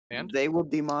understand. They will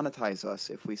demonetize us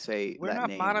if we say We're that not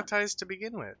name. monetized to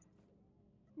begin with.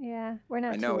 Yeah, we're I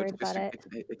not too know worried about it.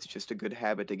 it's just a good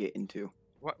habit to get into.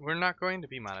 What? We're not going to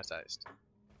be monetized.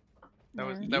 That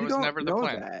was Yeah. that You was don't never the know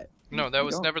plan. that. No, that You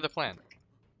was don't. never the plan.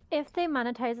 If they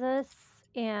monetize us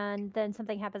and then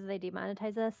something happens, they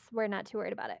demonetize us, we're not too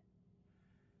worried about it.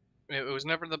 It was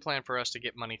never the plan for us to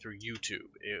get money through YouTube.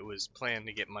 It was planned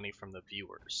to get money from the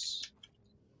viewers.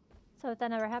 So if that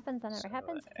never happens, that never So,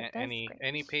 happens. If it does,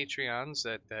 any great. Patreons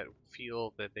that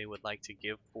feel that they would like to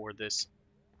give for this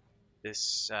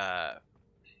what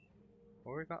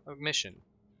we call a mission,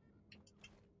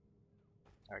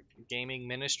 our gaming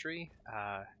ministry,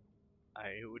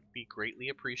 it would be greatly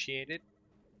appreciated.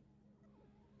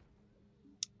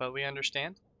 But we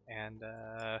understand, and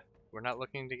we're not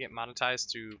looking to get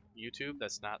monetized through YouTube.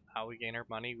 That's not how we gain our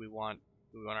money. We want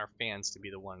our fans to be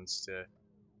the ones to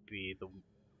be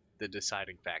the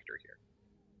deciding factor here.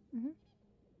 Mhm.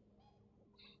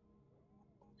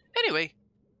 Anyway,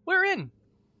 we're in.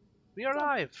 We are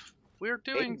live. We're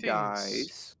doing Hey things.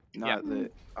 guys, not Yeah.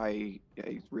 that I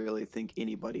really think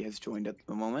anybody has joined at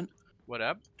the moment. What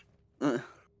up?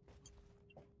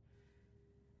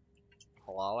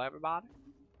 Hello, everybody.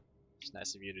 It's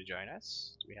nice of you to join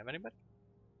us. Do we have anybody?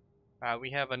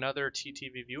 We have another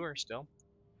TTV viewer still.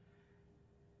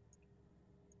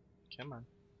 Come on.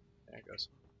 There it goes.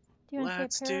 Do you want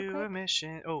Let's to say a prayer do real a quick?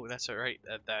 mission. Oh, that's alright.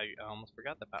 That I almost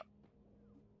forgot about.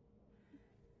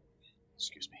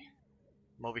 Excuse me.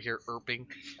 I'm over here erping.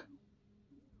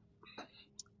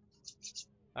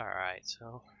 Alright,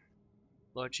 so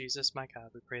Lord Jesus, my God,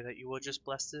 we pray that you will just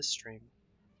bless this stream.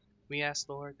 We ask,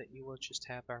 Lord, that you will just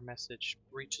have our message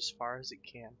reach as far as it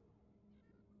can.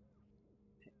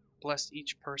 Bless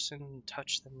each person and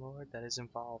touch them, Lord, that is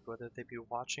involved, whether they be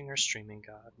watching or streaming,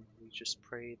 God. And we just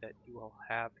pray that you will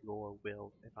have your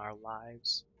will in our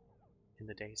lives in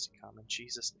the days to come. In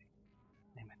Jesus'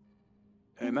 name,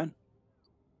 amen. Amen.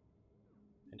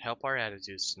 And help our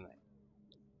attitudes tonight,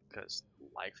 because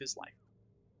life is life.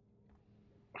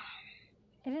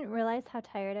 I didn't realize how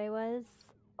tired I was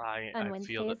on I Wednesdays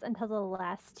feel that until the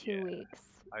last 2 weeks.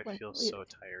 I when feel we- so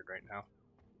tired right now.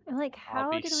 I'm like, I'll how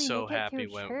be did we so make it happy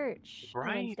through when church on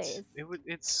right. Wednesdays?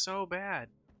 It's so bad.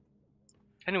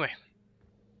 Anyway,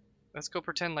 let's go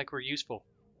pretend like we're useful.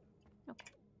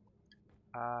 Okay.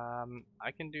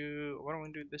 I can do. Why don't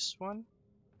we do this one?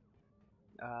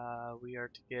 We are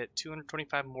to get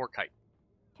 225 more kite.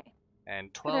 Okay.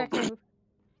 And For the 12. record,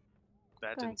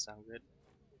 That Go didn't ahead. sound good.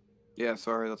 Yeah,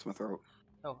 sorry, that's my throat.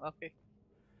 Oh, okay.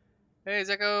 Hey,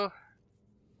 Zeko.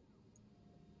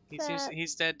 Zep.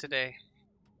 He's dead today.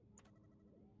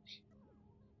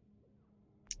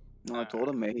 No, I told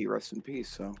him may he rest in peace.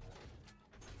 So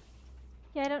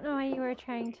Yeah, I don't know why you were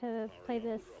trying to play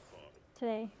this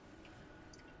today.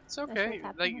 It's okay.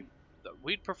 what's Like, happening.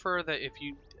 we'd prefer that if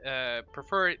you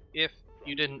prefer it if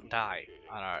you didn't die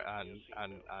on our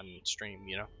on stream,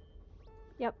 you know.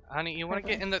 Yep. Honey, you want to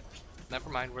get Perfect. in the? Never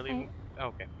mind. We're leaving. Oh,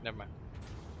 okay, never mind.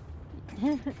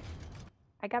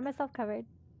 I got myself covered.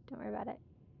 Don't worry about it.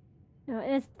 No,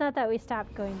 and it's not that we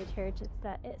stopped going to church, it's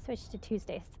that it switched to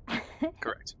Tuesdays.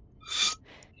 Correct.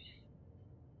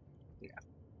 Yeah.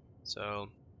 So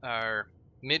our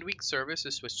midweek service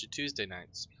is switched to Tuesday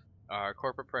nights. Our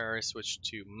corporate prayer is switched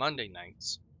to Monday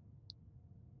nights.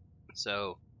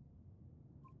 So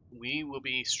we will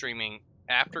be streaming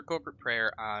after corporate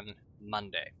prayer on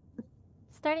Monday.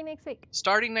 Starting next week.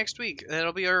 Starting next week,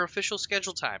 that'll be our official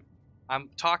schedule time. I'm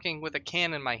talking with a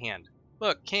can in my hand.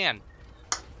 Look, can.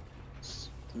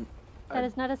 That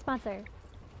is not a sponsor.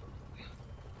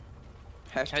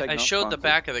 hashtag I not showed the sponsored.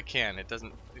 back of the can. It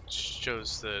doesn't. It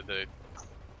shows the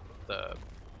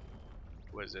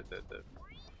what is it? The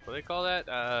what do they call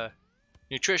that?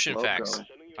 Nutrition Logo. facts.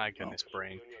 My goodness,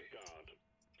 brain.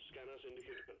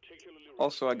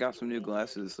 Also, I got some new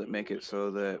glasses that make it so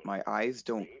that my eyes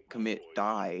don't commit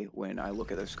dye when I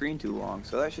look at the screen too long.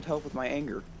 So that should help with my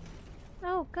anger.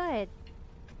 Oh, good.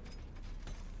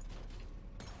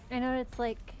 I know what it's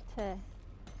like to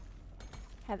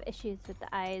have issues with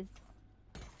the eyes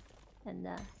and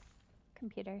the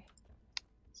computer.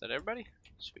 Is that everybody?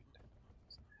 Sweet.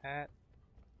 Hat.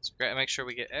 Let's make sure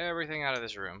we get everything out of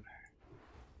this room.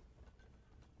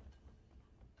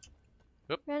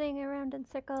 Running around in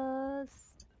circles.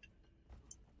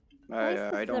 I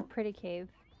This is a don't. pretty cave.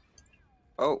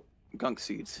 Oh, gunk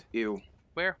seeds. Ew.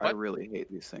 Where? I What? really hate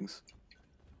these things.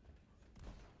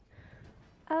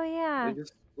 Oh yeah. They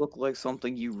just look like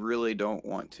something you really don't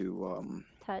want to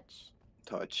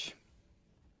touch.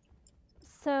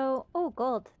 So, oh,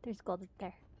 gold. There's gold up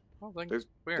there. Oh, like, There's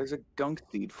where? there's a gunk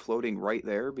seed floating right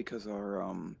there because our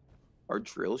our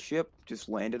drill ship just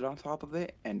landed on top of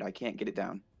it, and I can't get it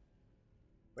down.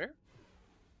 Where?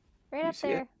 Right You up see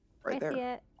there. it? Right I there.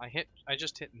 see it. I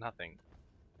just hit nothing.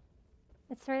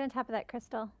 It's right on top of that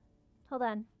crystal. Hold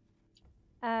on.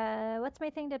 What's my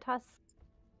thing to toss?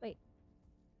 Wait.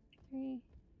 3.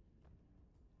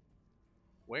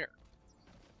 Where?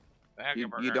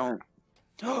 You don't.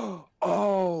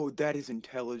 Oh, that is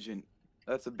intelligent.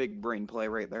 That's a big brain play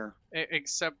right there.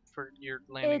 Except for you're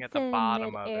landing at It's the in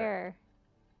bottom of it. mid-air.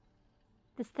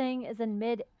 This thing is in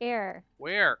mid-air.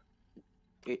 Where?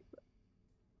 It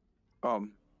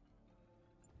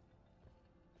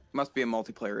must be a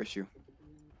multiplayer issue.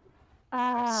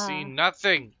 Ah. See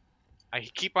nothing. I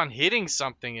keep on hitting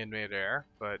something in midair,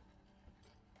 but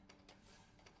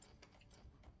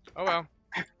oh well.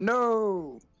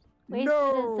 No. Wasted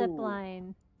no. a zip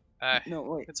line. No,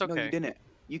 wait. It's No, okay. you didn't.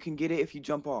 You can get it if you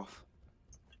jump off.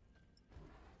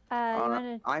 You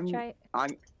wanna try? I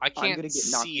I'm can't gonna get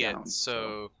knocked see down, it,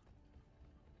 so.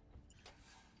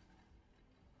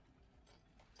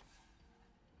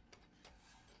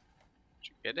 Did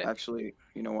you get it? Actually,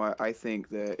 you know what? I think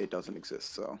that it doesn't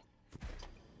exist. So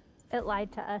It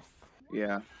lied to us.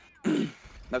 yeah,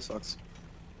 that sucks.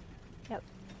 Yep.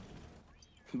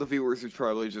 The viewers are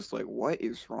probably just like, "What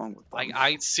is wrong with them?"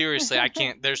 I seriously, I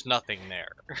can't. There's nothing there.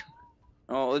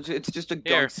 Oh, it's just a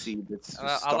Here. gunk seed that's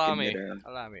just stuck Allow in me. midair.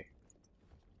 Allow me.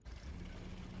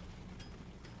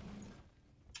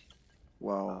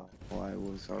 Well, I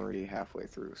was already halfway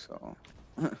through, so.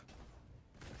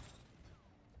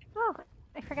 Oh,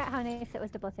 I forgot how nice it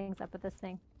was to blow things up with this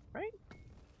thing. Right?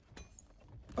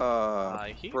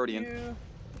 I hear Protean. you.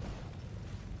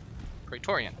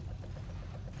 Praetorian.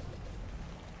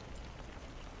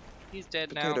 He's dead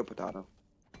Potato, now. potato.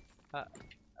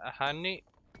 Honey,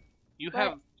 you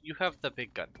What? have the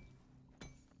big gun.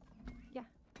 Yeah.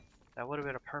 That would have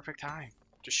been a perfect time.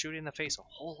 Just shoot in the face a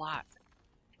whole lot.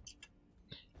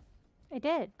 I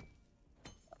did.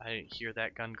 I didn't hear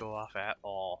that gun go off at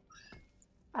all.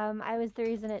 I was the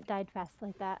reason it died fast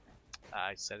like that.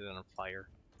 I set it on fire.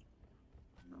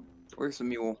 Where's the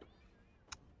mule?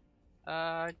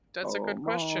 That's a good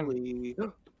question. Molly.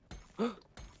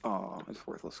 Oh, it's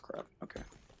worthless crap. Okay.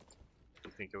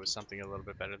 You think it was something a little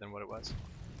bit better than what it was?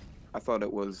 I thought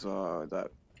it was the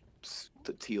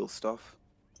teal stuff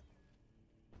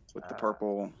with the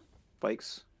purple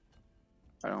spikes.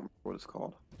 I don't remember what it's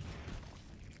called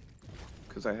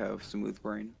because I have smooth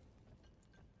brain.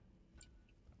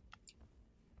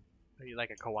 Are you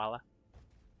like a koala?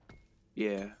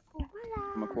 Yeah,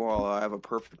 I'm a koala. I have a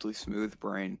perfectly smooth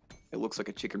brain. It looks like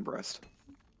a chicken breast.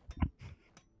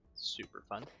 Super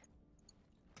fun.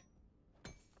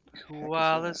 Heck is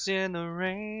Koalas in the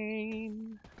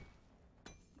rain.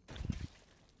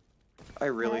 I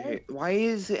really What? hate. Why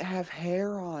does it have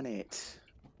hair on it?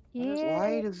 Yeah.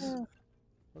 Why does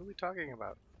What are we talking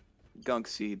about? gunk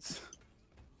seeds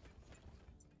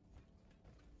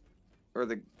or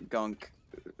the gunk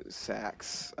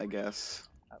sacks? I guess.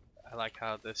 I like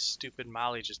how this stupid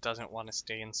Molly just doesn't want to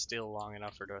stand still long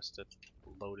enough for us to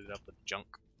load it up with junk.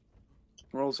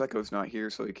 Well, Zekko's not here,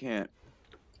 so he can't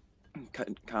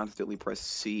constantly press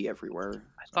C everywhere.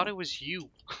 I thought it was you.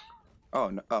 Oh,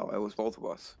 no, oh, it was both of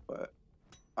us, but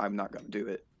I'm not gonna do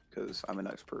it because I'm a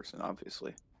nice person,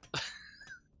 obviously.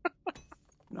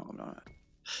 No, I'm not.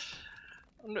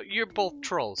 No, you're both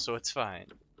trolls, so it's fine.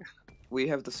 We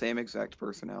have the same exact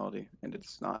personality, and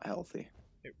it's not healthy.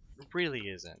 It really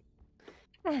isn't,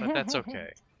 but that's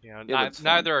okay. You know, Yeah, that's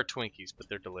fine. neither are Twinkies, but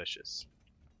they're delicious.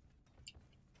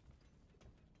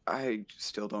 I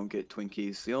still don't get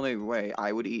Twinkies. The only way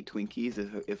I would eat Twinkies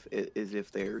is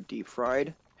if they're deep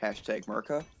fried. Hashtag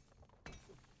Merca.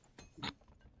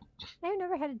 I've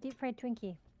never had a deep fried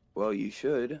Twinkie. Well, you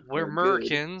should. We're They're good.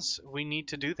 Americans. We need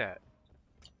to do that.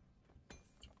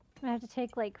 I have to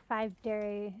take like 5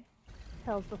 dairy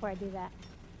pills before I do that.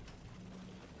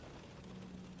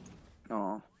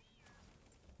 Aw.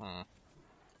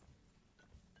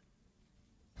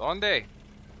 ¿Dónde?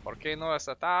 ¿Por qué no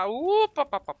está?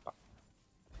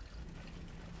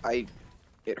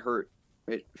 It hurt.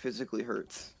 It physically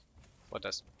hurts. What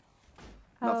does?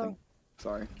 Nothing.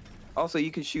 Sorry. Also,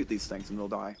 you can shoot these things and they'll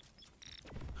die.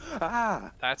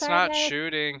 Ah! That's Sorry, not guys.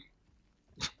 shooting.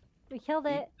 We killed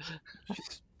it.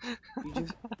 You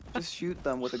just shoot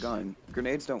them with a gun.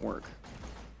 Grenades don't work.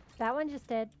 That one just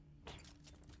did.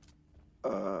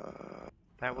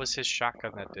 That was his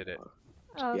shotgun that did it.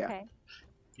 Oh, Yeah. okay.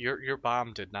 Your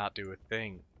bomb did not do a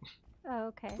thing. Oh,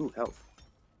 okay. Ooh, health.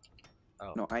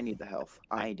 Oh. No, I need the health.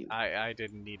 I do. I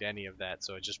didn't need any of that,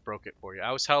 so I just broke it for you.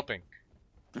 I was helping.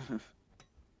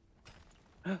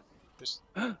 Just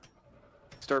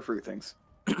Starfruit things.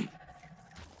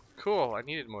 Cool, I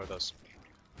needed more of those.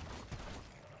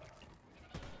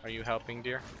 Are you helping,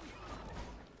 dear?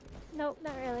 Nope,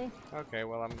 not really. Okay,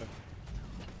 well, I'm gonna...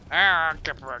 Ah,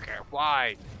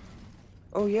 why?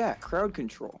 Oh yeah, crowd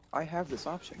control. I have this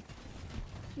option.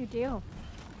 You do.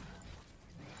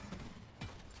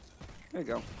 There you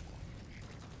go.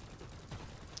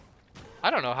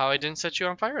 I don't know how I didn't set you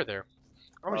on fire there.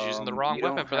 I was using the wrong You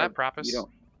weapon don't for have- that purpose.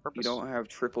 You don't have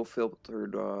triple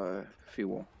filtered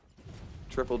fuel.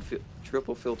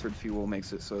 Triple filtered fuel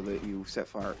makes it so that you set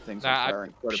things on fire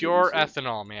incredibly Pure easily.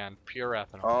 ethanol, man. Pure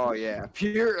ethanol. Oh yeah,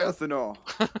 pure ethanol.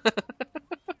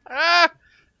 Ah!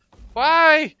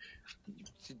 Why?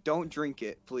 Don't drink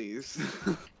it, please.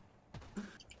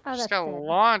 Oh, Just that's got good.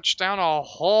 launched down a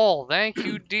hole. Thank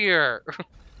you, dear.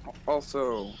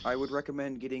 Also, I would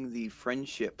recommend getting the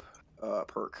friendship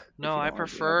perk. if No, you I don't already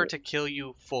prefer have it. to kill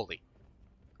you fully.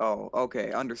 Oh,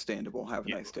 okay, understandable. Have a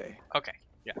Yeah. nice day. Okay,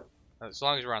 yeah. As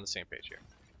long as we're on the same page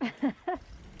here.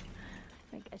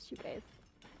 I guess you guys.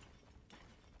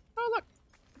 Oh, look.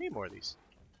 I need more of these.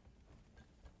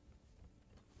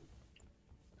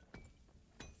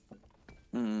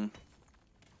 Hmm.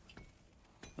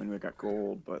 I mean, we got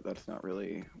gold, but that's not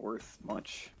really worth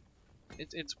much.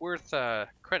 It's worth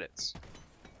credits.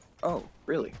 Oh,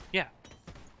 really? Yeah.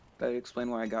 That would explain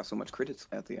why I got so much credits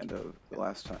at the end of the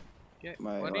last time. Yeah.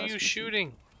 My What are last you mission.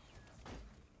 shooting?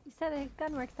 You said a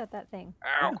gun works at that thing.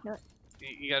 Ow. No,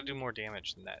 You gotta do more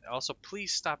damage than that. Also,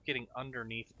 please stop getting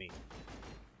underneath me.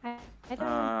 I don't.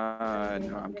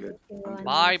 No, I'm good. I'm good.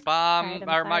 My bomb, Alright, I'm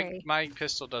or sorry. my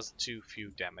pistol does too few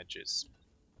damages.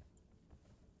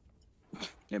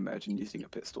 Imagine using a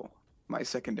pistol. My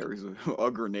secondary is a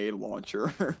grenade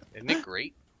launcher. Isn't it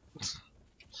great?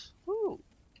 Woo.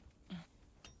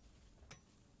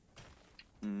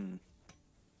 Hmm.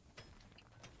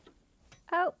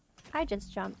 Oh, I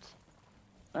just jumped.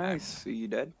 Nice. Are you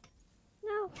dead?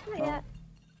 No, not Oh. yet.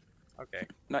 Okay.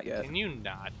 Not yet. Can you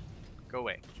not? Go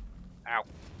away. Ow.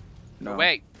 No. Go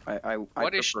away. I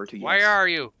What is? prefer to yes. Where are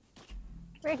you?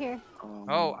 Right here.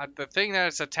 Oh, the thing that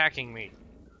is attacking me.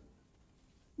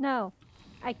 No,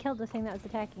 I killed the thing that was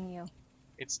attacking you.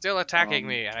 It's still attacking Um,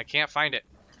 me, and I can't find it.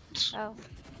 Oh,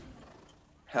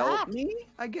 Help Ah! me,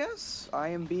 I guess? I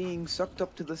am being sucked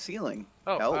up to the ceiling.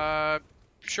 Oh, Help.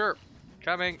 sure.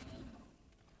 Coming.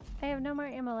 I have no more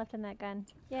ammo left in that gun.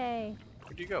 Yay!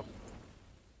 Where'd you go?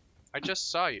 I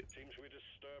just saw you.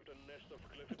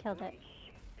 I killed it.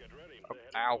 Oh,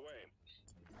 ow.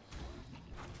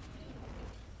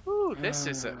 Ooh,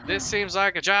 this seems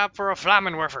like a job for a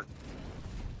Flammenwerfer.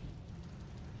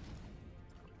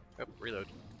 Oh, reload.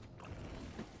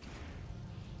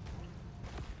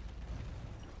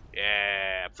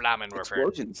 Yeah, Flammenwerfer.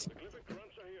 Explosions.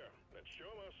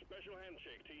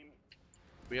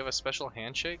 We have a special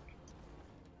handshake?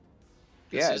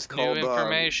 Yeah, This it's is new called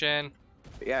information.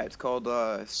 yeah, it's called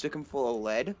stick 'em full of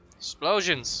lead.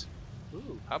 Explosions.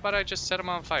 Ooh, how about I just set him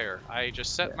on fire? I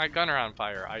just set Yeah. my gunner on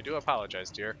fire. I do apologize,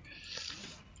 dear.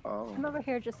 I'm Oh. over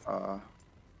here just. Oh,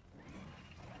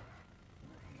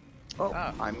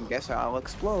 Ah. I guess I'll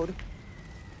explode.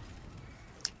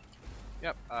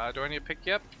 Yep. Do I need to pick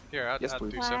you up? Here, I'll Yes, do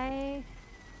please. so.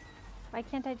 Why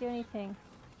can't I do anything?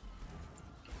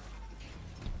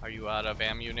 Are you out of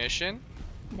ammunition?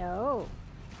 No.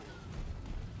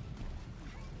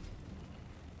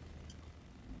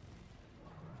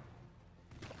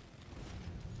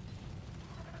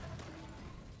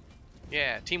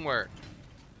 Yeah, teamwork.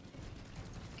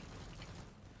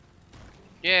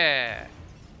 Yeah.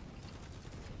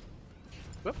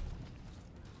 Whoop.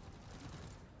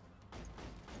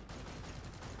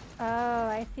 Oh,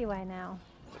 I see why now.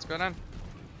 What's going on?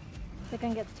 The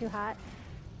gun gets too hot.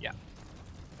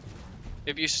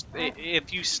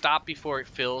 If you stop before it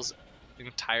fills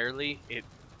entirely, it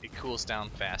cools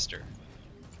down faster.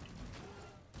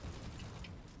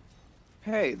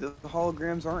 Hey, the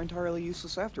holograms aren't entirely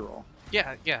useless after all.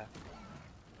 Yeah, yeah.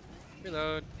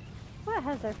 Reload. What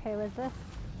hazard pay was this?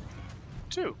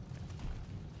 2.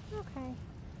 Okay.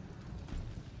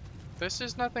 This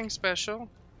is nothing special.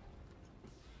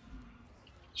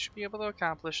 Should be able to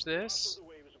accomplish this.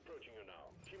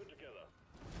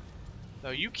 No,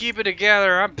 you keep it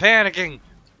together. I'm panicking.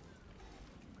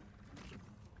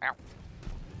 Ow.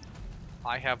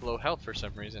 I have low health for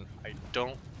some reason. I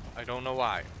don't know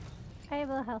why. I have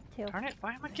low health too. Darn it,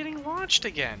 why am I getting launched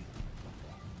again?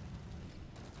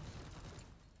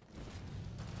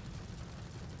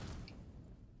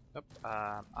 Nope,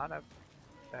 out of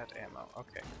that ammo.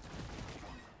 Okay.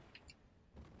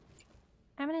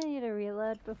 I'm gonna need a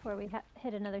reload before we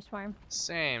hit another swarm.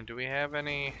 Same. Do we have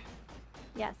any?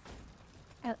 Yes.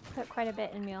 I put quite a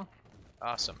bit in meal.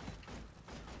 Awesome.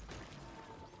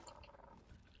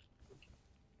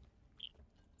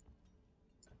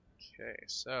 Okay, I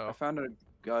so found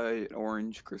an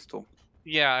orange crystal.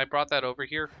 yeah, I brought that over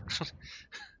here.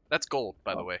 That's gold,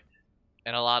 by the Oh. way,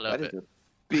 and a lot That of is it. a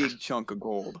big chunk of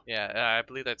gold. Yeah, I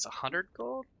believe that's 100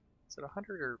 gold. Is it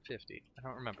 100 or 50? I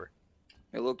don't remember.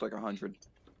 It looked like 100.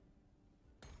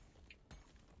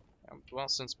 Well,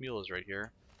 since Mule is right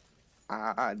here,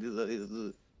 Yeah,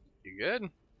 you good?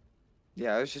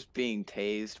 I was just being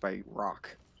tased by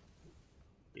rock.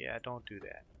 Yeah, don't do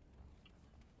that.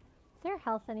 Is there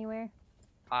health anywhere?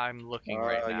 I'm looking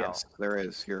right now. Yes, there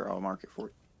is. Here, I'll mark it for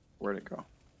you. Where'd it go?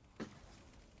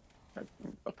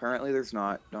 Apparently there's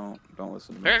not. Don't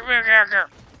listen to me.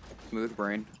 Smooth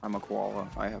brain. I'm a koala.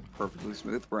 I have a perfectly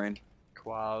smooth brain.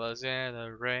 Koalas in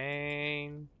the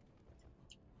rain.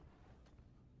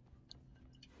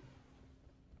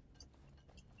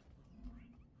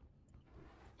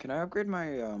 Can I upgrade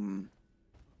my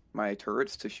my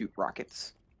turrets to shoot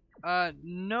rockets?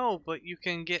 No, but you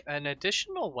can get an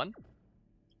additional one.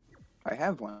 I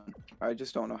have one. I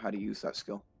just don't know how to use that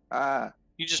skill. Ah.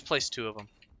 You just place 2 of them.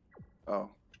 Oh.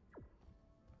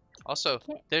 Also,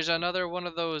 Okay. there's another one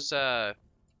of those thingies.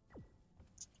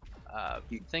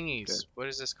 Okay. What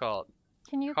is this called?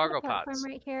 Can you Cargo put a platform pods.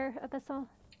 right here, Abyssal?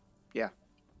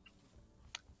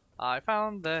 I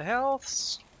found the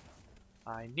healths.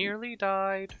 I nearly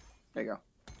died. There you go.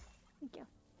 Thank you.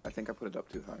 I think I put it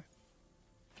up too high.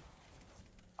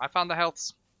 I found the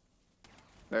healths.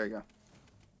 There you go.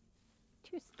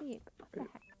 Too steep. What the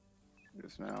heck?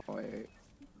 Just now a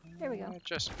There we go.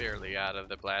 Just barely out of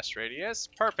the blast radius.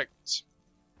 Perfect.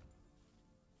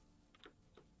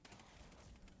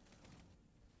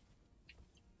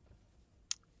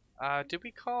 Did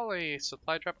we call a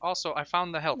supply drop? Also, I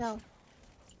found the health. No.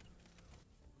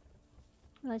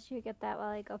 Unless you get that while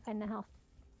I go find the health.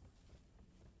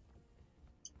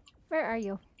 Where are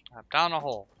you? I'm down a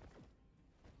hole.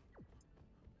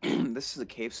 This is a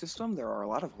cave system. There are a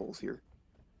lot of holes here.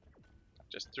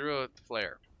 Just threw a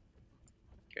flare.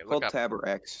 Okay, look Hold up. tab or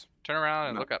X. Turn around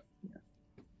and No. look up.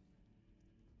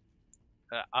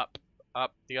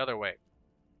 Up the other way.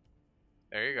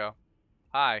 There you go.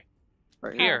 Hi.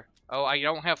 Right Here. Oh, I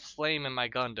don't have flame in my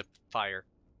gun to fire.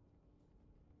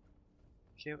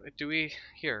 Okay, do we...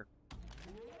 Here.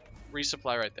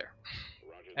 Resupply right there.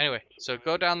 Anyway, so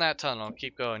go down that tunnel and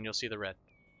keep going. You'll see the red.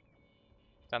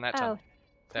 Down that tunnel.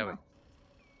 That way. tunnel.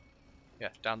 Yeah,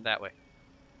 down that way.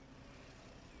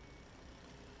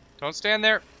 Don't stand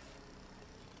there.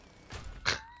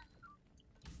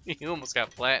 You almost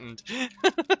got flattened.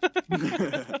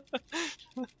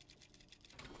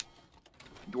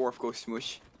 Dwarf go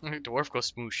smush. Dwarf go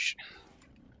smoosh.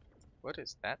 What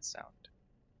is that sound?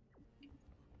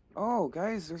 Oh,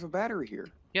 guys, there's a battery here.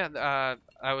 Yeah,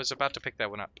 I was about to pick that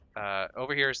one up.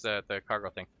 Over here is the cargo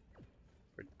thing.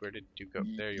 Where did you go?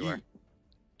 There you are.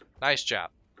 Nice job.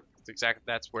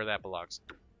 That's where that belongs.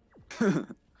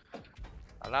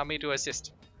 Allow me to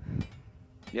assist.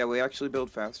 Yeah, we actually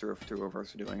build faster if 2 of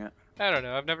us are doing it. I don't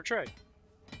know. I've never tried.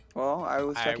 Well, I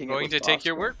was checking I'm it going with to take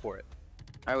your Bosco. word for it.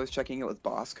 I was checking it with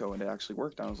Bosco and it actually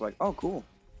worked. I was like, oh, cool.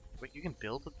 Wait, you can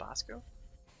build with Bosco?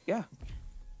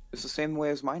 It's the same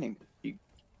way as mining.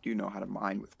 You know how to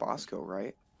mine with Bosco,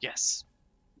 right? Yes,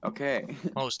 Okay.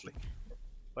 mostly.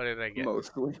 What did I get?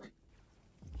 Mostly.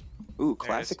 Ooh, There it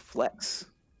classic flex.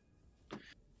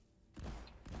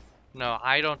 No,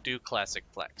 I don't do classic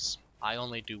flex. I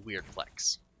only do weird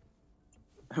flex.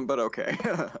 But okay.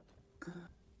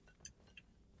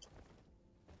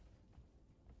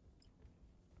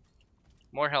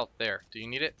 More health there. Do you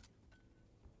need it?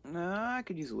 Nah, I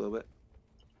could use a little bit.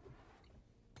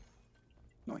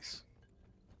 Nice.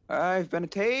 I've been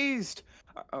tased.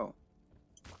 Oh,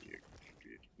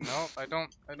 No, I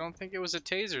don't think it was a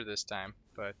taser this time,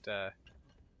 but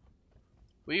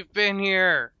we've been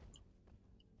here.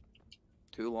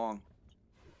 too long.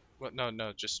 What? No,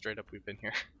 just straight up we've been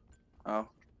here. Oh.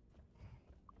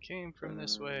 Came from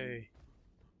this way.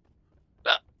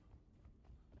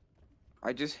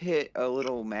 I just hit a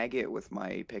little maggot with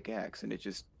my pickaxe and it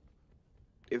just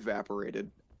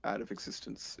evaporated out of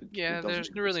existence. It Yeah, doesn't there's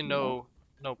exist really anymore.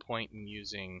 no point in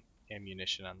using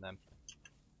ammunition on them.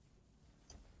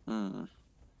 Hmm.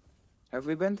 Have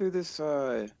we been through this,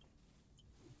 Yeah,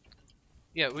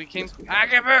 we came. Yes, we Ah,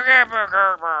 have.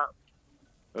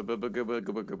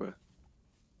 gubba.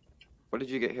 What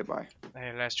did you get hit by?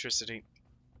 Electricity.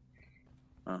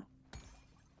 Oh.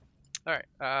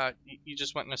 Alright, you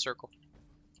just went in a circle.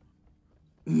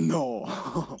 No.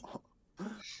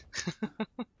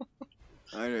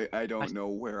 I don't know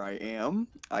where I am.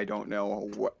 I don't know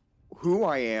who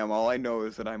I am. All I know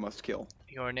is that I must kill.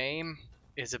 Your name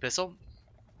is Abyssal.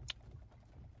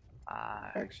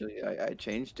 Actually, I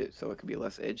changed it so it could be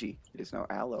less edgy. It is now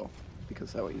Aloe,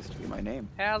 because that used to be my name.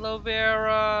 Aloe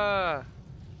vera!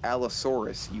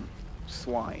 Allosaurus, you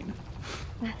swine.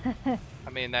 I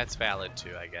mean, that's valid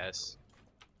too, I guess.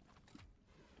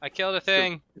 I killed a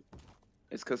thing!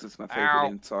 It's because it's my favorite Ow.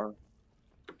 insar.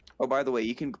 Oh, by the way,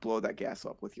 you can blow that gas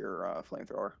up with your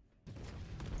flamethrower.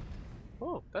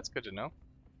 Oh, that's good to know.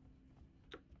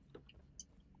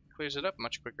 Clears it up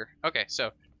much quicker. Okay,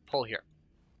 so, hole here.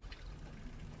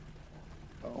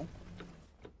 Oh.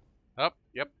 Up,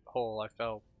 yep, hole, I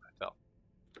fell.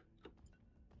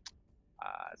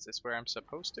 Is this where I'm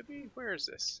supposed to be? Where is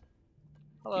this?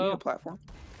 You need Hello? a platform?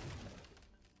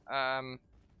 Well,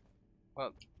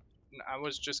 I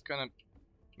was just gonna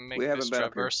make We this haven't been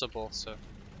up here. traversable, so... I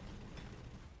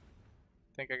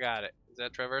think I got it. Is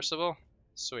that traversable?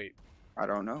 Sweet. I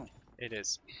don't know. It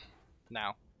is.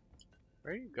 Now.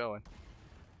 Where are you going?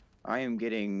 I am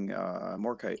getting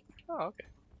more kite. Oh, okay.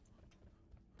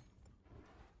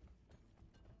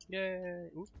 Yay.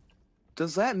 Oop.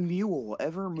 Does that mule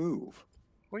ever move?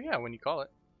 Well, yeah, when you call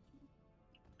it.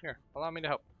 Here, allow me to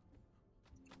help.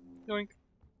 Yoink.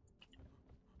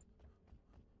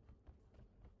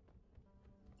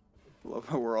 Love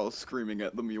how we're all screaming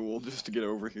at the mule just to get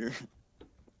over here.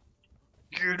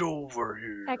 Get over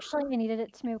here. Actually, I needed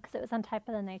it to move because it was on top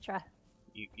of the nitra.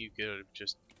 You could have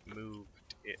just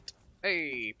moved it.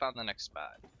 Hey, found the next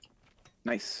spot.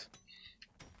 Nice.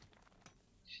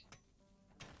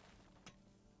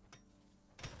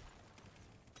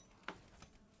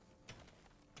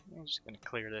 I'm just gonna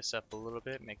clear this up a little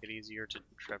bit, make it easier to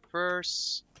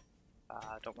traverse.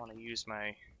 Don't want to use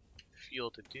my fuel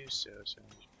to do so, so I'm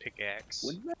just pickaxe.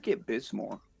 When did I get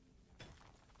Bismore?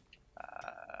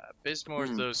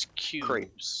 Bismore's those cubes.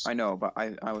 Great. I know, but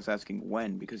I was asking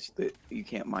when, because you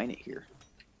can't mine it here.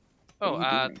 Oh, What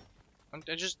are you doing? I'm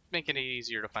just making it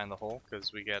easier to find the hole,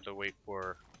 because we got to wait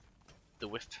for the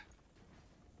whiff.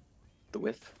 The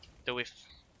width? The whiff.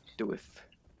 The width.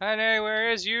 Honey,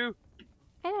 where is you?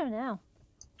 I don't know.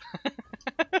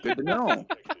 Good to know.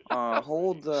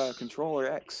 Hold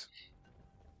controller X.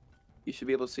 You should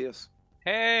be able to see us.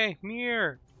 Hey,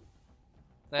 mirror.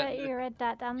 Is that your red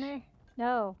dot down there?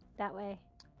 No, that way.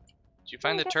 Did you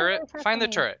find I the guess turret? I'm really Find the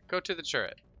frustrated. turret. Go to the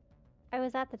turret. I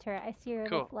was at the turret. I see your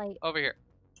Cool. light. Over here.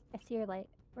 I see your light.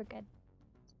 We're good.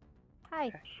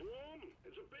 Hi.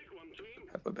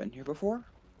 Have I been here before?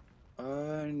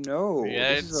 No.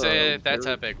 Yeah, This it's is that's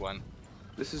very- a big one.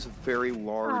 This is a very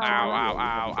large. Ow, Ow, area ow, we haven't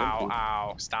ow, been ow, to.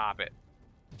 ow. Stop it.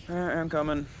 I'm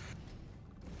coming.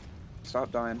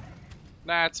 Stop dying.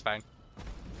 That's fine.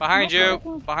 Behind That's you.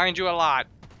 okay. Behind you a lot.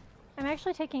 I'm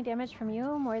actually taking damage from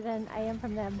you more than I am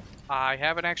from them. I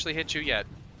haven't actually hit you yet.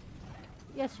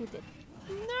 Yes, you did.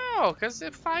 No, because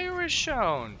the fire was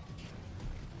shown.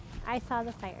 I saw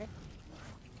the fire.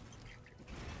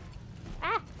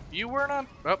 Ah! You weren't on...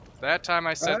 Oh, that time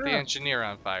I set the Ah. engineer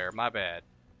on fire. My bad.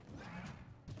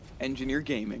 Engineer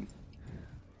gaming.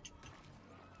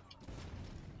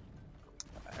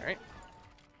 Alright.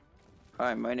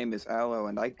 Hi, my name is Aloe,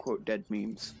 and I quote dead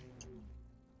memes.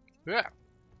 Yeah.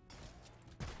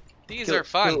 These Kill are it,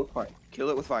 fun. Kill it with fire. Kill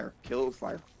it with fire. Kill it with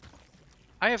fire.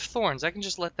 I have thorns. I can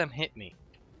just let them hit me.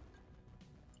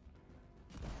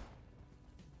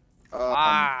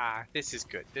 This is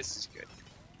good. This is good.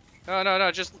 No, no,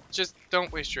 no. Just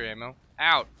don't waste your ammo.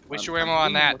 Out. Waste your ammo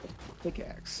on that.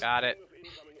 Pickaxe. Got it.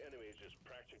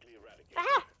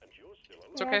 Ah!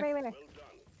 It's They're okay. everywhere.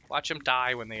 Watch them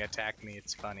die when they attack me.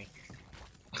 It's funny.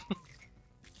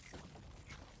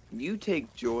 You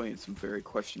take joy in some very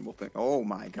questionable things. Oh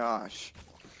my gosh.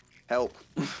 Help.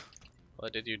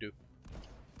 What did you do?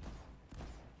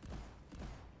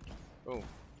 Oh,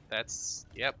 that's...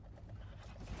 Yep.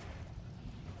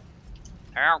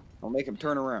 Ow. I'll make him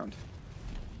turn around.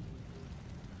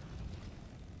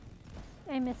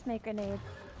 I miss my grenades.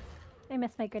 I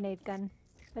miss my grenade gun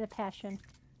with a passion.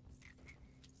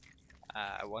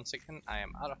 Once again, I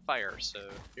am out of fire, so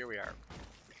here we are.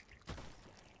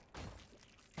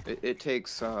 It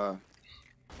takes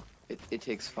it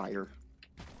takes fire.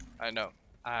 I know.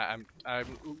 I'm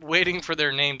waiting for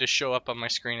their name to show up on my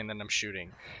screen, and then I'm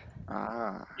shooting.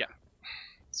 Ah. Yeah.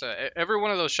 So every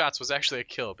one of those shots was actually a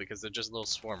kill because they're just little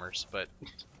swarmers. But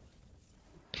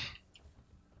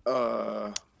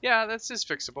yeah, that's just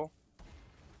fixable.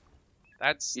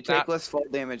 That's You not... take less fall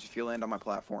damage if you land on my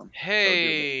platform.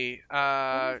 Hey,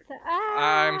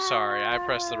 I'm sorry. I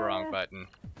pressed the wrong button.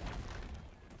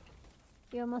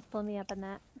 You almost blew me up in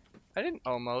that. I didn't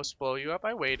almost blow you up.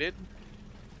 I waited.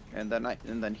 And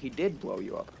then he did blow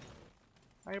you up.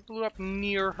 I blew up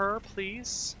near her,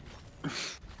 please.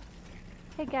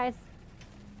 Hey guys.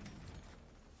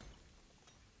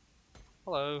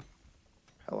 Hello.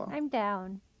 Hello. I'm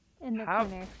down in the How-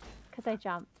 corner because I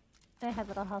jumped. I had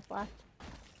little health left.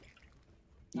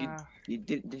 You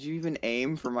did you even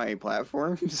aim for my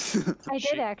platforms? I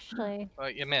Shoot. did actually. Well,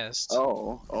 you missed.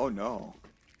 Oh no.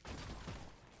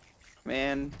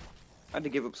 Man, I had to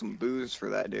give up some booze for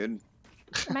that, dude.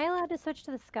 Am I allowed to switch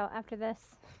to the scout after this?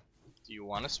 Do you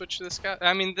want to switch to the scout?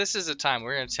 I mean, this is a time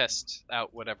we're gonna test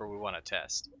out whatever we want to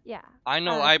test. Yeah. I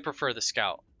know Uh, I prefer the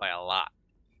scout by a lot.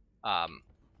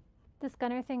 This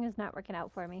gunner thing is not working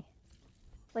out for me.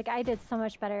 Like, I did so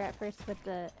much better at first with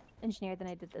the engineer than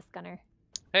I did this gunner.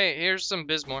 Hey, here's some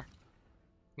Bismore.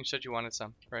 You said you wanted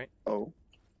some, right? Oh.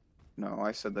 No,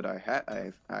 I said that I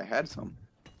had some.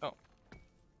 Oh.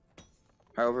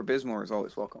 However, Bismore is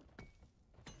always welcome.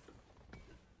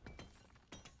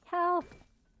 Health!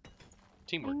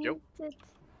 Teamwork, I yo. need it.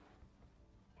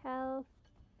 Health.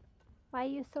 Why are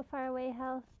you so far away,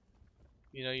 health?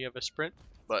 You know you have a sprint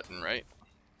button, right?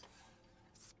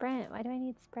 Sprint. Why do I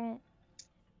need sprint?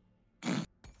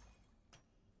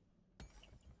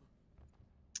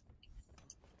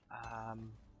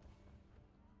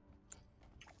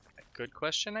 Good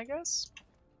question, I guess.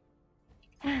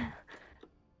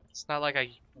 It's not like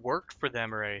I worked for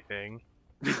them or anything.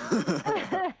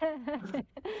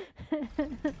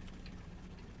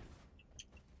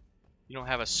 You don't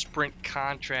have a sprint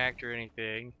contract or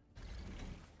anything.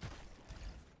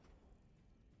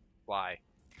 Why?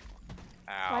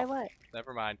 Ow. Why what?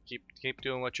 Never mind. Keep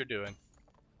doing what you're doing.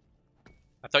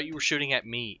 I thought you were shooting at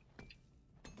me.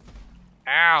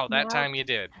 Ow, that No. time you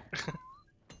did.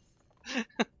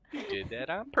 You did that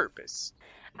on purpose.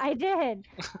 I did.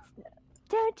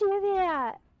 Don't do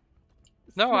that.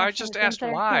 No, I Smashing just things asked that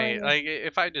are why. killing you. Like,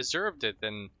 if I deserved it,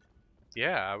 then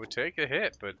yeah, I would take a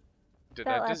hit, but did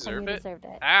That I last time deserve you it? deserved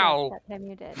it. Ow. Yes, that time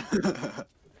you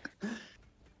did.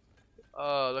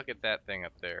 Oh, look at that thing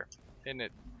up there. Isn't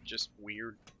it just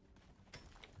weird?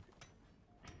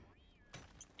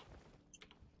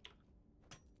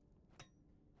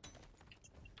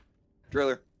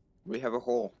 Driller, we have a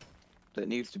hole that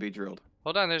needs to be drilled.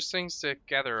 Hold on, there's things to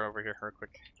gather over here real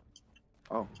quick.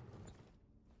 Oh,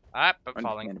 Ah, I'm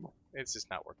falling. understandable. It's just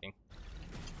not working.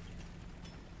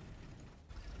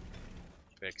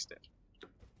 Fixed it.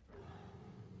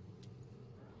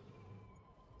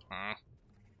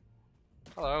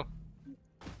 Hello.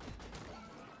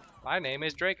 My name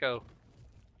is Draco.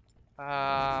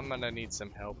 I'm gonna need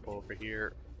some help over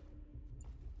here.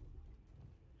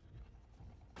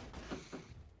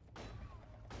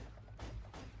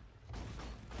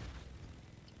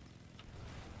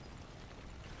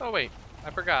 Oh wait,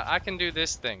 I forgot. I can do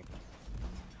this thing.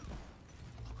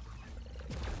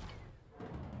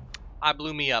 I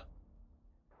blew me up.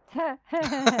 I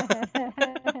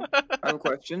have a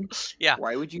question. Yeah.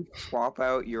 Why would you swap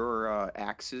out your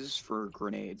axes for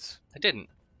grenades? I didn't.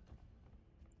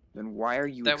 Then why are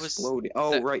you That was- exploding?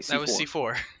 Oh, that, right, C4. That was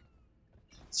C4.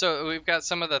 So we've got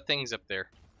some of the things up there.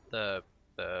 The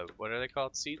what are they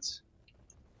called? Seeds?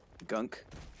 Gunk.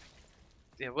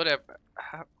 Yeah, whatever.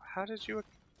 How did you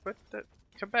equip that?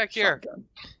 Come back here. Shotgun.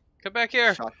 Come back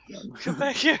here. Shotgun. Come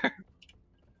back here.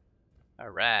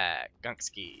 Alright,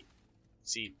 Gunkski.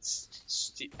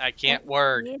 Seeds. I can't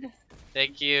word. Seed.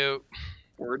 Thank you.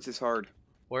 Words is hard.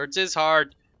 Words is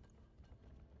hard.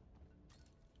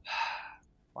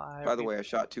 Why? By the way, I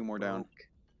shot 2 more down.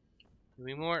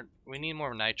 We need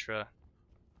more nitra.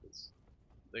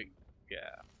 Yeah.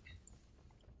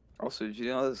 Also, did you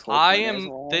know this whole I planet has am.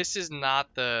 a wall? This is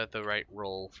not the right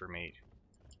role for me.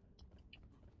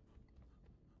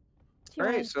 Do you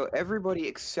Alright, wanna- so everybody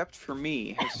except for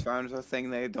me has found a thing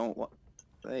they don't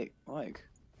like.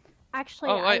 Actually,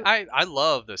 Oh, I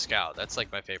love the scout. That's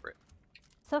like my favorite.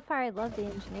 so far I love the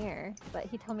engineer, but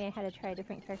he told me I had to try a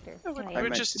different character. Yeah, Can I I- We're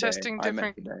meant just today. testing I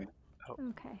meant different- today.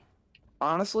 Okay.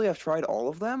 Honestly, I've tried all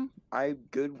of them. I'm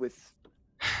good with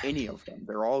any of them.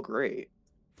 They're all great.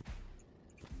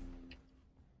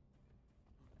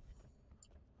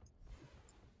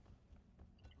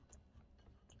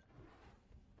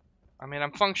 I mean,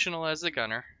 I'm functional as a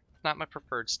gunner. Not my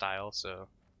preferred style, so.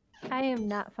 I am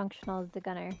not functional as the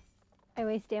gunner. I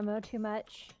waste ammo too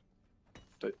much.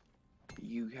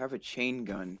 You have a chain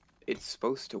gun. It's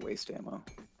supposed to waste ammo.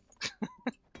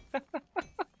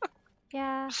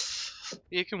 Yeah,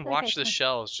 You can Like watch I the said.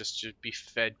 shells just to be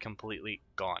fed completely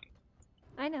gone.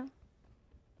 I know.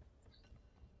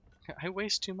 I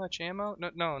waste too much ammo?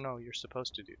 No, you're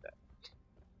supposed to do that.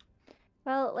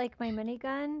 Well, like my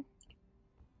minigun.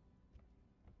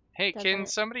 Hey, can Doesn't-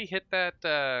 somebody hit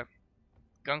that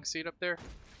gunk seat up there?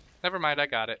 Never mind, I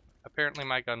got it. Apparently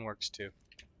my gun works too.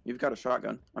 You've got a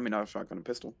shotgun. I mean, not a shotgun, a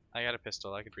pistol. I got a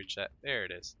pistol, I could reach that. There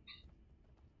it is.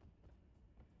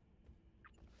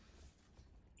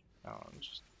 Oh, do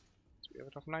we have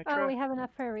enough nitro? Oh, we have enough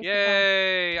for a resupply.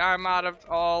 Yay! I'm out of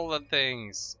all the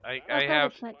things. Oh, I God,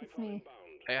 have it's not just me.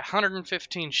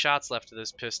 115 shots left of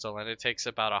this pistol, and it takes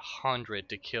about 100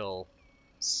 to kill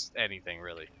anything,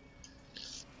 really.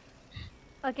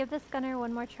 I'll give this gunner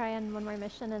one more try on one more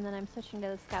mission, and then I'm switching to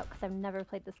the scout because I've never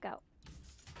played the scout.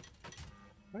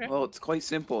 Okay. Well, it's quite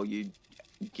simple. You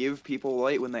give people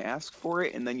light when they ask for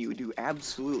it, and then you do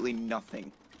absolutely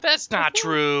nothing. That's not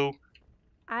true!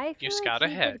 I feel You like scout he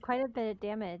ahead. did quite a bit of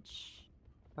damage.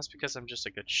 That's because I'm just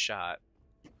a good shot.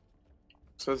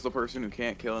 Says the person who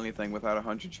can't kill anything without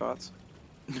 100 shots.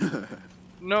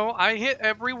 No, I hit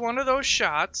every one of those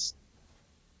shots.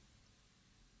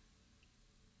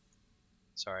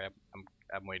 Sorry,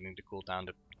 I'm waiting to cool down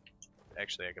to.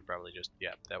 Actually, I could probably just.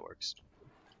 Yeah, that works.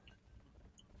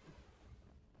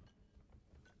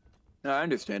 No, I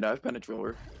understand. I've been a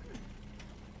driller.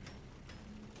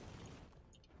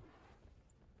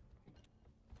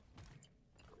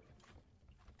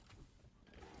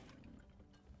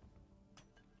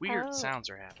 Weird Oh. sounds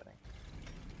are happening.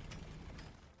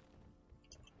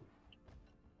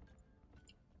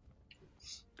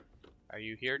 Are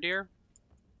you here, dear?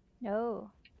 No.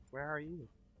 Where are you?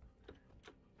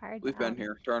 Fired We've been down.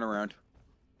 here. Turn around.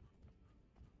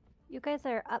 You guys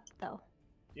are up, though.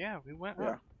 Yeah, we went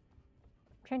Yeah. up.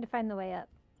 I'm trying to find the way up.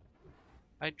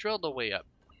 I drilled the way up.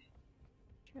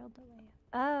 Drilled the way up.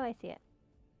 Oh, I see it.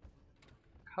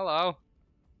 Hello.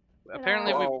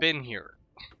 Apparently Hello. we've been here.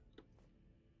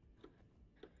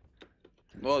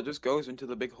 Well, it just goes into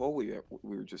the big hole we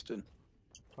were just in.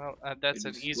 Well, that's It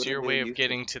an is easier literally way of useless.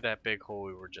 getting to that big hole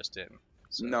we were just in.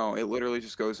 So. No, it literally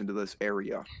just goes into this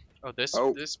area. Oh,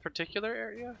 this particular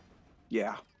area?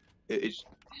 Yeah. It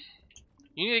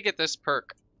You need to get this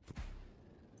perk.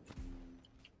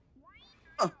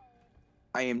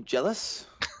 I am jealous.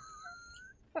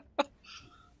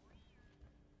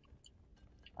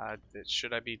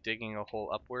 Should I be digging a hole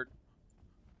upward?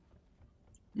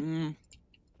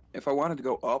 If I wanted to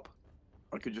go up,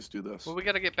 I could just do this. Well, we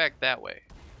gotta get back that way.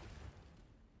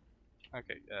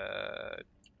 Okay,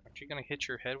 aren't you gonna hit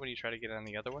your head when you try to get on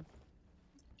the other one?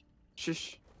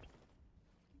 Shush.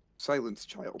 Silence,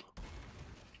 child.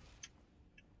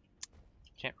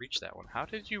 Can't reach that one. How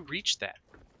did you reach that?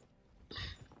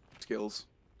 Skills.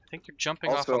 I think you're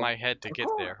jumping off Also- of my head to get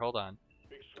there. Hold on.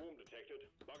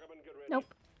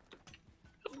 Nope.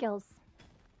 Skills.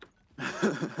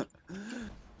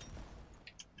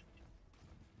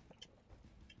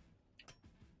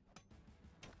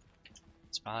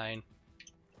 It's fine.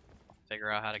 I'll figure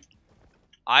out how to...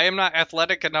 I am not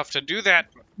athletic enough to do that!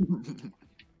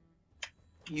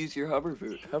 Use your hover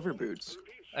boots.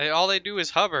 All they do is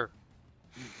hover.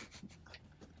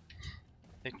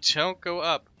 They don't go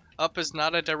up. Up is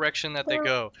not a direction that they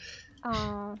go.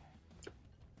 Oh.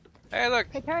 Hey, look!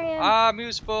 Praetorian. I'm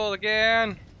useful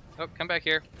again! Oh, come back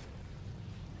here.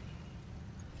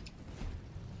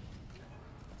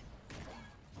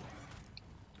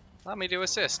 Allow me to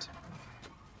assist.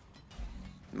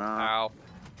 Nah. Ow.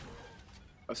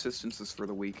 Assistance is for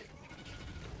the weak.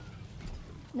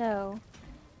 No.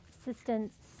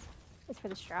 Assistance is for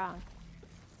the strong.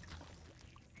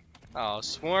 Oh,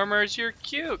 swarmers, you're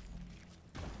cute!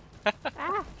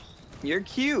 Ah! You're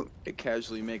cute! It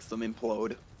casually makes them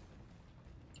implode.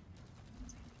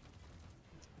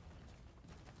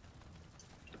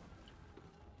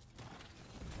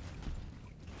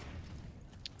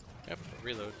 Yep,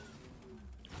 reload.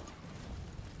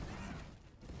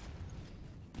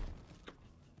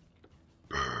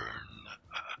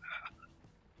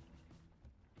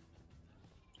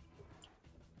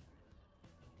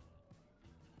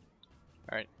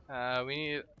 Alright,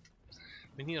 we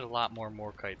need a lot more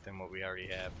Morkite than what we already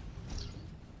have.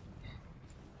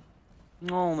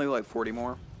 Only like 40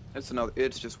 more.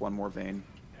 It's just one more vein.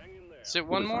 Is it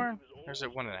one be fine. more? Or is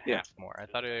it 1.5 Yeah. more? I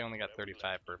thought I only got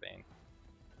 35 per vein.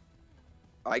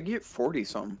 I get 40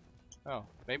 something. Oh,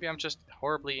 maybe I'm just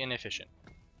horribly inefficient.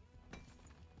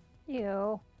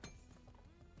 Ew.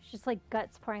 It's just like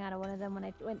guts pouring out of one of them when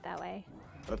I went that way.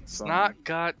 That's It's not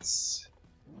guts,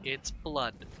 it's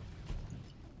blood.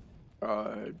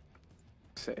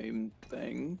 Same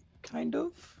thing, kind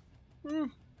of. I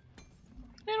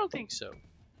don't think so.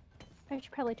 I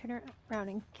should probably turn around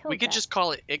and kill We could that. just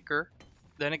call it Icker,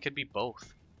 then it could be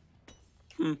both.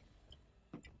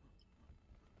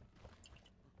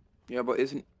 Yeah, but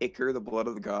isn't Ichor the blood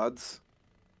of the gods?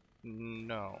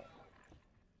 No.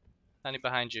 Honey,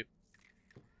 behind you.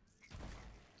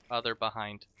 Other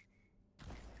behind.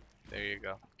 There you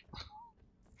go.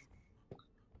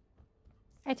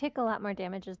 I take a lot more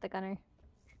damage as the gunner.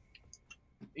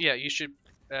 Yeah, you should,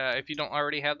 if you don't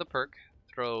already have the perk,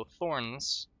 throw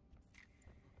thorns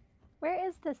Where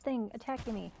is this thing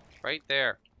attacking me? right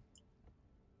there.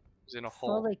 It's in a hole.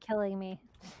 Slowly killing me.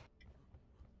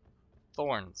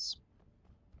 Thorns.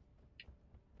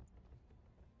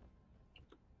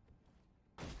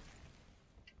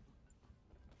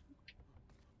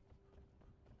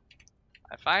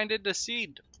 I finded the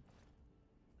seed.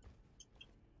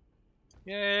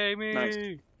 Yay me! Nice.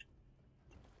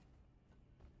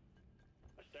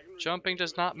 Jumping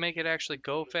does not make it actually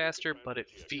go faster, but it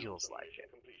feels like it.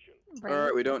 Right? All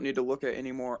right, we don't need to look at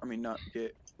any more. I mean, not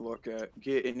get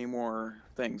any more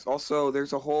things. Also,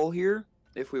 there's a hole here.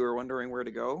 If we were wondering where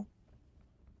to go.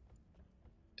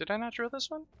 Did I not drill this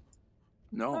one?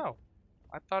 No. No.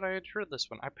 I thought I had drilled this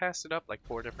one. I passed it up like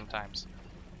 4 different times.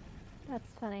 That's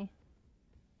funny.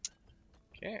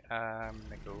 Okay,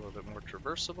 make it a little bit more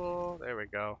traversable. There we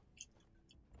go.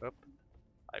 Oop.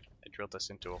 I drilled this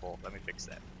into a hole. Let me fix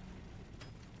that.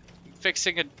 I'm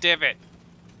fixing a divot.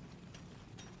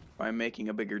 By making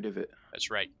a bigger divot, That's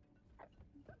right.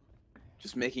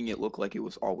 just making it look like it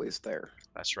was always there.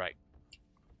 That's right.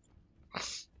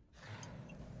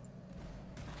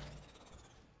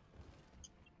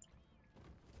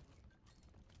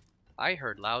 I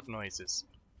heard loud noises.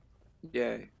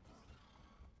 Yay.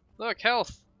 Look,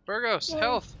 health! Burgos, Yay.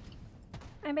 health!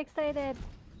 I'm excited.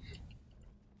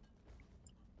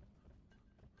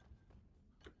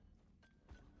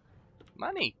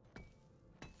 Money!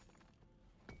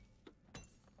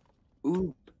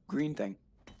 Ooh, green thing.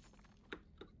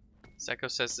 Zeko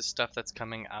says the stuff that's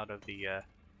coming out of the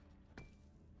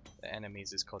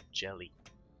enemies is called jelly.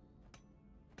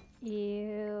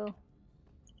 Ew.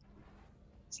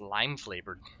 It's lime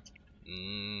flavored.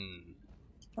 Mmm.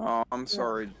 Oh, I'm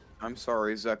sorry. I'm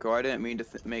sorry, Zeko. I didn't mean to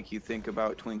make you think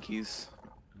about Twinkies.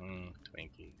 Mmm,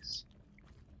 Twinkies.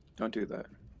 Don't do that.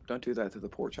 Don't do that to the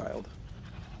poor child.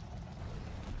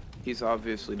 He's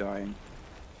obviously dying.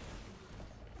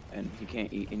 And he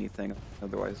can't eat anything,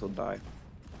 otherwise he'll die.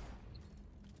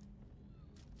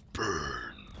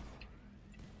 Burn.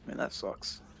 Man, that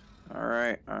sucks.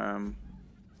 Alright, Ow,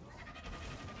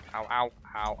 ow,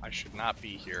 ow. I should not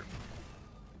be here.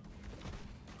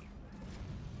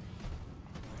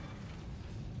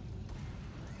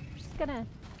 I'm just gonna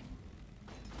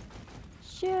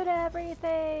shoot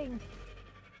everything.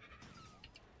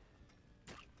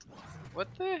 What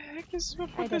the heck is up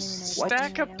I with don't this even know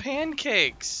stack what of I am.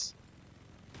 pancakes?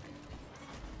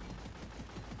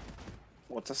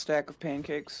 what's a stack of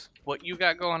pancakes? What you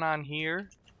got going on here?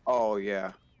 Oh,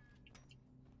 yeah.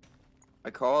 I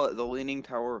call it the Leaning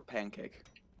Tower of Pancake.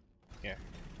 Here.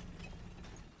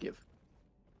 Give.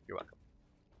 You're welcome.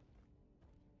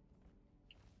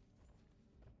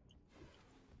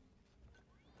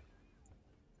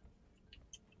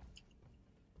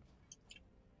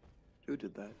 Who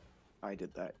did that? I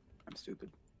did that. I'm stupid.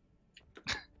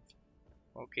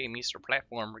 Okay, Mr.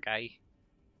 Platformer guy.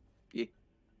 Yeah.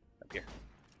 Up here.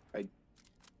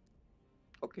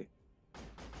 Okay.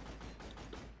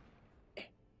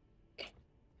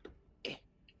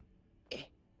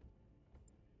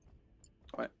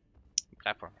 What?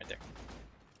 Platform right there.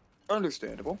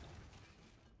 Understandable.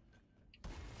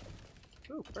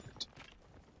 Ooh, perfect.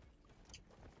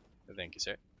 Thank you,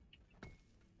 sir.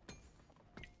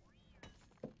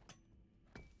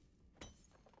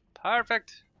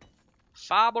 Perfect.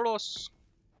 Fabulous.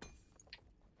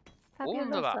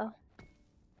 Wunderbar. Fabuloso.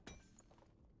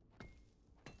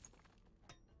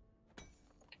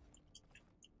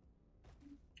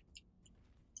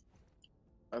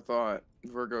 I thought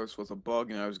Virgos was a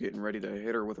bug and I was getting ready to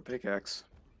hit her with a pickaxe.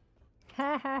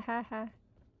 Ha ha ha ha.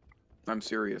 I'm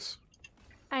serious.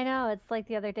 I know, it's like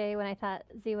the other day when I thought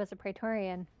Z was a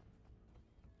Praetorian.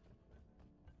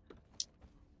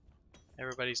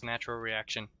 Everybody's natural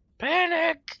reaction.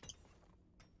 Panic!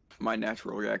 My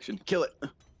natural reaction. Kill it.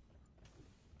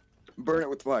 Burn it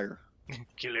with fire.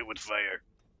 Kill it with fire.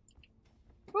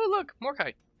 Oh, look,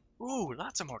 Morkite. Ooh,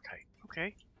 lots of Morkite.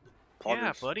 Okay.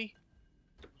 Yeah, Poggers. buddy.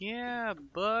 Yeah,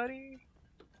 buddy.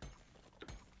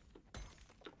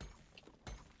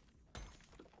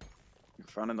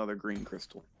 Found another green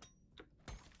crystal.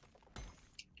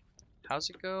 How's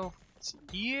it go?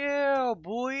 Yeah,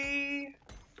 boy.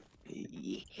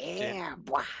 Yeah,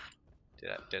 boy.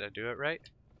 Did I do it right?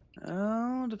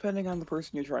 Oh, depending on the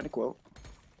person you're trying to quote.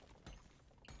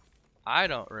 I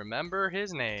don't remember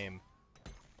his name.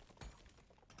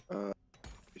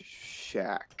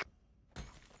 Shaq.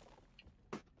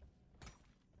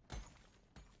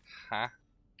 Huh?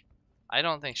 I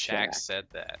don't think Shaq Shaq. said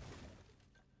that.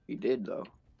 He did though,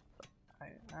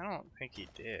 I don't think he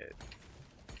did.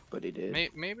 but he did.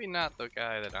 Maybe not the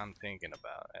guy that I'm thinking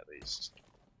about, at least.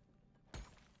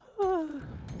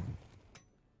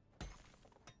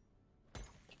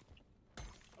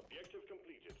 Objective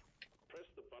completed. Press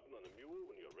the button on the mule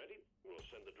when you're ready. We'll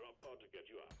send the drop pod to get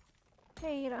you out.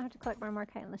 Hey, you don't have to collect more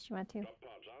Morkite unless you want to. Drop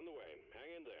pod's on the way.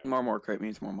 Hang in there. More kite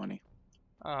means more money.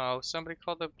 Oh, somebody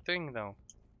called the thing though.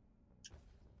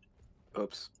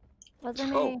 Oops.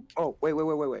 Wasn't Oh, me. oh,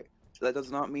 wait. That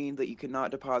does not mean that you cannot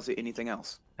deposit anything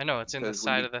else. I know it's in the 'Cause when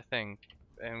side you- of the thing,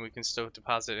 and we can still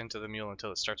deposit into the mule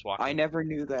until it starts walking. I never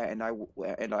knew that, and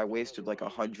I wasted like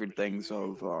 100 things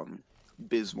of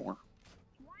Bismore.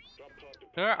 Drop pod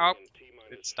Oh, departing in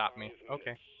T-minus it stopped me. 5 Okay.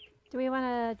 minutes. Do we want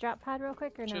to drop pod real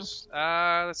quick or no? Just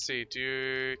let's see.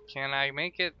 Can I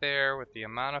make it there with the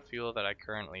amount of fuel that I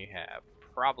currently have?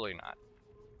 Probably not.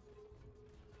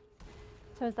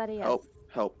 So is that a yes?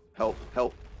 Help.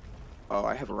 Oh,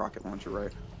 I have a rocket launcher,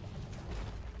 right?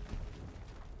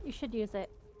 You should use it.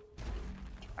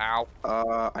 Ow.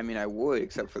 I mean, I would,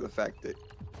 except for the fact that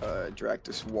Drac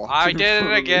just walked. I in did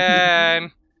front it of me.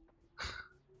 again.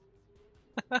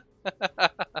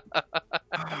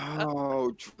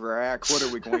 Oh, Drac, what are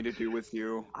we going to do with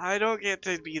you? I don't get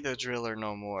to be the driller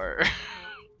no more.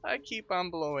 I keep on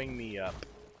blowing me up.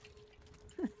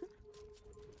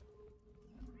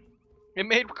 It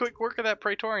made quick work of that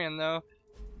Praetorian though.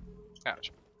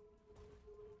 Ouch.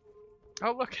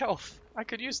 Oh look, health. I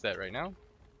could use that right now.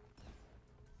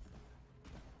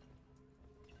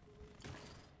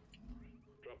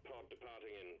 Drop pod departing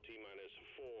in T-minus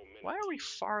 4 minutes. Why are we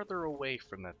farther away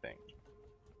from the thing?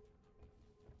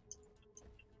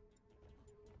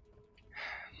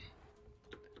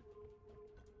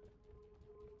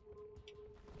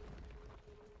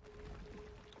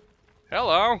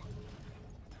 Hello.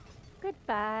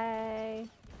 Goodbye.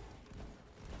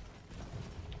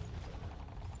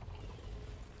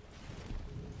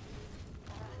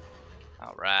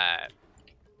 All right.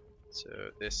 So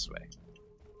this way.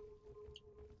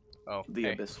 Oh, The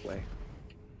hey. Abyss way.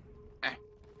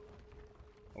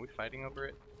 Are we fighting over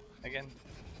it again?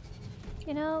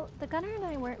 You know, the gunner and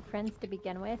I weren't friends to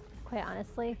begin with, quite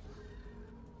honestly.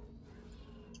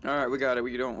 Alright, we got it.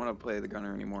 We don't want to play the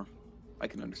gunner anymore. I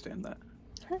can understand that.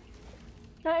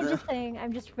 No, I'm just saying,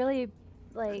 I'm just really,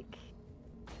 like...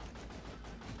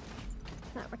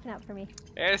 It's not working out for me.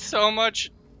 There's so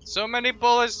many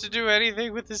bullets to do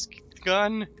anything with this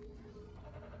gun.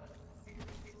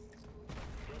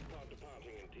 Drop pod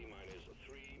departing in T-minus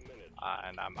 3 minutes.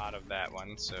 And I'm out of that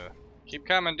one, so keep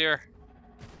coming, dear.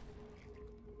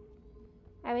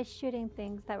 I was shooting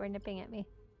things that were nipping at me.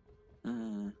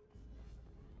 Mm.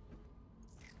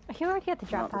 Are you already at the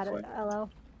drop Not pod, this way. hello?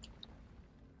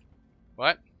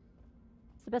 What?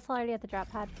 Is the Abyssal already at the drop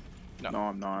pod? No. No,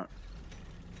 I'm not.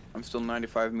 I'm still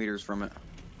 95 meters from it.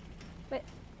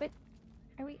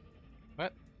 Are we?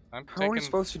 I'm How are we taking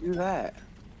supposed to do that?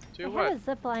 do I what? had a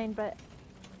zip line, but...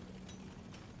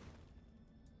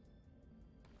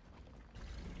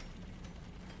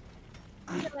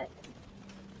 You know what?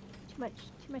 Too much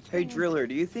Hey, going on. Driller,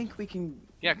 do you think we can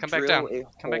Yeah, come back drill down.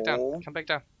 a Come back down. hole? Come back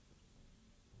down.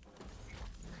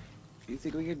 Do you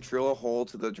think we can drill a hole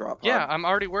to the drop pod? Yeah, I'm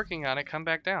already working on it. Come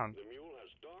back down. The mule has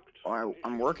docked.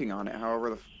 I'm working on it.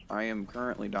 However, I am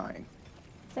currently dying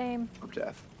Same. of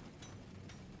death.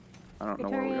 I don't know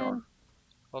where we Victorian. are.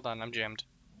 Hold on, I'm jammed.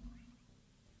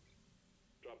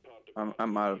 Drop pod I'm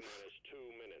departing out in of T-minus 2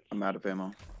 minutes. I'm out of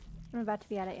ammo. I'm about to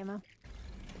be out of ammo.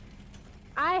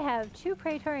 I have 2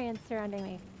 Praetorians surrounding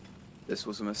me. This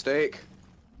was a mistake.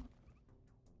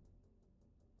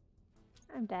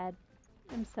 I'm dead.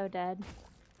 I'm so dead.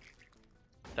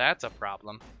 That's a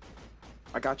problem.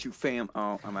 I got you, fam.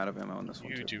 Oh, I'm out of ammo on this one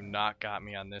You too. do not got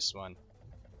me on this one.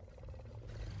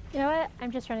 You know what?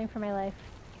 I'm just running for my life.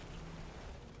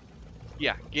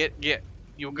 Yeah, get.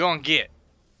 You go and get.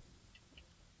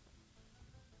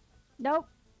 Nope.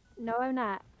 No, I'm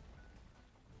not.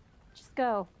 Just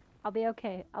go. I'll be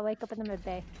okay. I'll wake up in the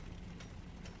mid-bay.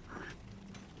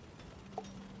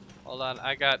 Hold on,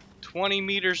 I got 20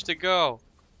 meters to go.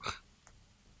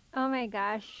 Oh my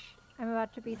gosh. I'm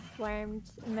about to be swarmed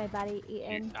and my body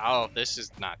eaten. Oh, this is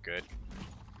not good.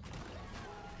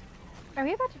 Are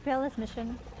we about to fail this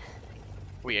mission?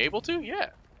 We able to? Yeah.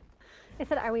 I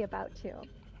said, are we about to?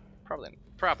 Probably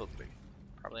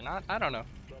not. I don't know.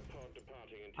 Drop pod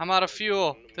departing in I'm out of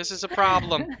fuel. This is a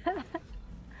problem.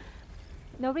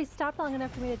 Nobody stopped long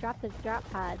enough for me to drop the drop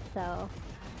pod, so...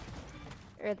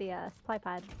 Or the supply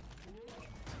pod.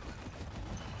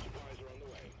 supplies are on the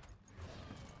way.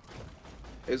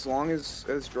 As long as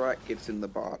Drac gets in the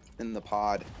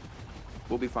pod,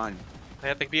 we'll be fine. I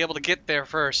have to be able to get there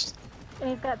first. And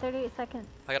he's got 38 seconds.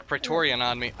 I got a Praetorian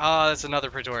on me. Oh, that's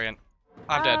another Praetorian.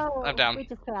 I'm dead. Oh, I'm down. We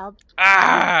just failed.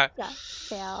 Ah! Just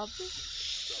failed.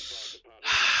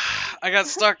 I got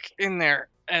stuck in there.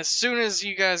 As soon as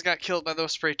you guys got killed by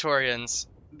those Praetorians,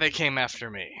 they came after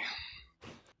me.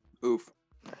 Oof.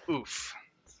 Oof.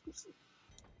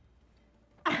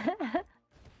 I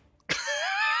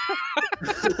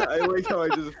like how I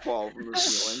just fall from the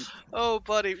ceiling. Oh,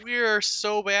 buddy, we are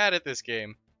so bad at this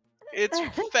game. It's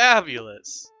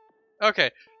fabulous.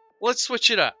 Okay, let's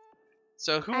switch it up.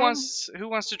 So who wants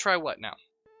to try what now?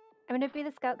 I'm gonna be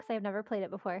the scout because I've never played it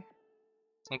before.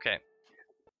 Okay,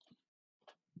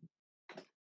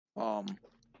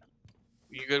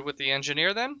 you good with the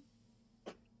engineer then?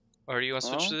 Or do you want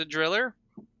to switch to the driller?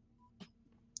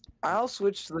 I'll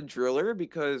switch to the driller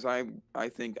because I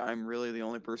think I'm really the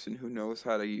only person who knows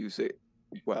how to use it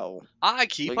well. I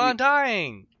keep Like, on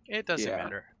dying. It doesn't yeah.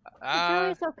 matter. The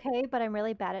driller's okay, but I'm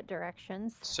really bad at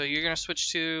directions. So you're gonna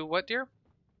switch to what, dear?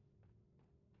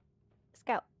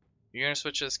 Scout. You're gonna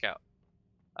switch to the scout.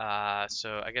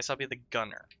 So I guess I'll be the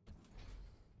gunner.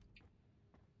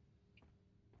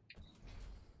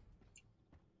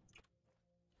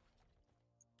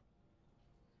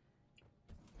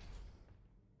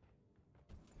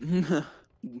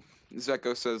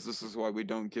 Zeko says this is why we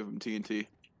don't give him TNT.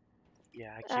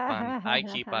 Yeah, I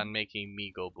keep on making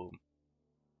me go boom.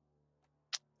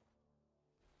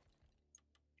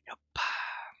 Yup.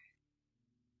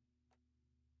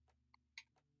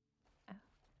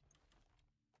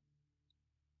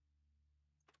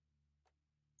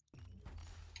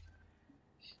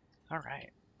 All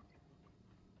right.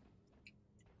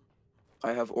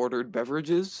 I have ordered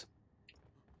beverages.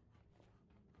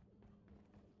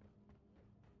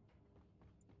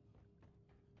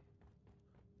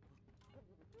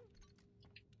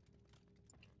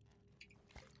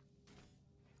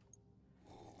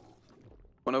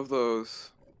 One of those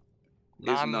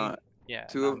is not. Yeah.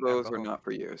 Two of those are non-alcoholic. not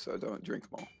for you, so don't drink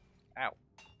them all.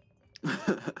 Ow.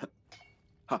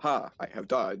 Haha, I have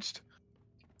dodged.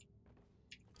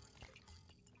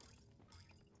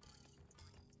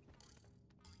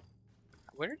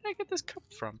 Where did I get this cup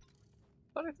from?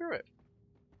 Thought I threw it.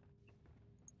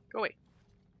 Go away.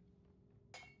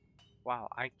 Wow,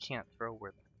 I can't throw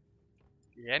worth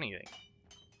anything.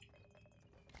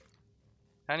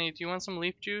 Honey, do you want some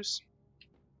leaf juice?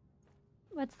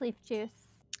 What's leaf juice?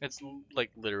 It's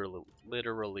like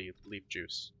literally leaf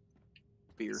juice.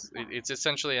 Beer. It's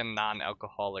essentially a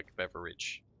non-alcoholic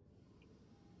beverage.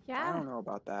 I Yeah. don't know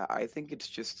about that. I think it's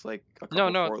just like a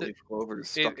couple No, four-leaf clovers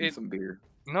stuck in some beer.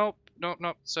 Nope.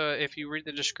 So if you read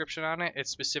the description on it, it's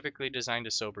specifically designed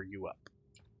to sober you up.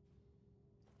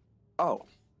 Oh.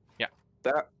 Yeah.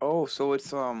 So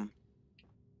it's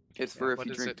for if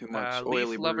you drink too much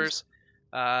oily Leaf lovers.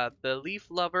 The leaf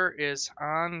lover is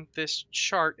on this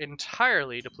chart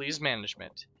entirely to please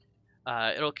management.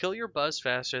 It'll kill your buzz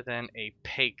faster than a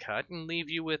pay cut and leave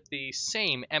you with the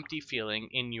same empty feeling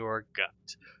in your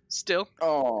gut. Still,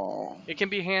 it can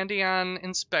be handy on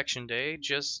inspection day.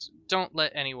 Just don't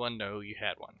let anyone know you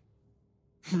had one.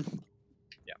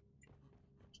 Yeah.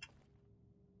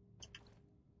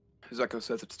 Zeko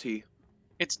says it's tea.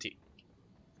 It's tea.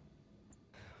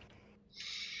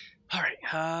 All right.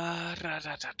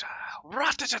 Ra-da-da-da.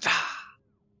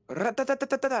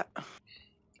 Ra-ta-ta-ta-ta-ta.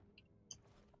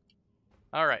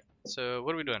 All right. So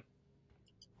what are we doing?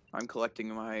 I'm collecting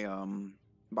my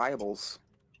Bibles.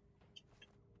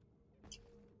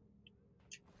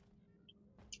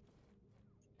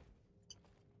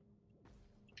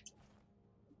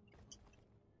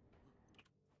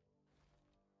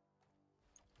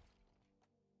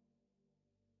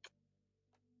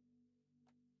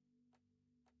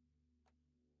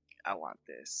 I want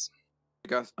this.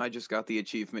 I just got the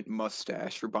achievement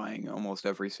mustache for buying almost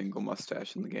every single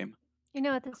mustache in the game. You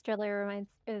know what this scout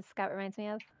reminds me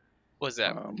of? What's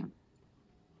that?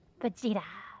 Vegeta.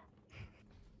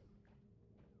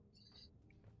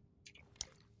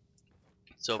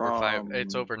 It's over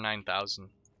It's over 9,000.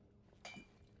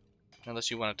 Unless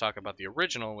you want to talk about the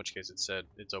original, in which case it said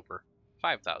it's over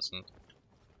 5,000.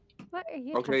 What are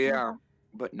you Okay, talking yeah, about?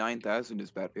 but 9,000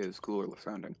 is cooler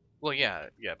sounding. Well, yeah,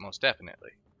 most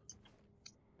definitely.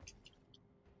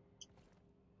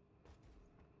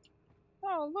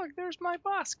 Oh, look, there's my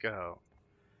Bosco.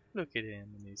 Look at him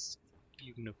in his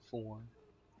uniform.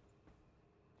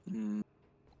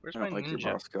 Where's I my don't like your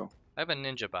ninja? Bosco. I have a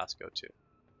ninja Bosco too.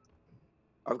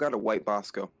 I've got a white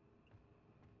Bosco.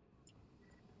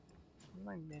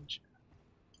 My ninja.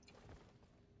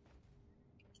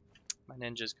 My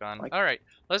ninja's gone. Like- All right,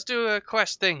 let's do a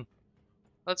quest thing.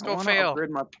 Let's go fail.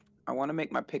 I want to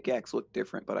make my pickaxe look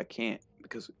different, but I can't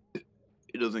because it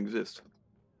doesn't exist.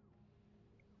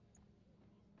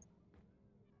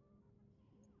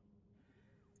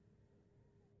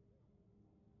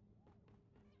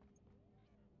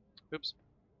 Oops.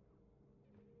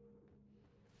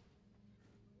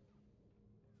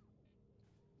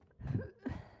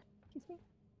 Excuse me.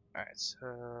 Alright,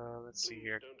 so let's see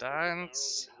here.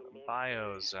 Dance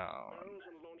Biozone. Barrels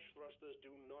and launch thrusters do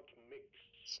not mix.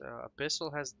 So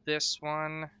Abyssal has this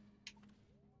one.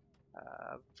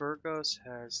 Virgos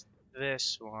has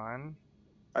this one.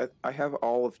 I have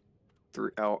all of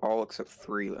three, all except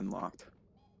 3 unlocked.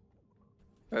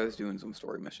 I was doing some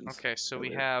story missions. Okay, so we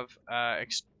earlier. have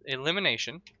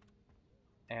elimination,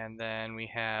 and then we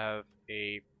have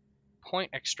a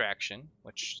point extraction,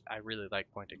 which I really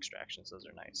like point extractions. Those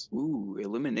are nice. Ooh,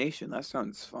 elimination. That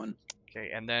sounds fun.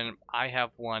 Okay, and then I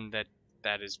have one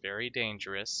that is very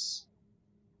dangerous.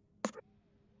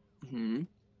 Hmm.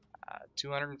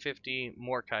 250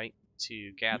 Morkite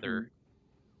to gather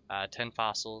 10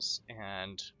 fossils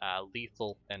and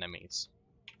lethal enemies.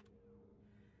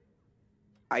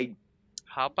 I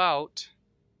How about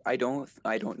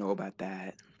don't know about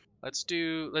that. let's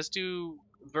do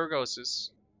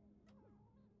Virgos's.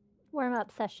 Warm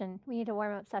up session. We need a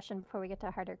warm up session before we get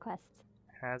to harder quests.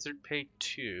 Hazard pay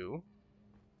 2.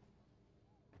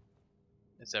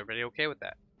 Is everybody okay with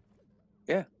that?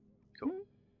 Yeah. Cool.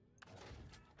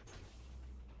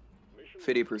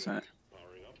 50%.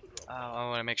 I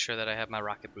want to make sure that I have my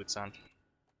rocket boots on.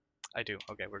 I do.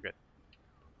 Okay, we're good.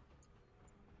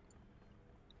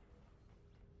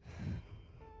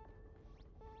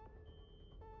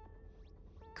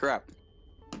 Crap.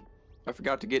 I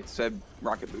forgot to get said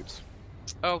rocket boots.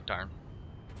 Oh, darn.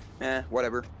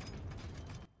 Whatever.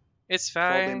 It's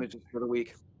Fall fine. damage is for the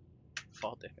weak.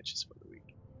 Fall damage is for the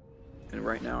weak. And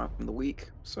right now I'm the weak,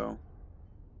 so.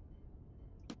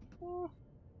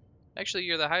 Actually,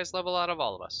 you're the highest level out of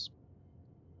all of us.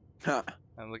 Huh.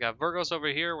 And we got Virgos over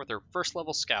here with her first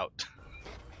level scout.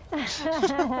 Told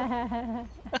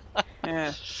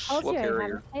We'll you I carry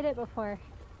haven't her. played it before.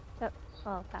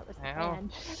 Well, that was the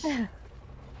Ow.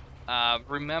 plan.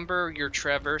 Remember your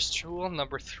traverse tool,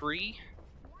 number 3,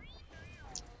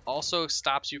 also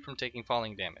stops you from taking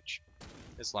falling damage,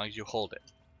 as long as you hold it.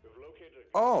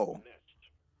 Oh,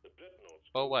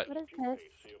 Oh, what? What is this?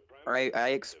 I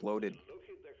exploded.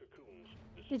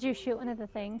 Did you shoot one of the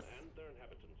things?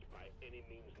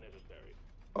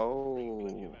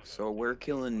 Oh, so we're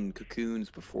killing cocoons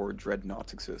before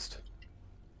dreadnoughts exist.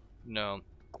 No.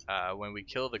 When we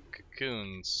kill the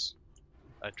cocoons,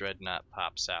 a dreadnought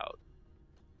pops out.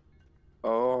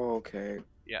 Oh, okay.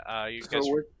 Yeah, you So guys,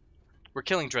 we're we're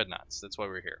killing dreadnoughts. That's why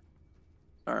we're here.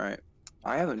 all right.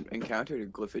 I haven't encountered a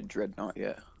glyphid dreadnought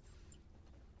yet.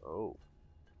 Oh.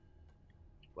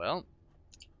 Well,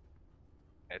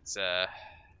 it's a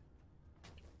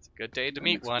good day to An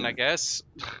meet one, I guess.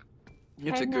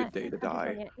 It's a I'm good not day to comfortable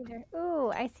die. yet either.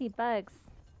 Ooh, I see bugs.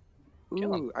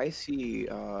 Kill 'em. Ooh, I see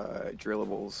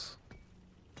drillables.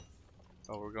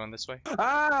 Oh, we're going this way?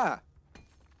 Ah!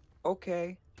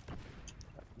 Okay.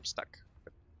 I'm stuck.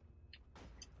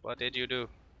 What did you do?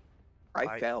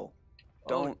 I fell.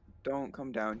 Oh, Don't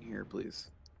come down here, please.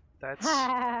 that's...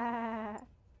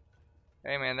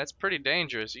 Hey man, that's pretty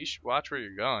dangerous. You should watch where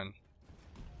you're going.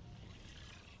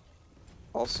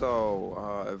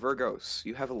 Also, Virgos,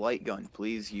 you have a light gun.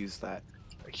 Please use that.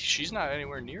 She's not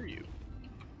anywhere near you.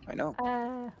 I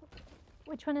know.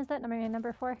 Which one is that?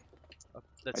 Number 4?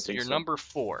 That's think your so. number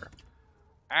 4.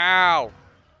 Ow!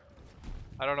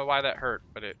 I don't know why that hurt,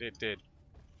 but it did.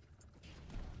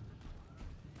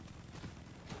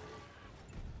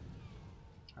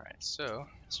 Alright, so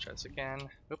let's try this again.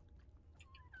 Oop.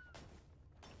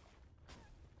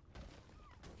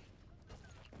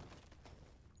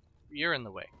 You're in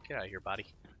the way. Get out of here, body.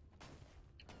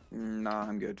 Nah,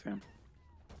 I'm good, fam.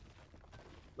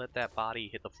 Let that body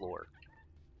hit the floor.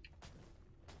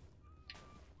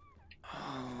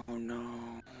 Oh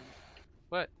no.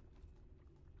 What?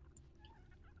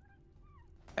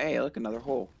 Hey, look, another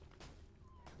hole.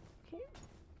 Okay.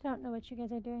 Don't know what you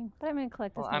guys are doing, but I'm gonna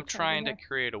collect this. Well, I'm next one trying over to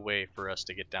create a way for us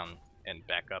to get down and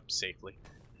back up safely.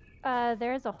 here.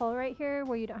 There's a hole right here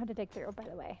where you don't have to dig through, by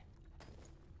the way.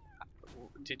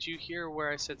 Did you hear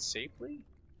where I said safely?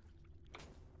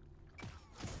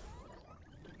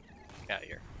 Get out of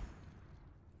here.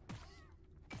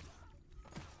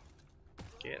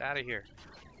 Get out of here.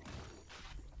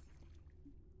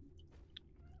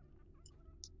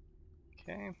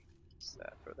 Okay, so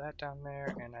that throw that down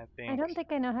there, and I think. I don't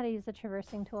think I know how to use the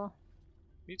traversing tool.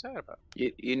 What are you talking about?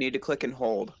 You need to click and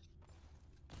hold.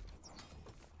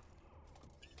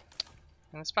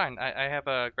 And it's fine. I have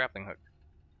a grappling hook,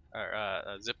 or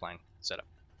a zip line set up.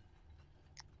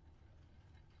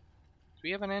 Do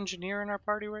we have an engineer in our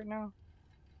party right now?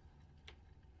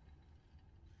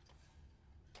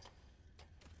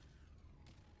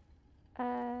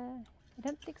 I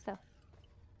don't think so.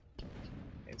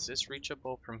 Is this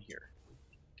reachable from here?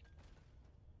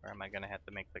 Or am I gonna have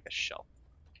to make like a shelf?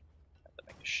 Have to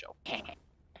make a shelf.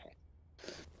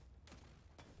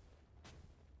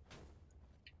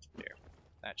 There.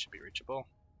 That should be reachable.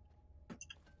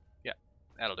 Yeah,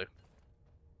 that'll do.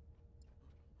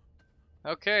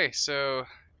 Okay, so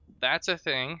that's a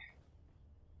thing.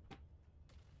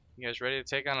 You guys ready to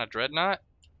take on a dreadnought?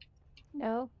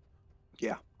 No.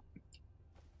 Yeah.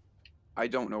 I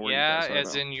don't know where Yeah, you guys are.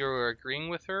 as though. in you're agreeing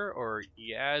with her, or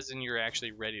yeah, as in you're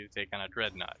actually ready to take on a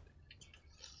dreadnought?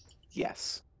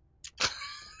 Yes.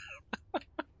 Well,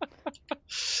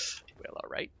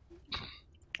 alright.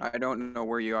 I don't know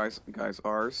where you guys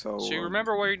are, so. So you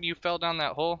remember where you fell down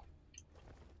that hole?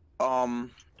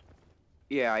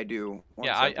 Yeah, I do. One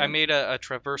Yeah, I second. made a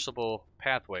traversable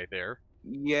pathway there.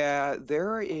 Yeah,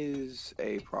 there is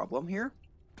a problem here.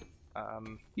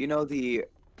 You know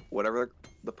whatever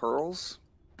the pearls?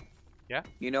 Yeah.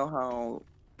 You know how,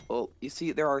 well, you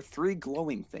see, there are 3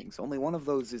 glowing things. Only one of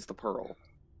those is the pearl.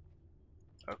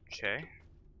 Okay.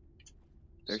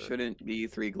 There So shouldn't be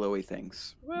 3 glowy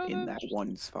things Well, in then that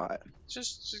one spot.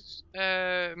 just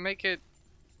make it.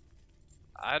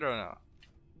 I don't know.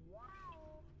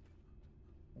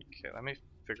 Okay, let me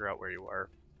figure out where you are.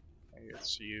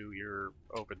 It's you. You're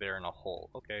over there in a hole.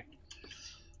 Okay.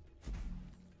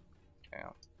 Yeah.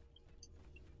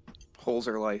 Holes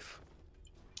are life.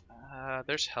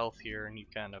 There's health here, and you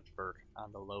kind of are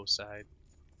on the low side.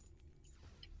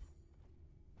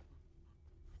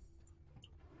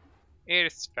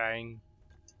 It's fine.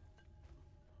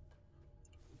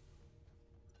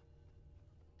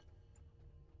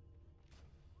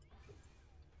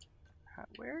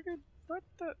 Where did what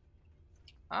the?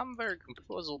 I'm very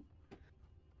confused.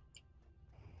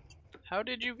 How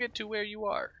did you get to where you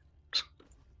are?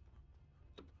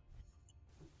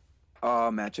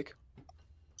 Magic.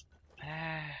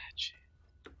 Magic.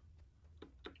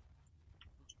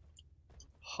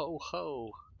 Ho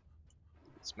ho.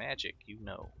 It's magic, you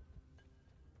know.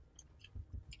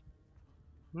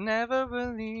 Never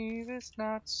believe it's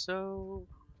not so.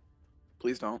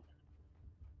 Please don't.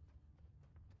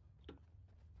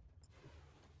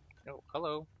 Oh,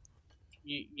 hello.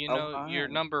 You Oh, know your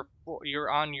hi. number 4. You're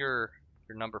on your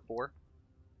number 4,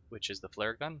 which is the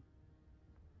flare gun,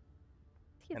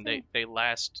 Excuse and me. they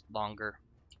last longer.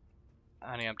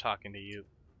 Honey, I'm talking to you.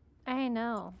 I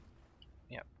know.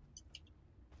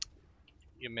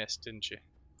 You missed, didn't you?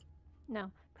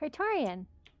 No. Praetorian.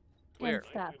 Where? And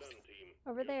stuff.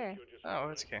 Over there. Oh,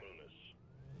 that's okay.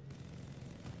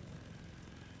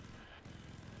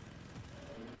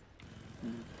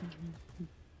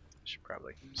 Should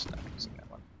probably stop using that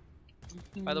one.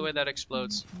 By the way, that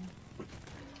explodes.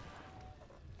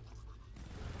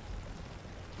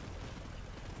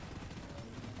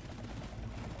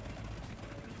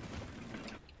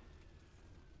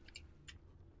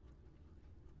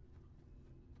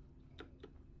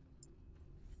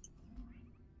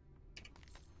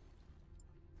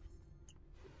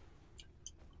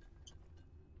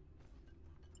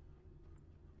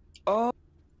 Oh,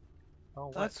 Oh,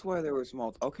 what? that's why there was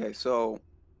Okay, so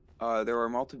there were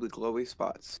multiple glowy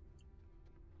spots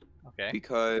Okay.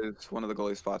 because one of the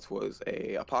glowy spots was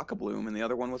a apoca bloom and the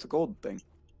other one was a gold thing.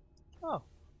 Oh.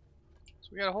 So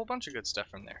we got a whole bunch of good stuff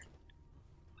from there.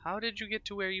 How did you get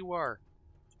to where you are?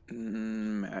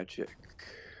 Magic.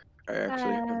 I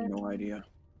actually have no idea.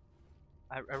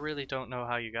 I really don't know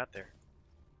how you got there.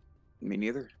 Me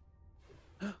neither.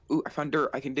 Ooh, I found dirt.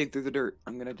 I can dig through the dirt.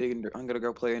 I'm gonna dig in dirt. I'm gonna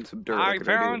go play in some dirt. I like a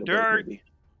dirty found little dirt! baby.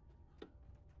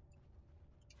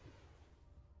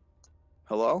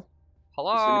 Hello?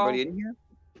 Hello? Is anybody in here?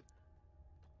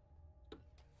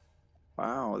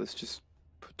 Wow, this just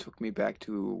took me back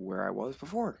to where I was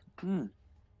before.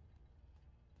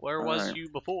 Where was Alright. you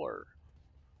before?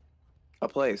 A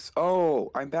place.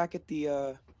 Oh, I'm back at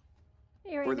the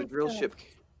You're where in the drill ship.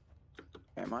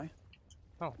 Am I?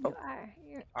 Oh. You are.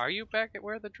 You're... Are you back at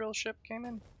where the drill ship came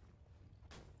in?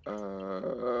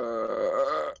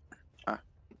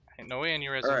 Ain't no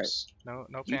aneurysms. Alright.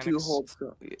 No You panics. two hold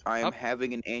still. I am Up.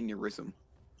 having an aneurysm.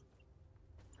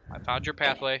 I found your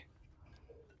pathway.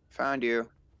 Found you.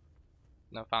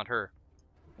 No, found her.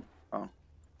 Oh.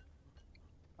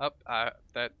 Up.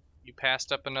 That you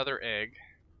passed up another egg.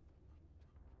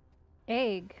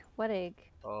 Egg. What egg?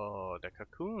 Oh, the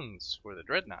cocoons were the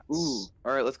dreadnoughts. Ooh.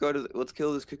 All right, let's go to. Let's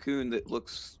kill this cocoon that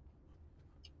looks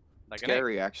Like an egg.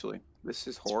 scary. Actually, this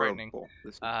is frightening. horrible.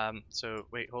 This is, So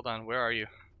wait, hold on. Where are you?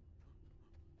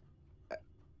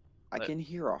 I can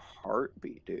hear a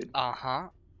heartbeat, dude. Uh-huh.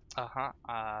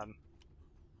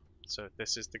 So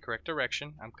this is the correct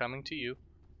direction. I'm coming to you.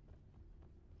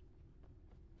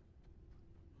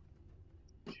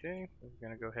 Okay, we're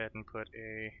gonna go ahead and put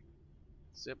a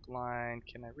zip line.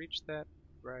 Can I reach that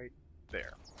right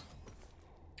there?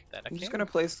 That I I'm just can. gonna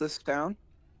place this down.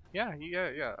 Yeah.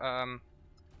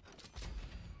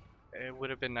 It would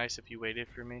have been nice if you waited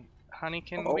for me. Honey,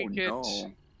 can Oh we get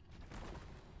no.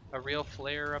 a real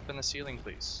flare up in the ceiling,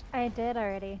 please? I did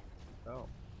already. Oh.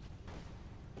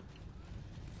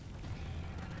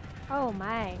 Oh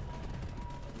my.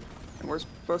 And we're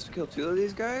supposed to kill 2 of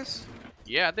these guys?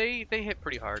 Yeah, they hit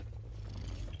pretty hard.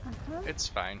 Uh-huh. It's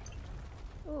fine.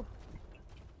 Ooh,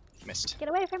 Missed. get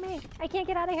away from me. I can't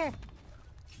get out of here.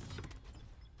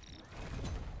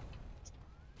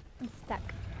 I'm stuck.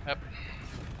 Up.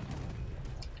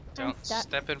 I'm Don't stuck.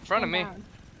 step in front of I'm me. down.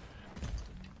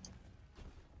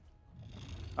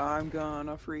 I'm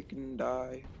gonna freaking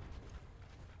die.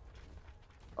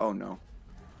 Oh no.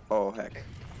 Oh heck.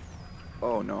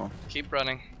 Oh no. Keep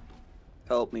running.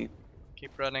 Help me.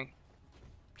 Keep running.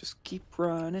 Just keep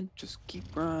running. Just keep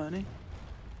running.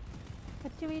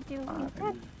 What do we do? We I'm,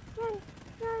 run, run,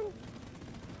 run.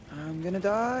 I'm gonna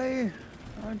die.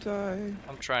 I die.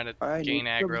 I'm trying to I gain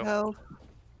need some aggro. help.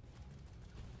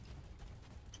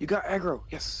 You got aggro.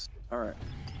 Yes. All right.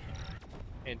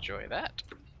 Enjoy that.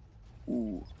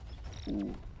 Ooh.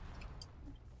 Ooh.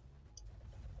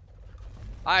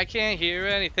 I can't hear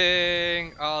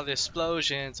anything. All the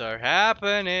explosions are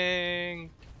happening.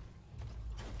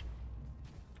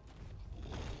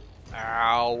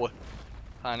 Ow.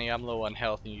 Honey, I'm low on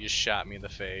health and you just shot me in the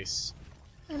face.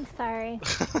 I'm sorry.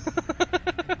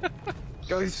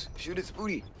 Guys, shoot its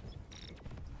booty.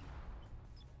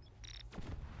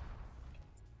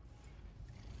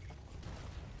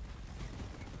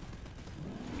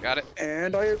 Got it.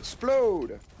 And I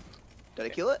explode. Did I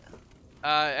kill it?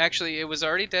 Actually, it was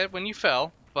already dead when you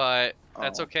fell, but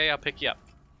that's Oh. okay. I'll pick you up.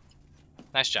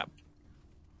 Nice job.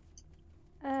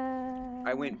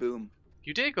 I went boom.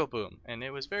 You did go boom, and it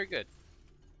was very good.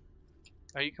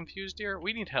 Are you confused, dear?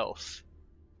 We need health.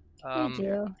 We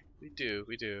do. We do.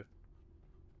 We do.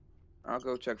 I'll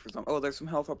go check for some. Oh, there's some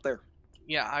health up there.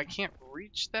 Yeah, I can't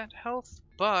reach that health,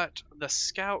 but the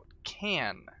scout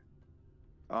can.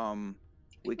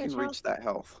 We can Which reach that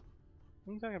health.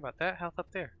 What are you talking about? That health up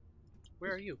there.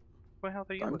 Where are you? What health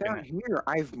are you I'm looking down at? here.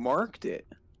 I've marked it.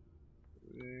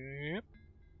 Yep.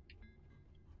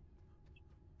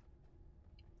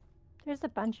 There's a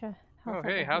bunch of health Oh,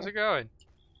 hey, how's it going?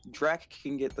 Drac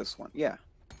can get this one. Yeah.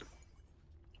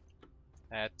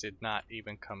 That did not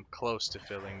even come close to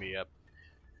filling me up.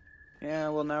 Yeah,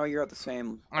 well, now you're at the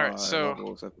same Alright, so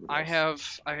level as everybody I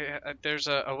else. have, there's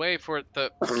a way for it to,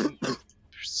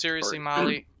 seriously, Sorry.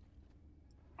 Molly.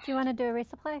 Do you want to do a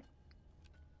resupply?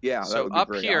 Yeah, so that would be up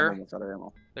great. here- I'm almost out of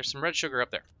ammo. There's some red sugar up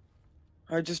there.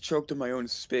 I just choked on my own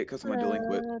spit because I'm a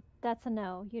delinquent. That's a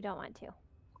no. You don't want to. What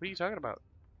are you talking about?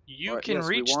 You But can yes,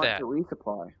 reach we want that. to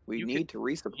resupply. We You need to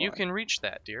resupply. You can reach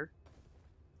that, dear.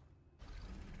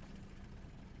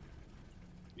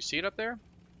 You see it up there?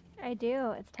 I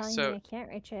do. It's telling So- me I can't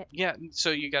reach it. Yeah, so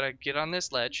you gotta get on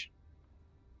this ledge.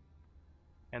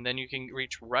 And then you can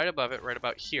reach right above it, right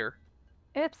about here.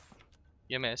 Oops.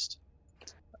 You missed.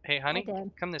 Hey, honey,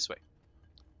 did. come this way.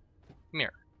 Come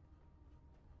here.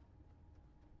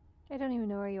 I don't even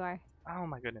know where you are. Oh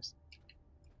my goodness.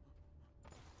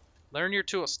 Learn your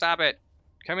tool. Stop it.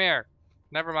 Come here.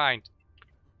 Never mind.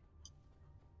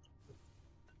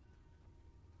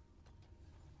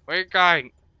 Where are you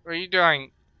going? What are you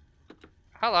doing?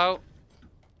 Hello.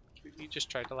 You just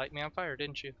tried to light me on fire,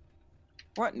 didn't you?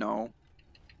 What? No.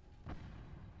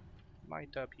 My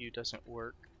W doesn't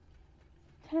work.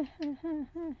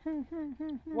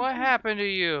 What happened to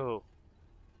you?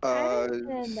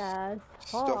 And, Stuff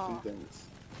fall. and things.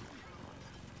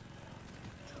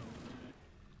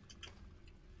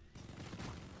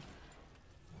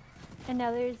 And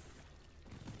now there's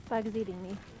bugs eating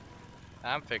me.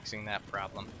 I'm fixing that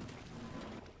problem.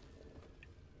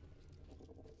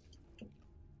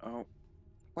 Oh.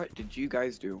 What did you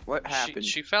guys do? What happened?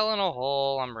 She fell in a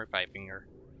hole. I'm reviving her.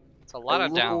 It's a lot I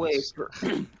of look away downs. for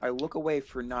I look away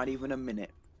for not even a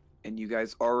minute, and you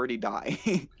guys already die.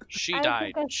 She I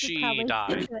died. think I should She probably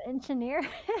died. switch to engineer.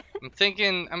 I'm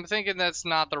thinking that's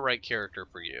not the right character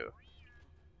for you.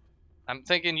 I'm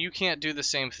thinking you can't do the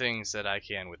same things that I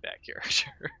can with that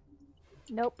character.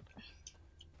 Nope.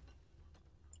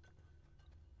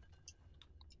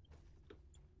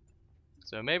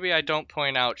 So maybe I don't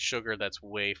point out sugar that's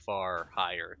way far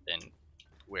higher than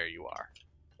where you are.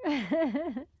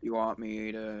 You want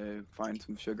me to find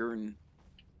some sugar and?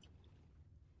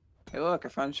 Hey, look! I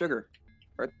found sugar,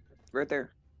 right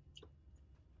there.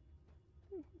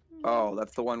 Oh,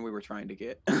 that's the one we were trying to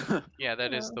get. Yeah,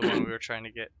 that is Oh. the one we were trying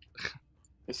to get.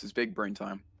 This is big brain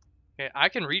time. Okay, I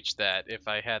can reach that if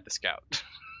I had the scout.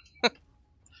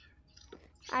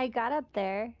 I got up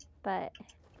there, but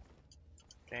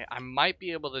Okay, I might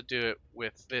be able to do it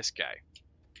with this guy.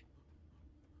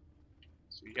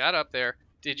 So you got up there.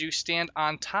 Did you stand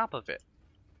on top of it?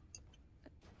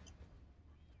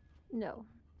 no.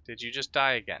 Did you just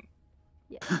die again?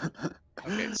 Yeah.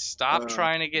 Okay, stop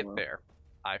trying to get well. there.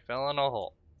 I fell in a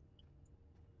hole.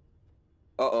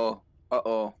 Uh-oh.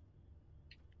 Uh-oh.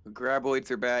 The graboids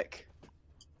are back.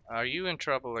 Are you in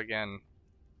trouble again?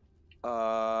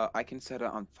 I can set it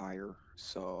on fire,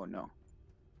 so no.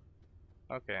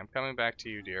 Okay, I'm coming back to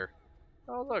you, dear.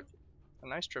 Oh, look. A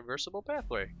nice traversable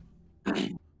pathway.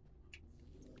 Okay,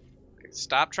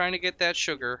 stop trying to get that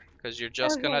sugar, because you're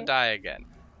just gonna Okay. die again.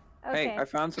 Okay. Hey, I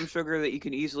found some sugar that you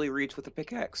can easily reach with a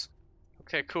pickaxe.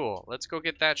 Okay, cool. Let's go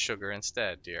get that sugar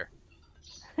instead, dear.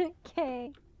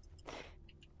 Okay.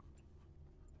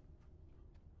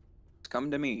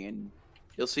 Come to me, and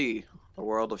you'll see a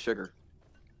world of sugar.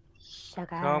 Sugar.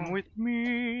 Come with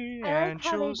me, I like and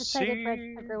how they you'll decided red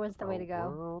see sugar was the way to a go.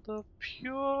 world of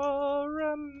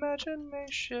pure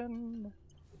imagination.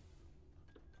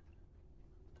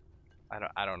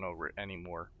 I don't know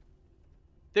anymore.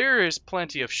 There is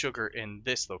plenty of sugar in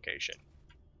this location.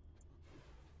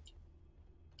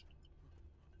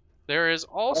 There is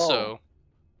also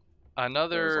There's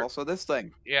another. also this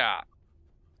thing. Yeah.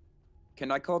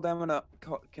 Can I call down a?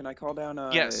 Can I call down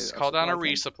a? Yes. Call down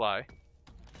a supply thing? resupply.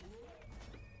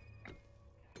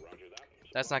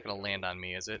 That's not gonna land on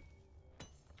me, is it?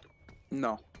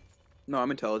 No, no,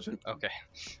 I'm intelligent. Okay.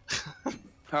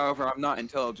 However, I'm not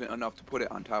intelligent enough to put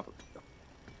it on top of it.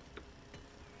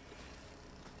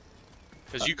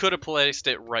 Because you could have placed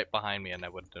it right behind me and I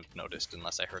wouldn't have noticed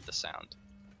unless I heard the sound.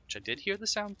 Which I did hear the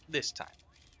sound this time.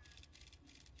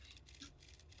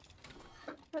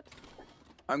 Whoops.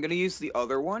 I'm gonna use the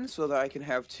other one so that I can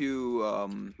have two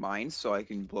mines, so I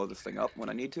can blow this thing up when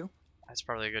I need to. That's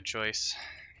probably a good choice.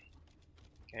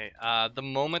 Okay, the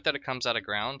moment that it comes out of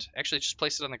ground, actually just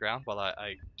place it on the ground while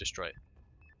I destroy it.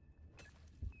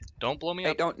 Don't blow me Hey,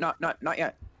 up. don't, not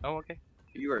yet. Oh, okay.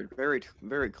 You are very,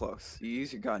 very close. You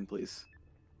use your gun, please.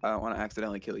 I don't want to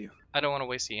accidentally kill you. I don't want to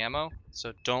waste the ammo,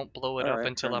 so don't blow it up Alright,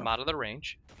 until fair I'm enough. out of the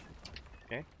range.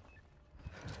 Okay.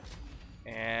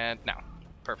 And now.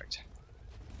 Perfect.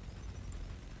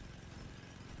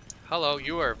 Hello,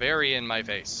 you are very in my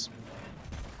face.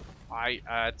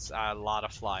 It's a lot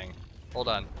of flying. Hold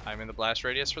on, I'm in the blast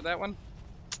radius for that one.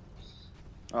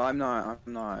 Oh, I'm not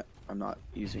gonna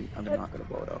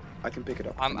blow it up. I can pick it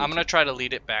up. if I I'm need gonna to. try to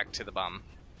lead it back to the bomb.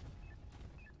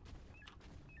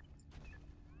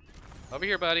 Over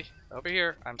here, buddy. Over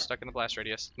here. I'm stuck in the blast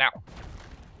radius. Now.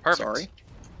 Perfect. Sorry.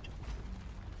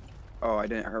 Oh, I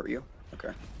didn't hurt you.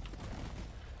 Okay.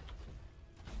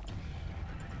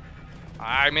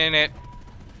 I'm in it.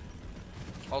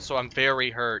 Also, I'm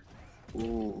very hurt.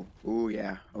 Ooh,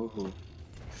 yeah. Ooh.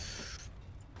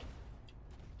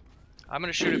 I'm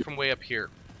gonna shoot it from way up here.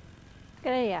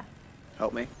 Good idea.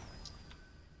 Help me.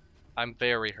 I'm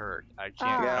very hurt. I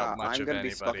can't Yeah, help much I'm of gonna be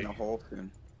anybody. stuck in a hole soon.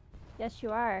 Yes,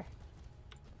 you are.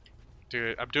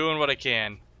 Dude, I'm doing what I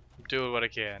can. I'm doing what I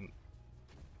can.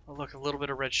 Oh, look, a little bit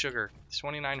of red sugar.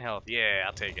 29 health. Yeah,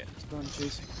 I'll take it. Done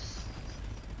chasing.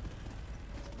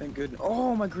 Thank goodness.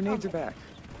 Oh, my grenades are back.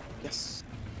 Yes.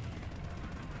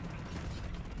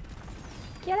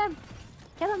 Get him!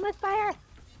 Kill him with fire!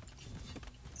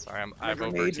 Sorry, My I've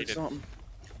grenades or overheated. something.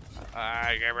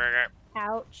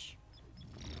 Ouch.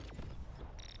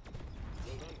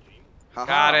 Haha.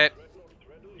 Got it.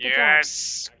 Good job.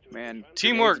 Yes. Man,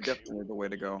 Teamwork. grenades are definitely the way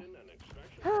to go.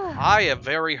 I am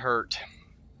very hurt.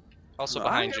 Also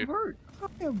behind I you. am hurt.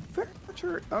 I am very much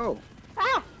hurt. Oh.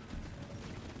 Ah!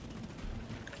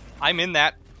 I'm in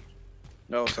that.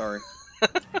 No, sorry.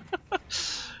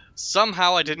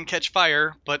 Somehow I didn't catch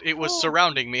fire, but it was Oh.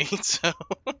 surrounding me, so...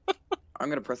 I'm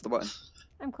gonna press the button.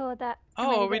 I'm cool with that. I'm Oh,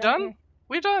 ready are to we get out done? here.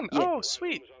 We done? Yeah. Oh,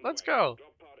 sweet. Let's go.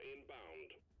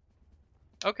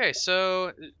 Okay,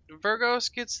 so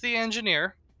Virgos gets the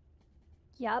engineer.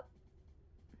 Yep.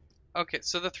 Okay,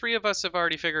 so the three of us have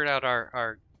already figured out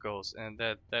our goals, and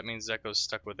that means Zeko's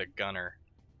stuck with a gunner.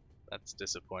 That's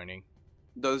disappointing.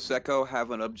 Does Zeko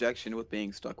have an objection with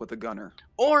being stuck with a gunner?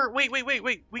 Or wait,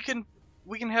 we can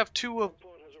have two of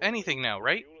anything now,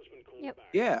 right?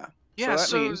 Yeah. Yeah, that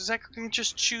so means Zeko can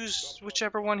just choose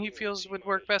whichever one he feels would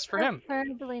work best for him.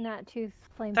 Preferably not two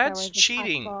flamethrowers. That's if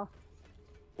cheating. possible.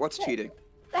 what's cheating?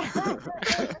 No,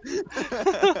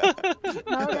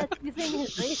 that's using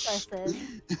his resources.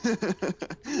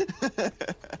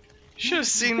 Should have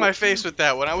seen my face with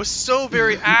that one. I was so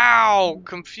very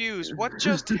confused. What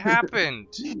just happened?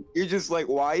 You're just like,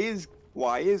 why is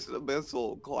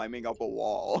Abyssal climbing up a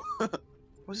wall? I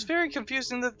was very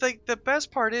confused, and the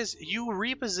best part is you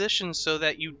repositioned so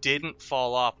that you didn't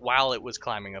fall off while it was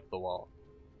climbing up the wall.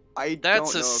 I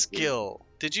That's don't a know if skill.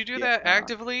 Did you do Yeah. that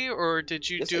actively, or did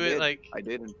you Yes, do I it did. like? I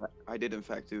did in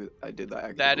fact do it. I did that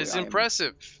actively. That is I am-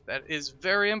 impressive. That is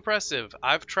very impressive.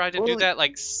 I've tried to do Well, that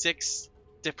like 6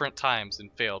 different times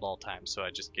and failed all times, so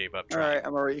I just gave up All trying. right,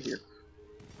 I'm already here.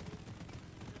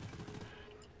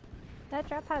 That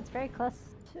drop pod's very close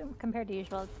compared to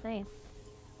usual. It's nice.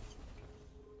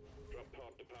 Drop pod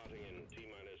departing in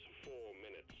T-minus 4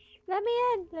 minutes. Let me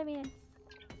in. Let me in.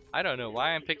 I don't know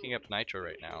why I'm picking up nitro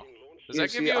right now. Does Yeah,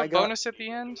 that give see, you a I got- bonus at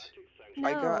the end? No.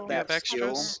 I got Do you have that skill.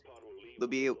 extras?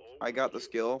 I got the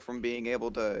skill from being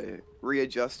able to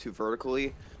readjust to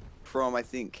vertically from I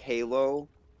think Halo,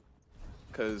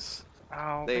 because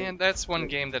Oh They- man, that's one they-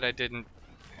 game that I didn't.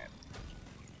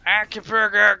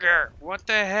 Ackerburger! What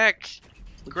the heck?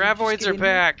 Graboids are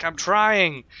back. I'm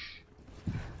trying.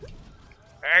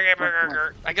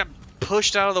 Ackerburger! I got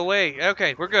pushed out of the way.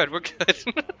 Okay, we're good. We're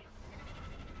good.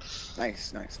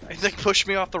 nice. They pushed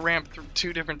me off the ramp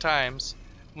 2 different times.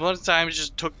 One time it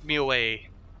just took me away.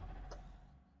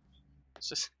 It's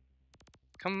just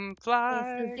come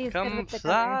fly, he's good come with the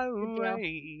fly gunner. Good deal.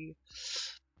 away.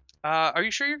 Are you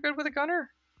sure you're good with a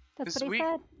gunner? That's 'Cause what he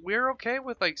said. we're okay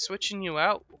with like switching you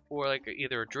out for like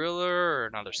either a driller or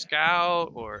another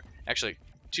scout, or actually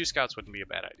 2 scouts wouldn't be a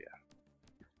bad idea.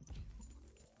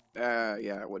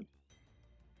 Yeah, it would.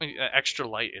 I mean, extra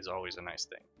light is always a nice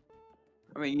thing.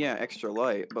 I mean, yeah, extra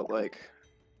light, but like,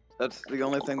 that's the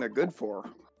only thing they're good for.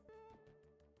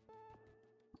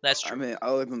 That's I true. mean,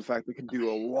 other than the fact they can do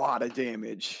a lot of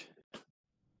damage.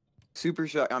 Super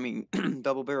shot. I mean,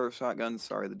 double barrel shotguns.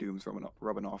 Sorry, the doom's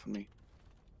rubbing off on me.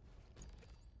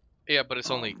 Yeah, but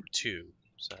it's only um, 2,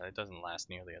 so it doesn't last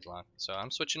nearly as long. So I'm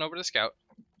switching over to scout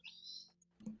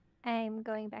I'm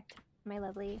going back to my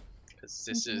lovely. because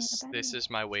this Engineer is buddy.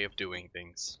 my way of doing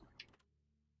things.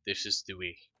 This is the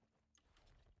way.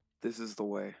 This is the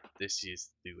way. This is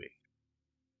the way.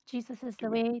 Jesus is Do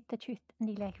the we? way, the truth, and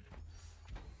the life.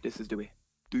 This is the way.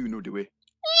 Do you know the way?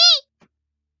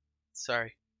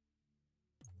 Sorry,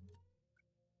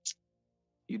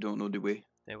 You don't know the way.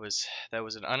 that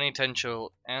was an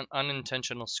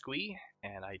unintentional squee,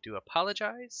 and I do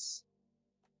apologize.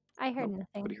 I heard nothing.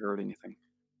 Nobody heard anything.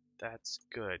 That's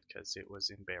good because it was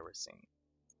embarrassing.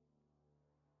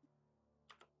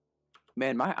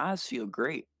 Man, my eyes feel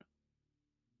great.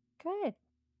 Good.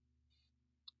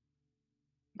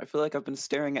 I feel like I've been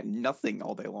staring at nothing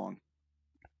all day long.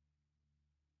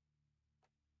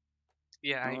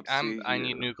 Yeah, Let's I see need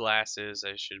here. new glasses.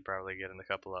 I should probably get in a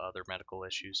couple of other medical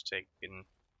issues take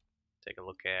a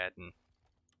look at, and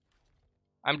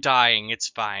I'm dying. It's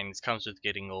fine. It comes with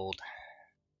getting old.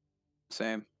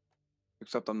 Same.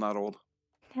 Except I'm not old.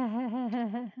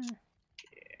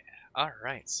 All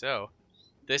right, so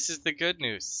this is the good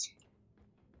news.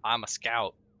 I'm a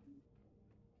scout.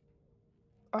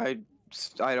 I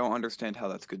don't understand how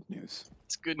that's good news.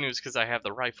 It's good news because I have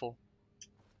the rifle.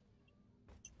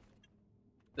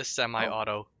 The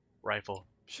semi-auto rifle.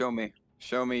 Show me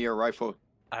your rifle.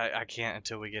 I can't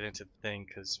until we get into the thing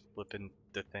because flipping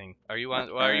the thing. Are you on? Are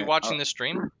you Alright, watching the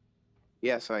stream?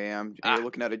 Yes, I am. Ah. You're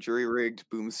looking at a jury-rigged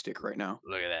boomstick right now.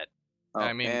 Look at that. Oh,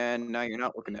 I mean- and now you're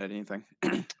not looking at anything.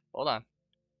 Hold on.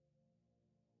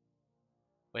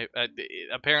 Wait.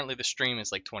 Apparently the stream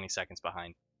is like 20 seconds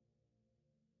behind.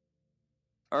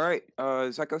 All right.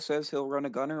 Zeko says he'll run a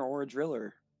gunner or a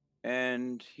driller,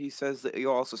 and he says that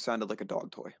you also sounded like a dog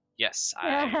toy. Yes,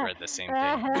 I read the same thing.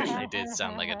 I did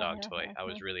sound like a dog toy. I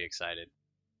was really excited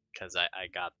because I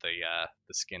got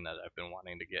the skin that I've been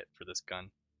wanting to get for this gun.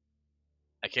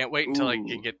 I can't wait until I Ooh.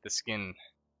 can get the skin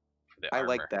for the I armor.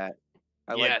 like that.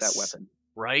 I like that Yes. weapon.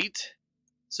 Right?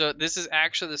 So this is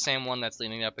actually the same one that's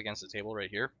leaning up against the table right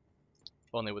here,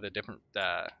 only with a different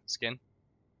skin.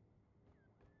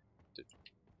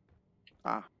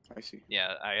 Ah, I see.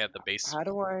 Yeah, I have the base. How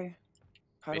do I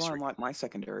Base re- unlock my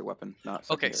secondary weapon? Not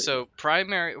Okay,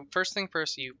 secondary. so first thing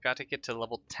first, you've got to get to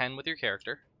level 10 with your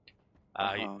character.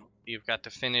 You've got to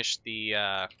finish the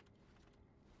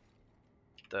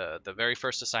very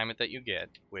first assignment that you get,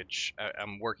 which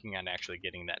I'm working on actually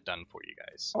getting that done for you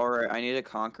guys. All right, I need to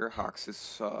conquer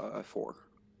Hoxus 4.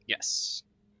 Yes.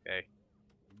 Okay.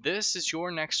 This is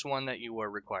your next one that you are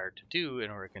required to do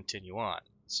in order to continue on.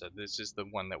 So this is the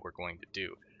one that we're going to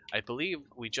do. I believe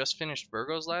we just finished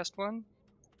Virgo's last one.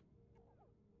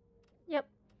 Yep.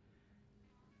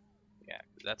 Yeah,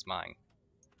 that's mine.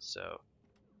 So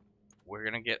we're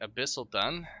gonna get Abyssal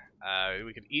done.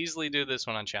 We could easily do this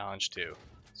one on challenge 2.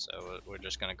 So we're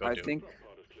just gonna go I do think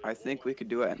it. I think we could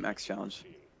do it at max challenge.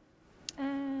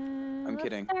 Let's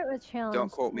kidding. Start with challenge.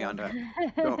 Don't quote me on that.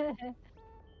 Don't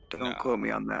No. quote me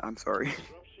on that. I'm sorry.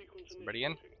 Everybody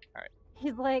in? Alright.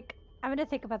 He's like, I'm gonna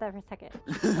think about that for a second.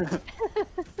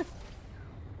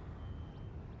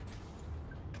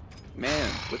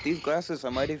 Man, with these glasses, I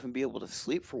might even be able to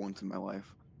sleep for once in my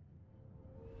life.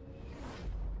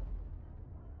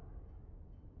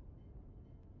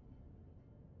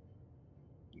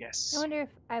 Yes. I wonder if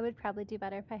I would probably do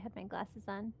better if I had my glasses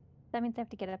on. That means I have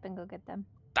to get up and go get them.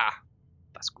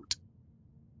 That's good.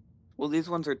 Well, these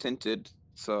ones are tinted,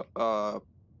 so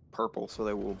purple, so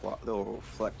they'll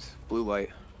reflect blue light.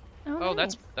 Oh,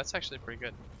 nice. that's actually pretty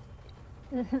good.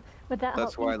 Would that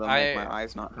That's help why you? they'll make my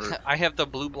eyes not hurt. I have the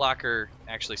blue blocker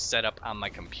actually set up on my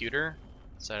computer,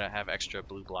 so I don't have extra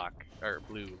blue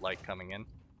light coming in.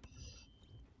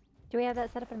 Do we have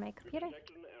that set up in my computer?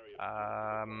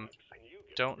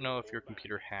 Don't know if your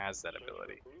computer has that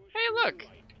ability. Hey, look!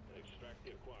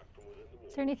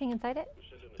 Is there anything inside it?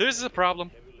 This is a problem.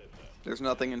 There's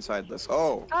nothing inside this.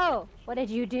 Oh! Oh, what did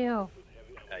you do?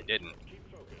 I didn't.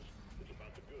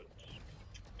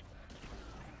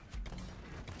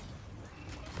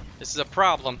 This is a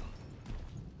problem.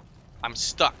 I'm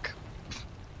stuck.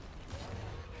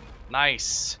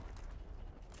 Nice.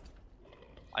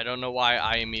 I don't know why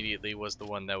I immediately was the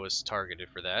one that was targeted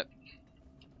for that.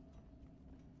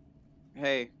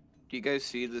 Hey, do you guys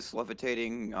see this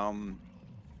levitating,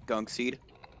 gunk seed?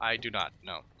 I do not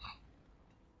know.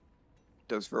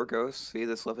 Does Virgo see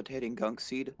this levitating gunk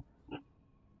seed?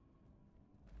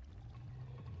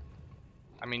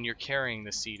 I mean, you're carrying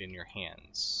the seed in your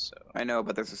hands, so... I know,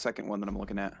 but there's a second one that I'm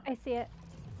looking at. I see it.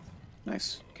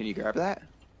 Nice. Can you grab that?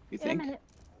 You In a think? minute.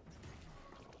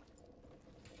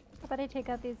 How about I take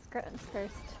out these grunts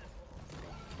first?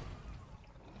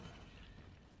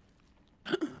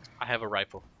 I have a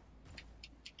rifle.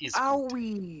 Is good.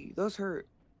 Owie! Those hurt.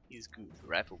 Is good.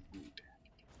 Rifle good.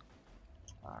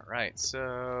 Alright,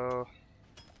 so...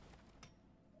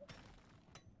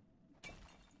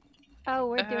 Oh,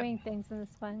 we're doing things in this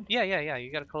one. Yeah.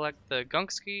 You gotta collect the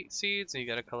gunk seeds, and you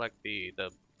gotta collect the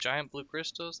giant blue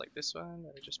crystals, like this one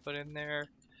that I just put in there.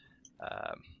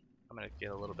 I'm gonna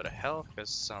get a little bit of health, because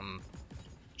some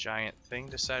giant thing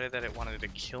decided that it wanted to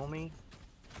kill me.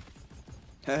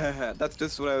 That's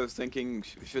just what I was thinking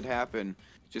should happen.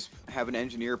 Just have an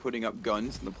engineer putting up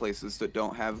guns in the places that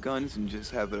don't have guns, and just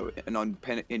have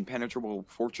an impenetrable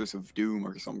fortress of doom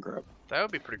or some crap. That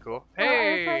would be pretty cool. Well, I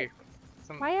was Hey!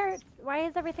 like, why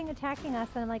is everything attacking us?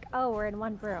 And I'm like, oh, we're in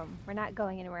one room. We're not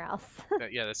going anywhere else.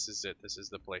 Yeah, this is it. This is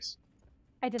the place.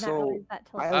 I did not So, realize that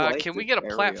till I now. like Can we this get a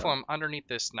area. platform underneath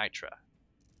this nitra?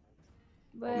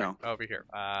 But No. Over here.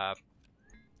 I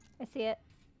see it.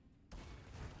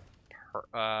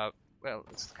 Well,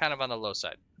 it's kind of on the low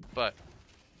side, but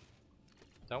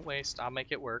don't waste. I'll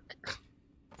make it work.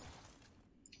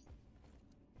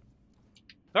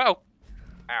 Oh!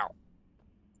 Ow.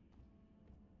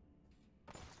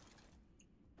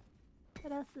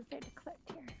 What else is there to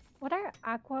collect here? What are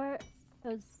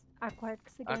those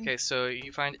aquarks again? Okay, so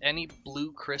you find any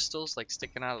blue crystals like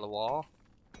sticking out of the wall,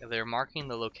 they're marking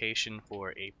the location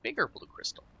for a bigger blue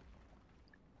crystal.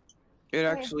 It Okay.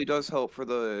 actually does help for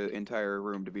the entire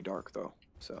room to be dark, though.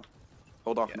 So,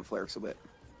 hold off Yeah. on the flares a bit.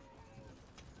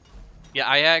 Yeah,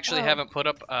 I actually Oh. haven't put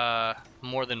up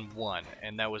more than one,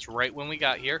 and that was right when we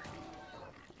got here.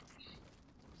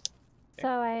 So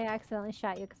I accidentally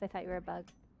shot you because I thought you were a bug.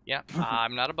 Yeah,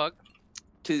 I'm not a bug.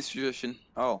 Tis tradition.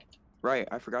 Oh, right.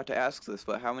 I forgot to ask this,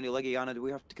 but how many Legiana do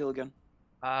we have to kill again?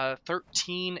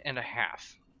 13 and a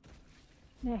half.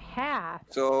 And a half.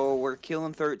 So we're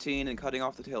killing 13 and cutting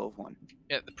off the tail of one.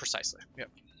 Yeah, precisely. Yep.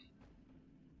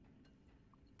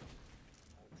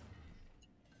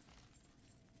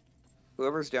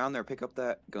 Whoever's down there, pick up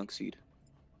that gunk seed.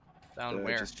 Down that I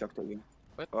where? just chucked at you.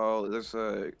 What? Oh, there's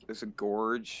a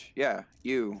gorge. Yeah,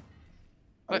 you.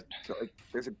 What?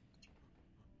 There's a.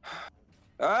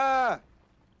 Ah!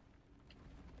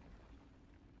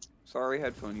 Sorry,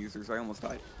 headphone users. I almost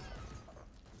died.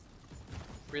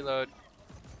 Reload.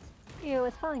 Ew,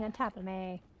 it's falling on top of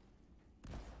me.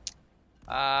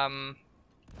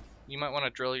 You might want to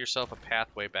drill yourself a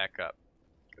pathway back up,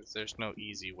 because there's no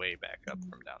easy way back up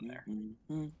from down there.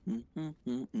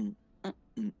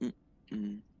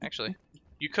 Actually,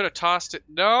 you could have tossed it.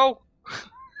 No!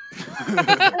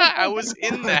 I was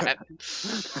in that.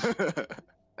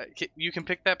 You can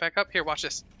pick that back up. Here, watch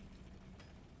this.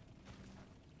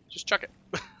 Just chuck it.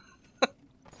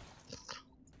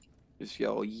 Just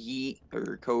yell yeet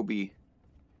or Kobe.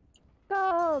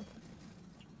 Gold!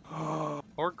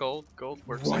 Or gold. Gold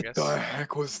works, I What guess. the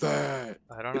heck was that?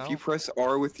 I don't know. If you press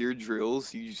R with your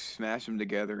drills, you smash them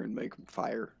together and make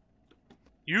fire.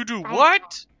 You do I-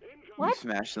 what? You What?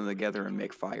 smash them together and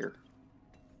make fire.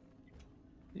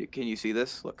 Can you see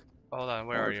this? Look. Hold on,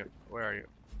 where are you? Where are you?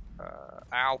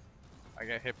 Ow. I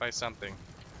got hit by something.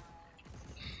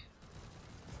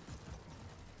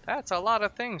 That's a lot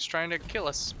of things trying to kill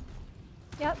us.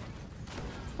 Yep.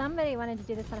 Somebody wanted to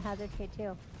do this on Hazard Trade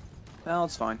too. No,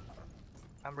 it's fine.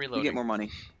 I'm You reloading. get more money.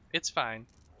 It's fine.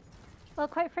 Well,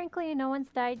 quite frankly, no one's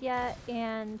died yet,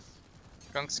 and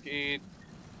Gunksky.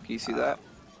 Can you see that?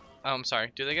 Oh, I'm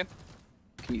sorry. Do they again?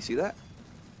 Can you see that?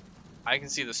 I can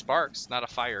see the sparks, not a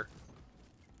fire.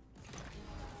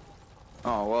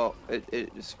 Oh well,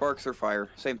 it sparks or fire,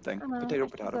 same thing. Potato, I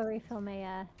should potato. go refill my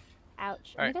ouch. I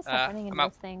Alright, need to stop running I'm into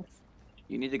out. those things.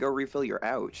 You need to go refill your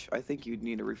ouch. I think you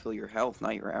need to refill your health,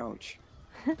 not your ouch.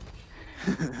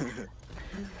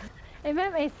 I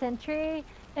meant my sentry,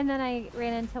 and then I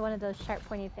ran into one of those sharp,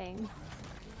 pointy things.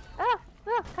 Oh,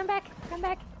 come back, come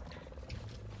back.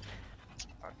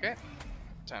 Okay.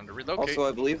 Time to relocate. Also,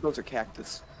 I believe those are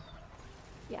cactus.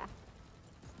 Yeah.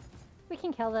 We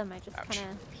can kill them. I just Ouch. kind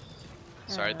of.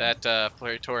 Sorry, that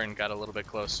Praetorian got a little bit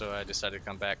close, so I decided to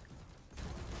come back.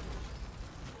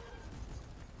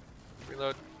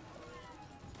 Reload.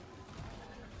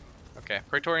 Okay,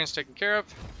 Praetorian's taken care of.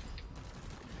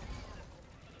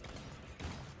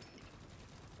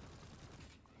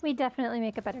 We definitely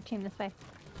make a better team this way.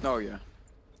 Oh yeah.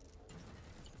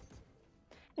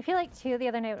 I feel like too the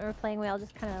other night when we were playing, we all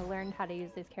just kind of learned how to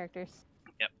use these characters.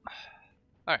 Yep.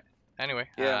 Alright, anyway,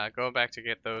 Yeah. going back to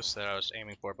get those that I was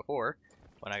aiming for before,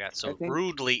 when I got so I think-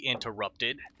 rudely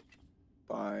interrupted.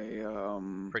 By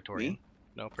Praetorian. me?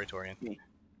 No, Praetorian.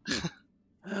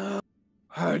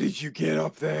 How did you get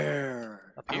up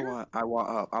there? Up here? I want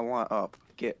up. I want up.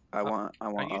 I want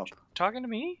Are you up. talking to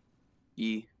me?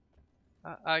 E.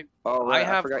 I Oh, I right,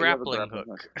 have forgot you have a grappling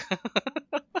hook.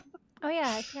 Oh yeah,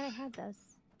 I forgot I had those.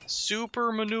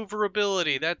 Super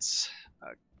maneuverability. That's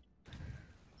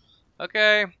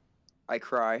okay. I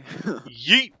cry.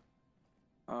 Yeet.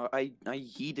 I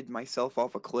yeeted myself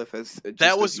off a cliff as just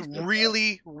That as was you said that.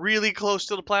 really, really close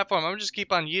to the platform. I'm just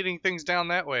keep on yeeting things down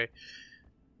that way.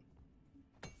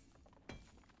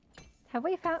 Have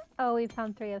we found? Oh, we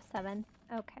found 3 of 7.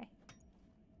 Okay.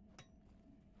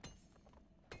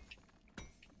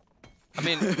 I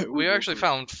mean, we actually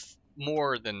found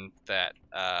more than that,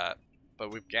 but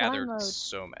we've gathered Download.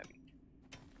 so many.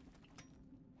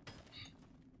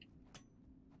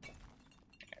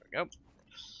 There we go.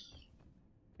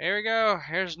 Here we go.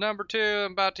 Here's number 2.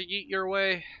 I'm about to yeet your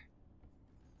way.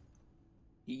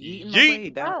 Yeeting my Yeet! way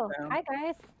down. Oh, hi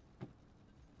guys.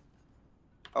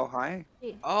 Oh, hi.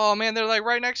 Oh man, they're like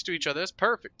right next to each other. That's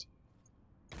perfect.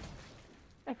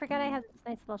 I forgot I have this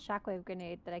nice little shockwave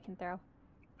grenade that I can throw.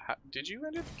 How, did you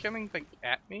end up coming like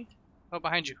at me? Oh,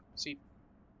 behind you. See.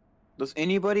 Does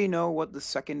anybody know what the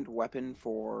second weapon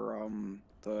for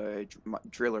the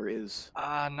driller is?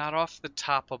 Not off the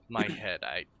top of my head.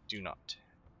 I do not.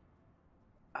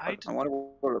 I wonder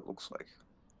what it looks like.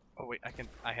 Oh wait,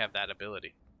 I have that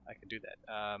ability. I can do that.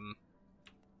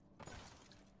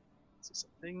 Is this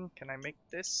a thing? Can I make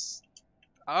this?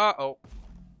 Oh.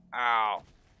 Ow.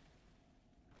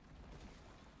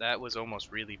 That was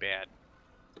almost really bad.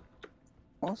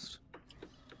 Almost.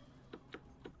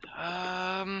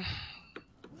 Ow.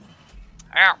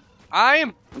 I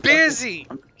am busy.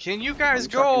 Can you guys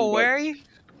I'm go chucking away?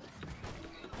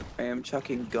 I am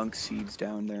chucking gunk seeds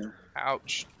down there.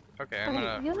 Ouch. Okay, I'm Okay,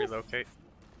 gonna Eunice, relocate.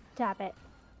 Stop it.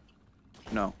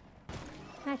 No.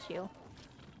 Not you.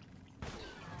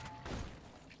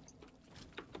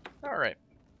 Alright.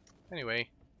 Anyway,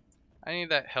 I need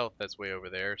that health that's way over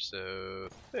there, so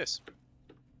this.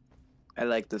 I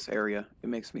like this area. It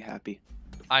makes me happy.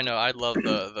 I know, I love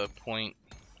the point.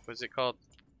 What's it called?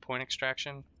 Point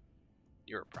extraction?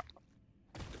 You're a problem.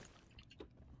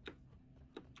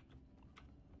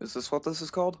 Is this what this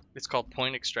is called? It's called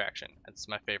point extraction. That's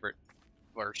my favorite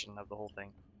version of the whole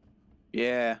thing.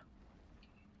 Yeah.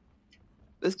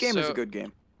 This game is So, a good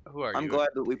game. Who are I'm you? glad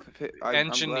that we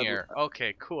Engineer.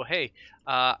 Okay, cool. Hey,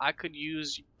 I could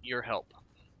use your help.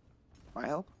 My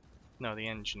help? No, the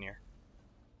engineer.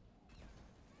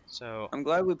 So, I'm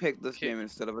glad we picked this Okay. game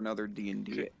instead of another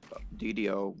D&D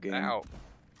DDO game. ow.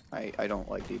 I don't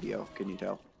like DDO. Can you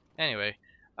tell? Anyway,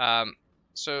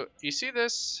 so you see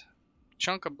this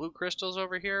chunk of blue crystals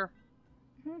over here?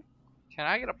 Mhm. Can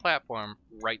I get a platform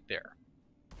right there?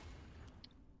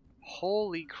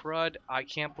 Holy crud, I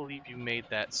can't believe you made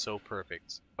that so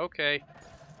perfect. Okay,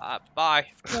 bye.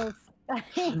 Skills.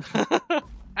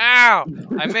 Ow!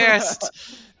 I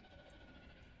missed!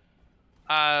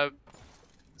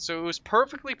 So it was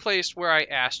perfectly placed where I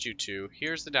asked you to.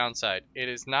 Here's the downside. It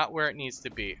is not where it needs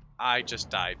to be. I just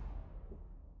died.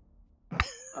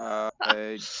 I'm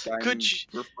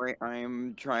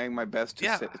I'm trying my best to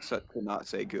Yeah. to not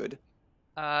say good.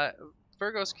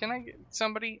 Virgos, can I get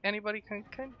anybody can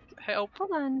help?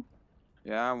 Hold on.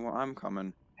 Yeah, I'm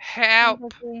coming. Help! I'm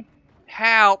busy.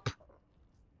 Help!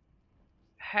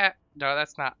 No,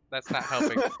 that's not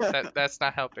helping. That's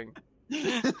not helping.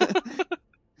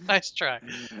 Nice try.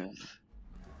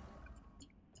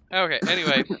 Okay,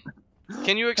 anyway.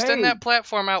 Can you extend Hey, that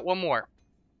platform out one more?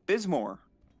 Bismore.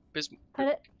 Put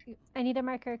it. I need a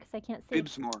marker because I can't see.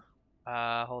 Bibsmore.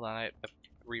 Hold on, I have to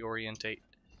reorientate.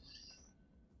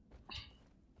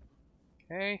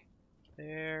 Okay,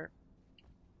 there.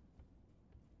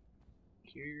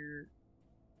 Here.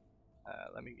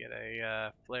 Let me get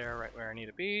a flare right where I need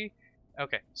to be.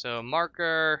 Okay, so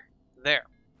marker there.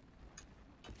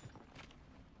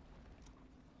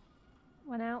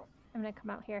 One out. I'm gonna come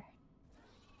out here.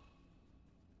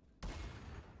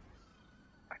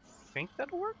 I think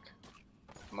that'll work.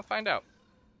 I'm gonna find out.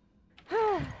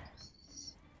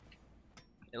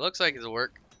 It looks like it'll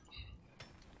work.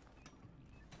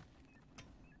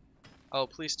 Oh,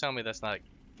 please tell me that's not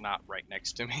right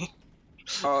next to me.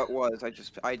 Oh, it was.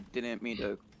 I didn't mean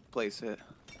to place it.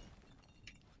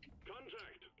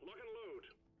 Contact. Lock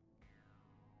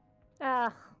and load.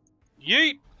 Ugh.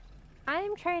 Yeet!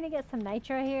 I'm trying to get some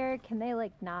nitro here. Can they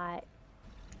like not?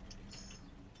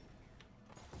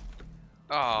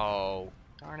 Oh,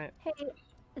 darn it. Hey,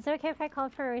 is it okay if I call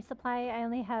for a resupply? I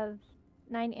only have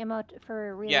 9 ammo for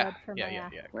a reload Yeah, for yeah, my. yeah.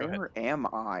 Go ahead. Where am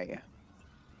I?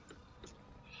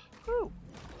 Woo.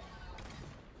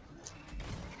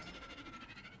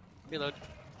 Reload.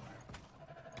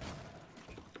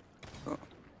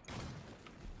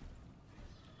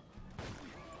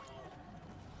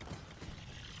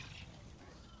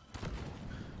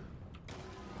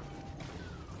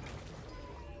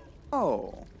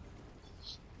 Oh.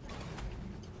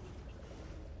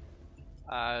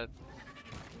 Uh,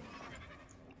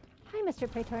 Hi, Mr.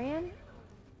 Praetorian.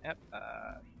 yep.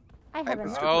 I have a.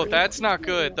 Mr. Oh, that's Praetorian. not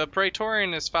good. The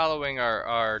Praetorian is following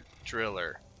our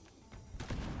driller.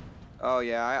 Oh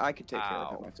yeah, I could take care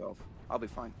of Ow. it myself. I'll be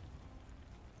fine.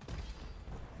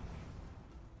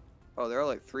 Oh, there are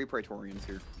like 3 Praetorians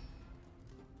here.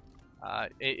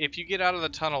 If you get out of the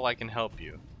tunnel, I can help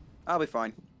you. I'll be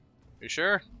fine. You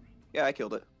sure? Yeah, I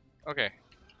killed it. Okay.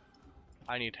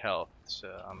 I need health, so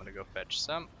I'm gonna go fetch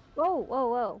some. Whoa, whoa,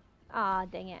 whoa! Aw,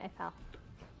 dang it! I fell.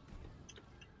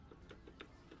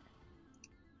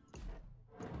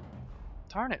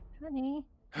 Darn it. Honey,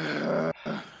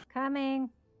 coming.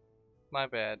 My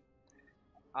bad.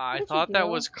 I did you thought that do?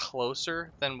 was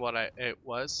closer than what it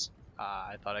was.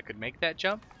 I thought I could make that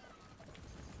jump.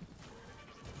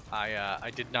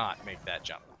 I did not make that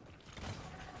jump.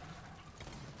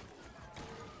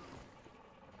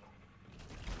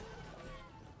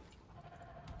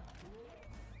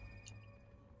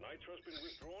 Nitro's been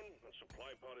withdrawn and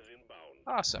supply pod is inbound.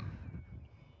 Awesome.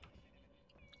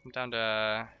 I'm down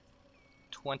to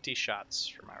 20 shots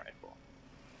for my rifle.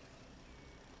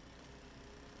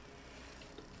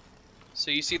 So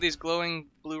you see these glowing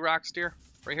blue rocks, dear?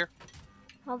 Right here?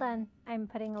 Hold on, I'm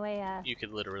putting away a. You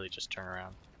could literally just turn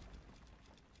around.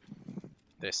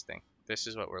 This thing. This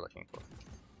is what we're looking for.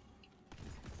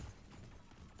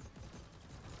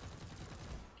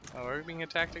 Oh, are we being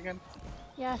attacked again?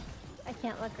 Yes, I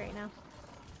can't look right now.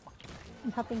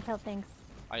 I'm helping kill things.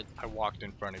 I walked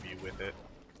in front of you with it.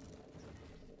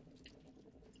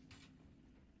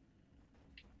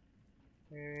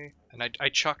 Okay. And I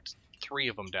chucked 3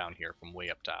 of them down here from way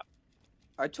up top.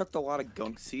 I chucked a lot of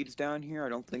gunk seeds down here. I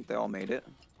don't think they all made it.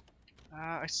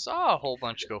 I saw a whole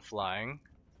bunch go flying.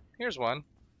 Here's one.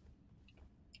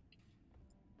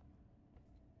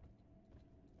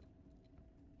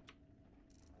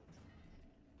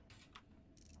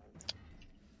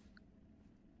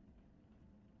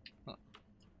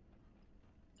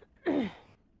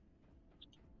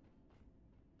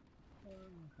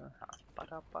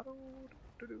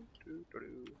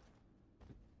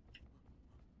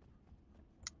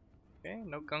 Okay,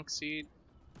 no gunk seed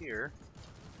here.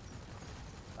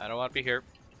 I don't want to be here.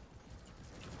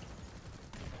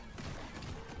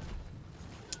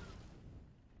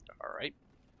 Alright.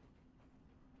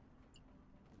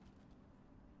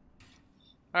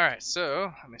 Alright,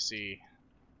 so, let me see.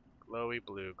 Glowy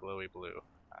blue, glowy blue.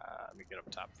 Let me get up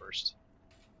top first.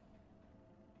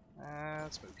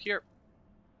 Let's move here.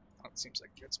 That seems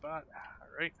like a good spot.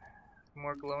 Alright.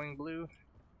 More glowing blue.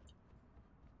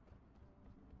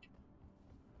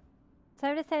 So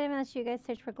I've decided unless you guys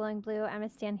search for glowing blue, I'm gonna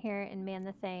stand here and man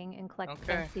the thing and collect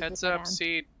the Okay, seeds as heads they go up, down.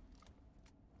 seed.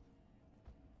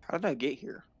 How did I get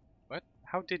here? What?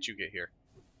 How did you get here?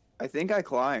 I think I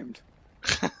climbed.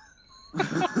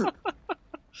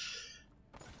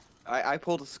 I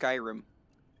pulled a Skyrim.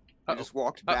 I just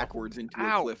walked backwards into a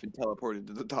Ow. cliff and teleported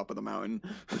to the top of the mountain.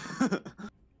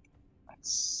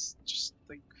 That's just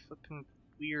like flipping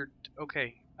weird.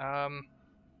 Okay. I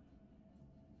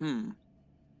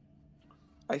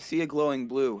see a glowing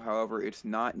blue, however, it's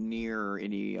not near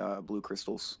any blue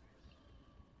crystals.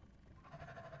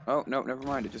 Oh, no, never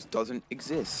mind. It just doesn't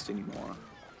exist anymore.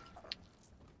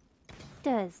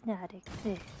 Does not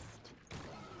exist.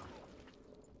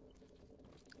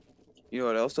 You know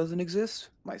what else doesn't exist?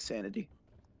 My sanity.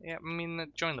 Yeah, I mean,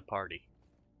 join the party.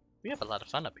 We have a lot of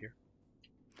fun up here.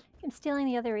 I'm stealing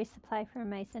the other resupply from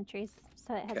my sentries,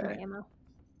 so it has more Okay. ammo.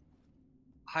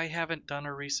 I haven't done a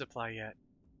resupply yet.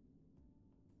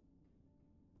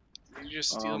 Did you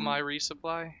just steal my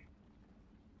resupply?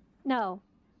 No.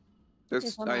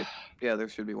 There's, one more. yeah, there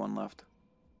should be one left.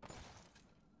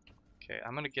 Okay,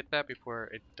 I'm gonna get that before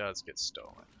it does get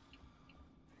stolen.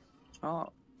 Oh,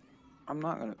 I'm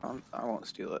not gonna. I won't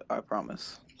steal it. I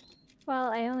promise. Well,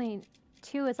 I only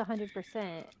 2 is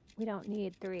 100%. We don't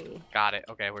need 3. Got it.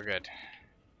 Okay, we're good.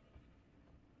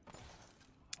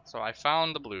 So I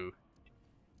found the blue.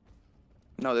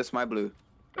 No, this is my blue.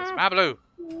 It's my blue.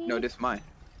 No, this is mine.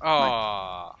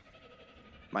 Oh.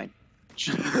 Mine.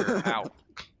 Cheater. Ow.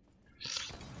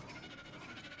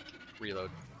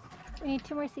 Reload. We need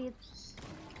 2 more seeds.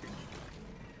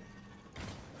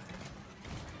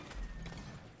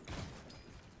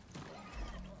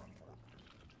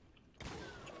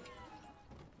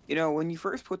 You know, when you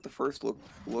first put the first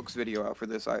looks video out for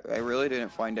this, I really didn't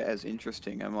find it as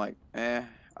interesting. I'm like,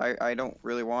 I don't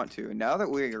really want to. Now that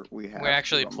we have We're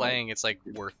actually to, I'm playing. It's like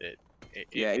worth it.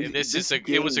 Yeah, it was a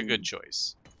game- good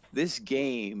choice. this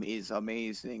game is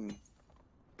amazing.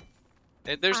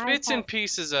 There's I bits and have-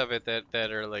 pieces of it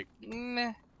that are like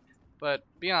meh, but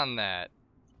beyond that,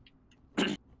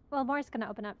 Well, more's gonna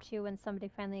open up too when somebody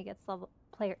finally gets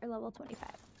player level 25.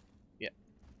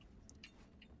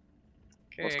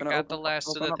 okay, What's I gonna got the open last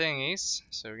of the up? thingies,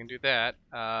 so we can do that.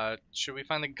 Should we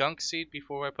find the gunk seed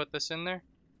before I put this in there?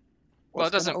 Well,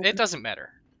 What's gonna it open- doesn't matter.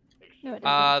 No, it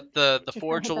doesn't. The Just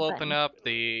forge gonna hit will the open button. up,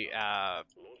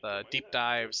 the deep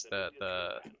dives,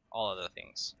 the all of the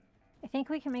things. I think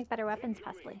we can make better weapons,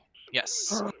 possibly.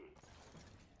 Yes.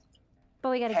 But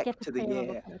we gotta Heck get to to the player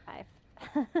level yeah.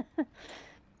 25.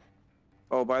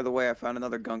 Oh, by the way, I found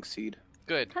another gunk seed.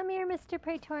 Good. Come here, Mr.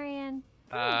 Praetorian.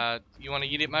 You want to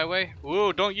yeet it my way?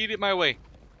 Ooh, don't yeet it my way.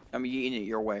 I'm eating it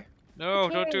your way. No,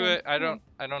 don't do Praetorian, it. I come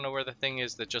don't know where the thing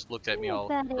is that just looked at me Hey, all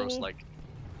buddy. gross like.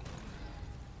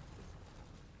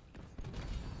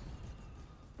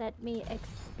 Let me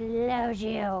explode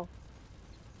you.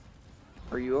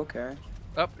 Are you okay?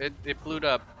 Oh, it blew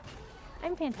up.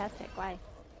 I'm fantastic. Why?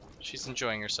 She's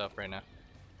enjoying herself right now.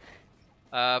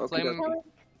 Okie Flame. dokie. Killing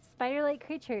spider-like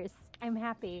creatures. I'm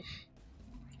happy.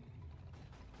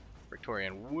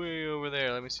 Victorian way over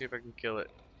there. Let me see if I can kill it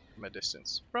from a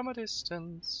distance. From a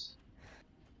distance.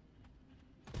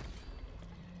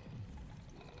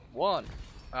 1.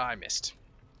 Ah, I missed.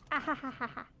 Ah ha ha ha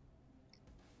ha.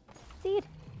 Seed.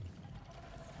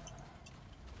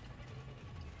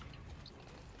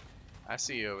 I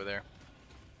see you over there.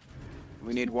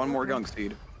 We need one more gunk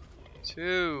seed.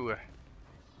 2,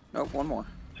 Nope, one more.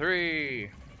 3,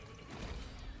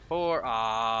 4. Oh.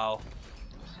 Are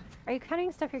you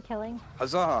counting stuff you're killing?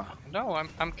 Huzzah! No,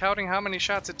 I'm counting how many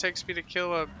shots it takes me to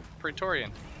kill a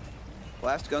Praetorian.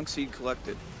 Last gunk seed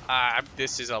collected.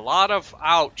 This is a lot of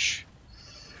ouch.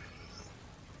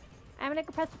 I'm gonna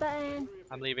go press the button.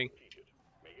 I'm leaving.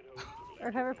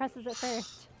 Or whoever presses it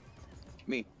first.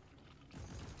 Me.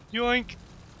 Yoink.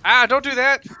 Ah, don't do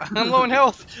that. I'm low in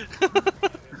health.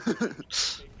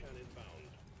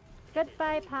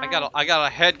 Goodbye, Pie. I got a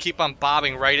head keep on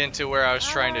bobbing right into where I was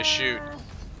trying to shoot.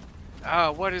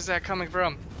 Ah, what is that coming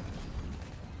from?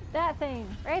 That thing,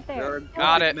 right There there. are Got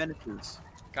gothic it. menaces.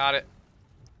 Got it.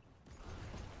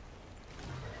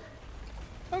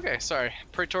 Okay, sorry.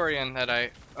 Praetorian that I...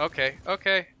 Okay.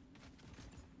 Okay,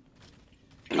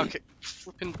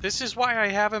 flippin', this is why I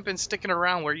haven't been sticking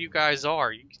around where you guys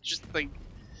are. You just, like...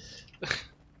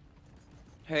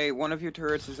 Hey, one of your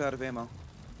turrets is out of ammo.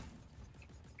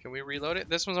 Can we reload it?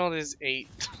 This one's only is 8.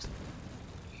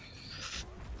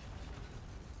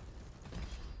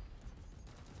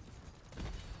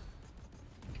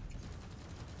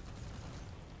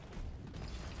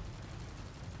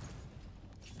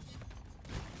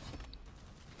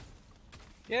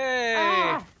 Yay!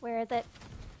 Ah, where is it?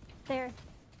 there.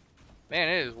 Man,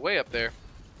 it is way up there.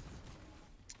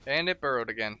 And it burrowed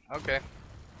again. Okay.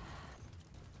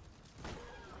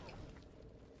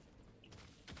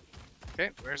 Okay,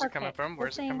 where's it coming from?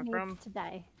 Where's it coming from? To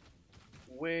die.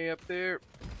 Way up there.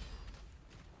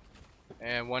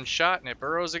 And one shot and it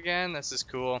burrows again. This is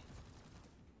cool.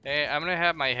 Hey, I'm gonna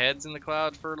have my heads in the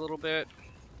cloud for a little bit.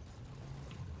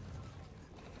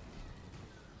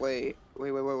 Wait.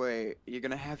 You're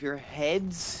gonna have your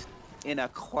heads in a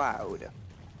cloud.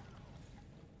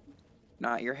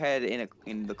 Not your head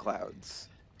in the clouds.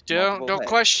 Don't Multiple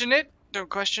question it. Don't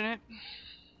question it.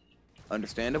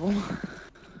 Understandable.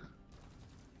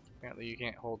 Apparently you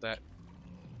can't hold that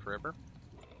forever.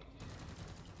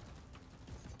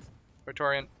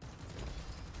 Praetorian.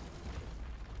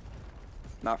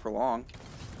 Not for long.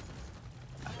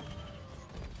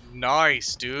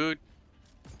 Nice, dude.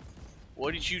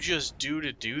 What did you just do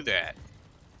to do that?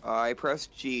 I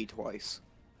pressed G twice.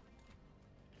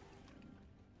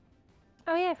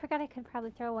 Oh yeah, I forgot I could probably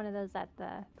throw one of those at the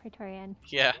Praetorian.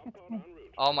 Yeah, Okay.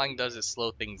 all mine does is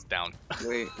slow things down.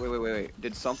 Wait.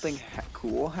 Did something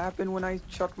cool happen when I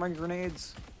chucked my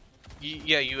grenades?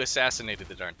 Yeah, you assassinated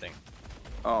the darn thing.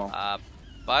 Oh.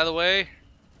 By the way,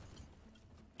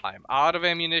 I'm out of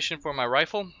ammunition for my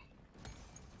rifle,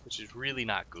 which is really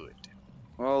not good.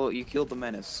 Well, you killed the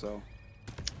menace, so.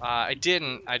 I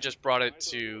didn't. I just brought it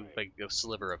to like a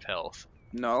sliver of health.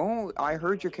 No, I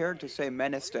heard your character say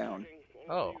menace down.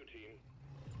 Oh.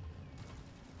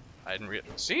 I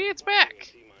didn't see, it's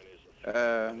back.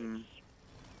 Oh,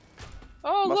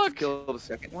 Must look. have killed a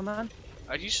second one then.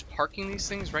 Are you just parking these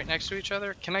things right next to each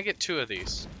other? Can I get 2 of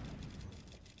these?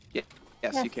 Yes,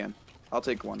 Yes. you can. I'll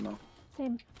take one though.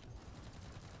 Same.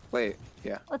 Wait,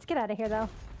 yeah. Let's get out of here though.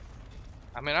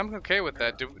 I mean, I'm okay with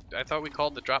that. I thought we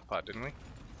called the drop pod, didn't we?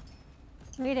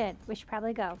 We did. We should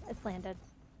probably go. It's landed.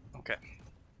 Okay.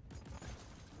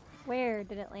 Where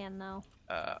did it land though?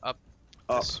 Up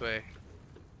Up. this way.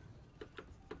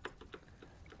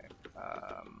 Okay.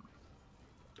 I'm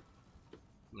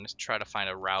gonna try to find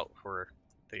a route for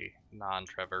the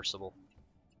non-traversable.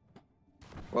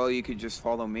 Well, you could just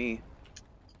follow me.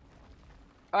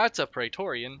 That's a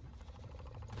Praetorian.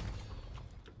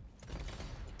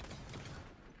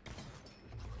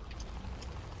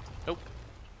 Nope.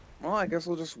 Well, I guess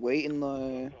we'll just wait in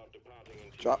the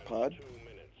drop pod.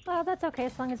 Well, that's okay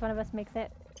as long as one of us makes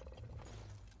it.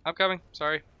 I'm coming.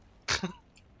 Sorry.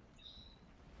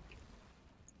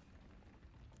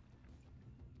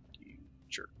 You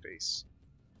jerk face.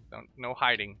 No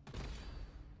hiding.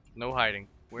 No hiding.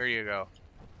 Where you go?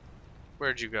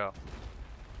 Where'd you go?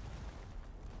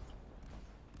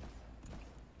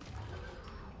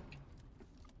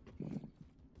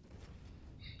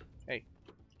 Hey.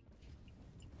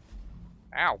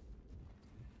 Ow.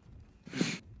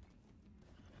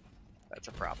 That's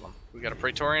a problem. We got a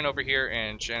Praetorian over here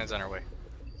and Shannon's on her way.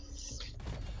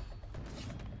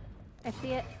 I see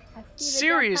it. I see the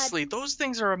Seriously, those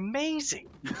things are amazing.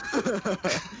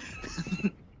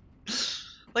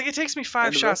 Like, it takes me 5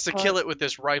 And the shots best to kill it with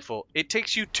this rifle. It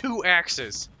takes you 2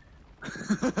 axes.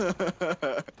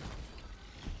 The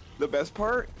best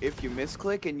part, if you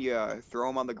misclick and you throw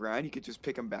them on the ground, you could just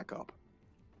pick them back up.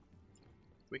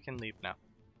 We can leave now.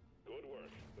 Good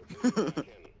work.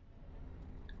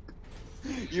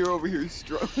 You're over here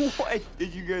What?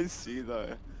 Did you guys see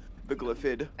the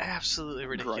glyphid? Absolutely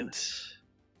ridiculous.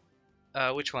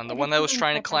 Which one? The I one think that was we can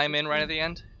trying to check out climb the in right thing. at the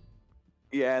end?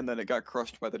 Yeah, and then it got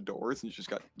crushed by the doors and just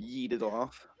got yeeted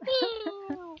off.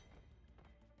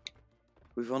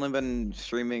 We've only been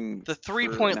streaming. The for an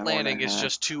 3-point hour and a landing is half.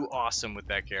 just too awesome with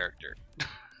that character.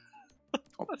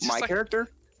 Oh, It's just my like- character?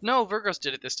 No, Virgos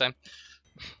did it this time.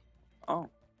 Oh.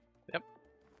 Yep.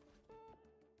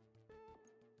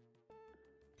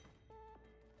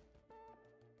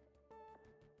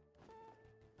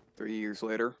 Three years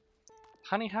later.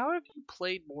 Honey, how have you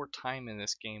played more time in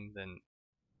this game than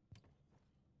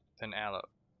Aloe?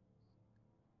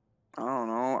 I don't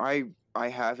know. I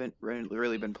haven't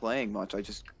really been playing much. I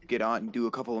just get on and do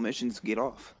a couple of missions, get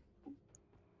off.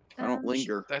 I don't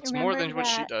linger. That's more Remember than what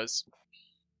she that- does.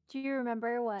 Do you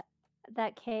remember what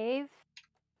that cave?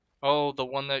 Oh, the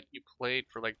one that you played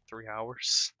for like 3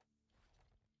 hours?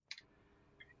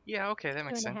 Yeah, okay, that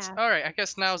makes 2.5. sense. Alright, I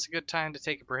guess now's a good time to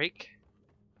take a break.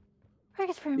 I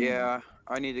guess for a minute. Yeah,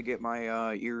 I need to get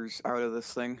my ears out of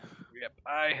this thing. Yep,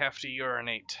 I have to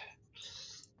urinate.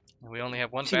 And we only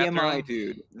have one TMI, bathroom.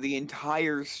 dude. The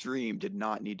entire stream did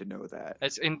not need to know that.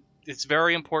 It's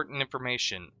very important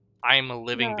information. I'm a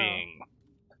living No. being.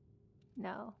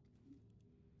 No.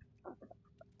 It's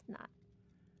not. Really not.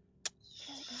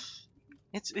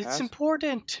 It's Pass?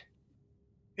 important.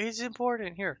 It's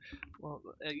important. Here, well,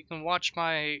 you can watch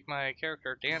my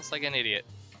character dance like an idiot.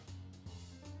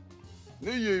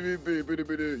 Yeah, yeah.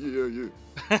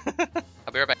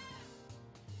 I'll be right back.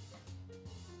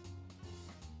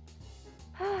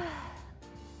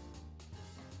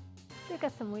 They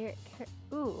got some weird.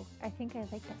 Ooh, I think I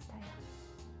like that style.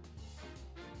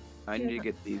 I need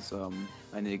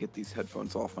to get these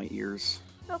headphones off my ears.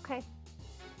 Okay,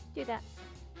 do that.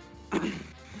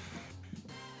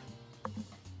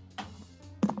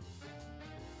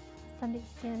 Somebody's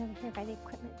standing over here by the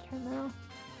equipment terminal.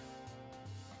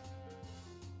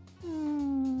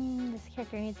 This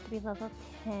character needs to be level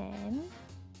 10.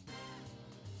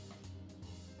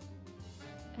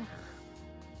 Ugh.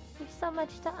 There's so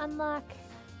much to unlock,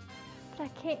 but I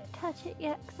can't touch it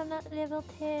yet because I'm not level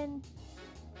 10.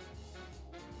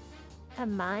 A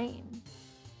mine.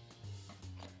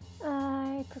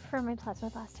 I prefer my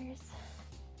plasma blasters.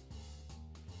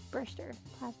 Burster.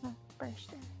 Plasma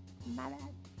burster. My bad.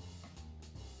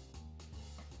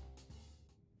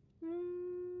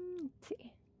 Let's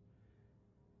see.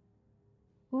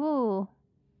 Ooh.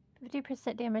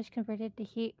 50% damage converted to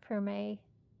heat for my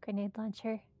grenade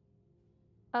launcher.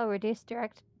 Oh, reduce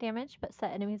direct damage but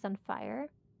set enemies on fire.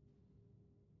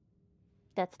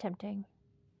 That's tempting.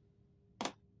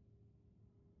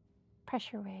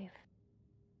 Pressure wave.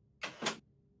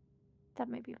 That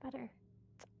might be better.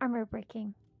 It's armor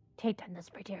breaking. Take down those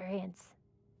Praetorians.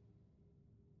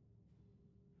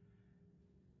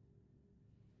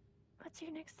 What's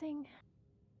your next thing?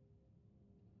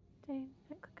 Did I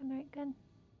not click on the right gun?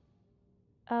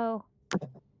 Oh.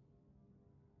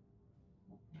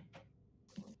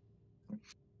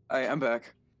 I'm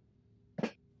back.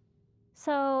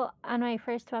 So on my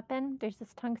first weapon, there's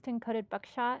this tungsten coated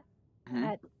buckshot Mhm.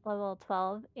 at level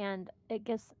 12, and it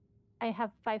gives. I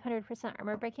have 500%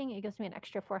 armor breaking. It gives me an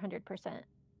extra 400%.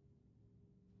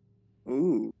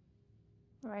 Ooh,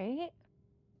 Right?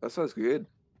 that sounds good.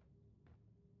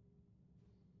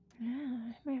 Yeah,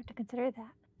 I might have to consider that.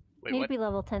 I Wait, need what? to be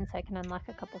level 10 so I can unlock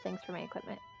a couple things for my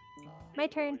equipment. My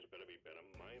turn. Always better be better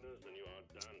miners than you are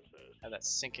dancers. I have that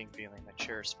sinking feeling. My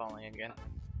chair is falling again.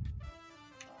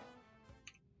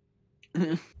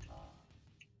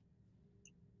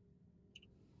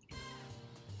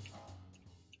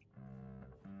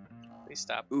 Please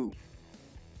stop. Ooh,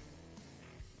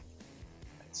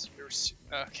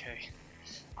 Okay.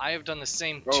 I have done the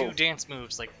same Oh. 2 dance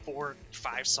moves like 4,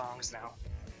 5 songs now.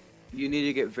 you need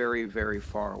to get very, very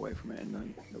far away from it and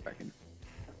then go back in.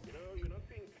 You know, you're not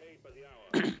being paid by the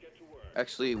hour. Get to work.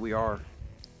 Actually, we are.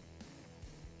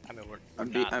 I mean, we're I'm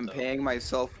not, I'm though. paying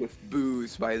myself with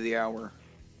booze by the hour.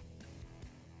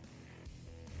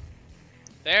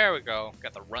 There we go.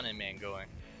 Got the running man going.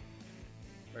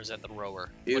 Or is that the rower?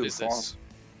 Ew, What is this? false.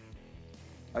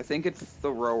 I think it's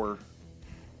the rower.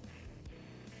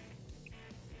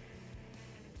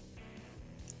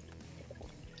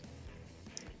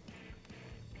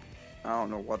 I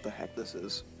don't know what the heck this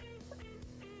is.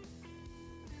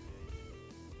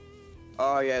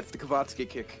 Oh yeah, it's the Kavatsky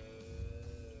kick.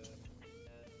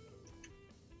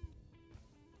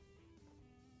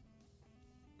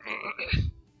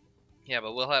 Yeah,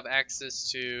 but we'll have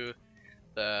access to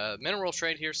the mineral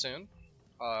trade here soon,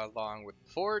 along with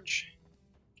Forge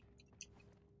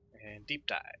and Deep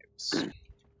Dives.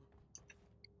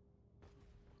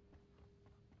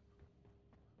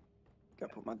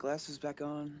 Gotta put my glasses back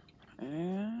on.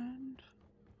 And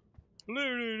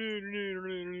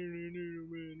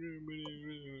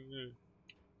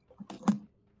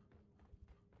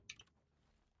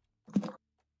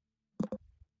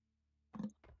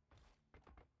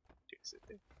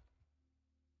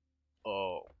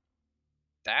Oh,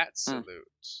 that salute.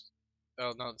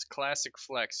 Oh no, it's classic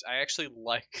flex. I actually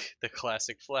like the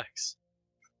classic flex.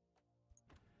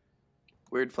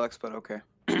 weird flex, but okay.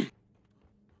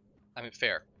 I mean,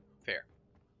 fair.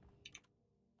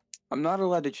 I'm not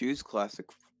allowed to choose classic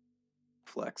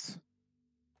flex.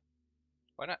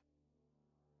 Why not?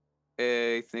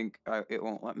 I think it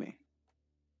won't let me.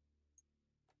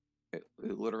 It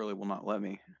literally will not let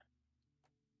me.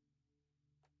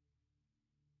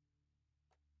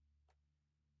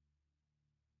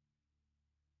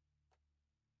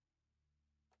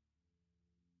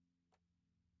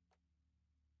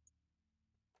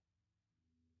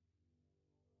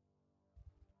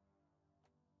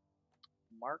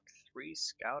 Mark III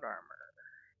Scout Armor.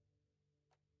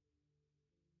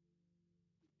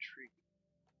 Intriguing.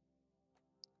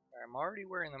 I'm already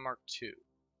wearing the Mark II.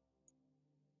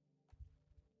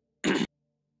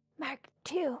 Mark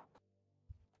 2.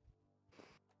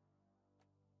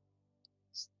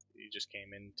 You just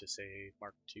came in to say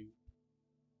Mark II.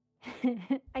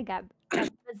 I got the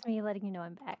was me letting you know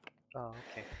I'm back. Oh,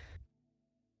 okay.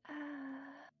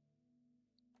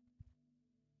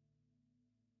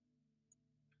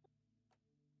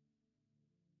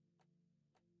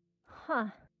 Huh.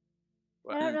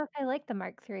 What? I don't know if I like the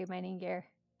Mark III mining gear.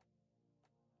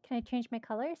 Can I change my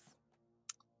colors?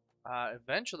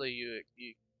 Eventually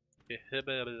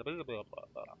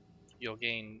you'll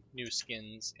gain new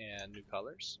skins and new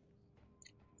colors.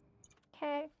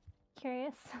 Okay.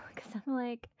 Curious. Because I'm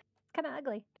like, it's kind of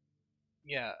ugly.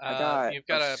 Yeah, I got you've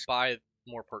got to buy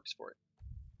more perks for it.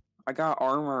 I got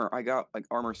armor. I got like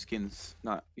armor skins.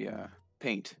 Not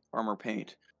paint. Armor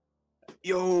paint.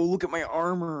 Yo, look at my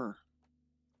armor.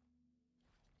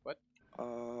 What?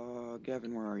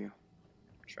 Gavin, where are you?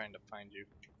 I'm trying to find you.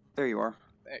 There you are.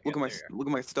 Look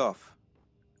at my stuff.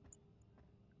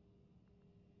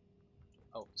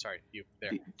 Oh, sorry, you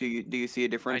there. Do you see a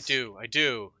difference? I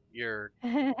do. You're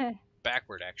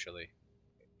backward, actually.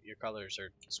 Your colors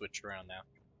are switched around now.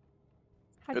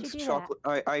 How'd you It's do chocolate.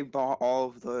 I bought all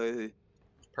of the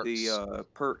Perks.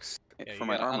 perks Yeah, for you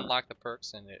my gotta armor. unlock the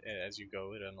perks, and as you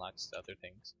go, it unlocks other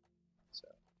things. So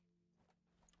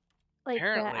that? Like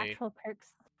apparently, the actual perks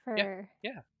for.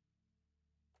 yeah.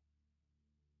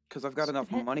 Because I've got enough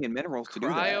Depend- money and minerals to do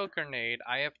that. Cryo grenade,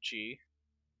 IFG,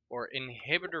 or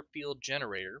inhibitor field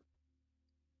generator,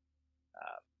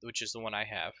 which is the one I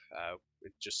have.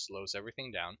 It just slows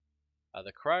everything down.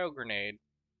 The cryo grenade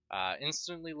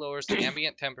instantly lowers the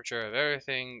ambient temperature of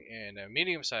everything in a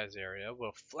medium-sized area,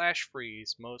 will flash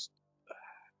freeze most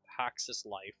Hoxus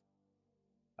life,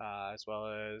 as well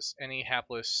as any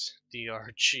hapless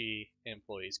DRG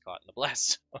employees caught in the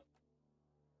blast zone.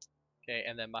 Okay,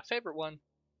 and then my favorite one,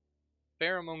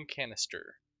 pheromone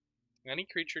canister. Any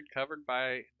creature covered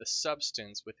by the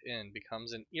substance within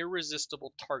becomes an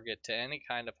irresistible target to any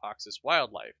kind of Hoxus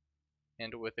wildlife.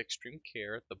 Handled with extreme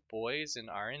care, the boys in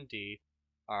R&D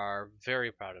are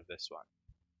very proud of this one.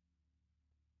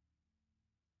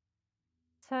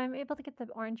 So I'm able to get the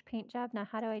orange paint job. Now,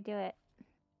 how do I do it?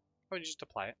 Oh, you just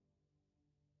apply it.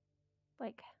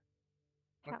 Like,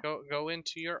 how? Go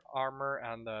into your armor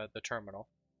on the terminal.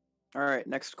 All right,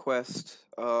 next quest.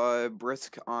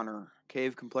 Brisk honor.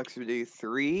 Cave complexity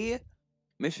 3.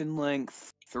 Mission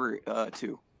length 2. Is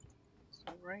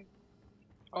that right?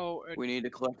 Oh, We need to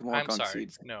collect more I'm gunk sorry.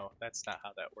 seeds. No, that's not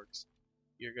how that works.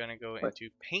 You're gonna go What? into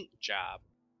paint job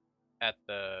at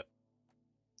the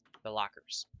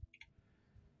lockers.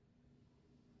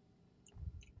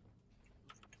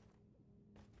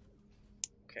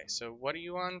 Okay, so what are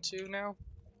you on to now?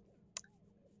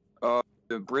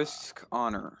 The brisk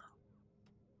honor.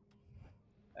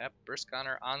 Yep, Brisk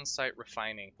Honor on-site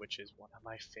refining, which is one of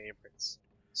my favorites.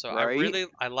 So Right?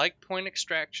 I like point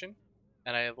extraction,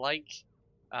 and I like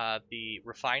the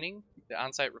refining, the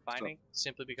on-site refining,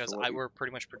 simply because so what we're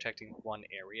pretty much protecting one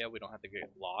area. We don't have to get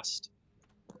lost.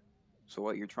 So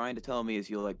what you're trying to tell me is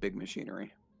you like big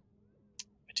machinery.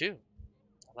 I do.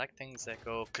 I like things that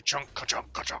go ka-chunk,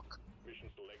 ka-chunk, ka-chunk. Mission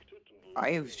selected.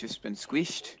 I have just been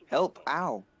squished. Help!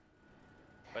 Ow!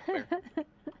 But where?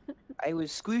 I was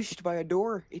squished by a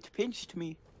door. It pinched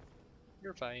me.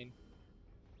 You're fine.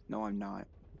 No, I'm not.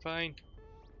 You're fine.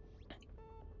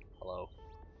 Hello.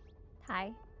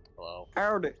 Hi. Hello.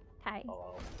 Howdy. Hi.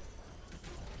 Hello.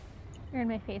 You're in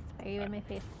my face. Why are you in my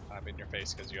face? I'm in your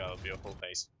face because you have a beautiful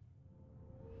face.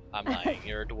 I'm lying.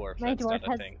 You're a dwarf. My That's dwarf not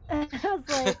a has. thing. I was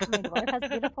like, my dwarf has a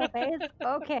beautiful face.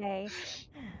 Okay.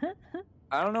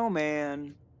 I don't know,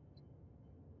 man.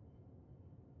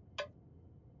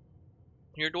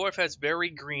 Your dwarf has very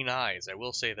green eyes. I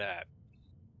will say that.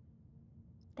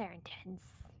 They're intense.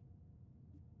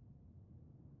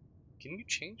 Can you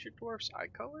change your dwarf's eye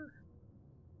color?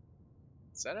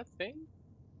 Is that a thing?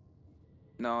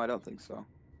 No, I don't think so.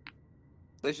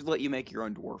 They should let you make your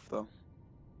own dwarf, though.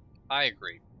 I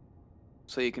agree.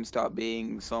 So you can stop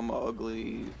being some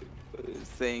ugly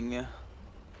thing.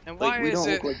 And Like, why we is don't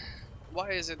it? look like...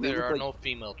 Why is it we there look are like- no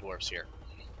female dwarfs here?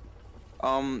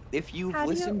 If you've How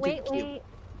do you listened wait? to Wait.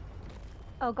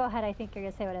 Oh, go ahead. I think you're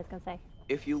gonna say what I was gonna say.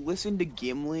 if you listen to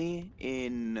Gimli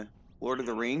in Lord of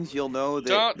the Rings, you'll know that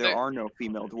Don't- there they- are no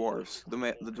female dwarves.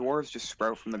 The dwarves just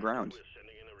sprout from the ground. We're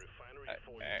sending in a refinery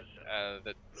for you to set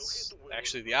up. That's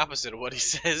actually the opposite of what he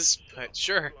says, but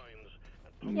sure.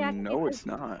 Yeah, No, because- it's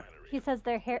not. He says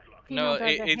their hair. No, female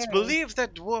dwarves are it's hairy. believed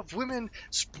that dwarf women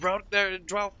sprout their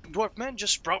dwarf men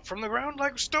just sprout from the ground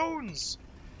like stones.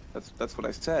 That's what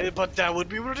I said. But that would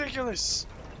be ridiculous.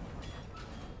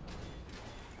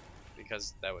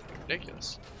 Because that would be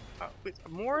ridiculous. Wait,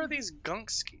 more of these gunk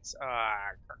skis.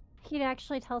 He'd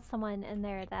actually tell someone in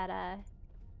there that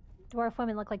dwarf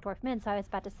women look like dwarf men. So I was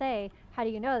about to say, how do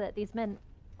you know that these men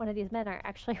one of these men are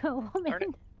actually a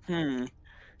woman. Hmm.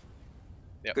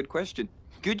 Yep. Good question.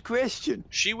 Good question.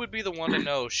 She would be the one to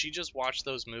know. She just watched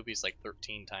those movies like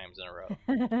 13 times in a row.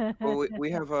 Well,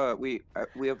 we have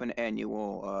an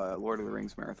annual Lord of the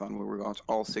Rings marathon where we watch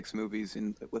all 6 movies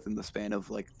within the span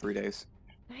of like 3 days.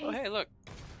 Oh, hey, look.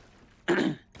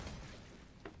 I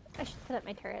should set up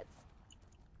my turrets.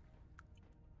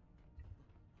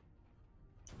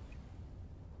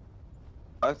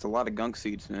 That's a lot of gunk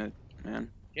seeds in it, man.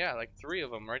 Yeah, like 3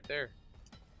 of them right there.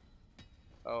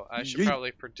 Oh, I should Yeet.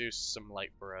 probably produce some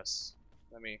light for us.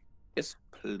 Let me Yes,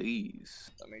 please.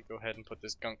 go ahead and put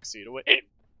this gunk seed away.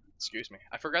 Excuse me.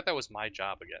 I forgot that was my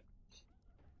job again.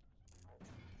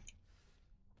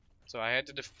 So I had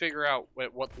to figure out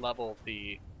at what level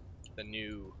the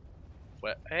new.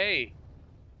 Hey,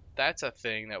 that's a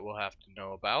thing that we'll have to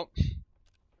know about.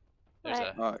 There's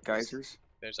What? Geysers.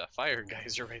 there's a fire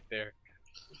geyser right there.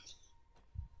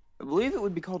 I believe it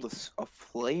would be called a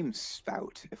flame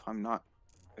spout, if I'm not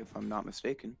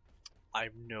mistaken. I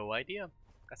have no idea.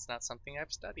 That's not something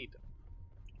I've studied.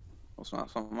 Well, it's not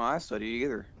something I studied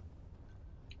either.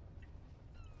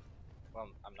 Well,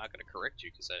 I'm not going to correct you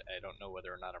because I don't know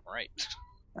whether or not I'm right.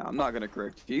 Now, I'm not gonna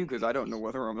correct you because I don't know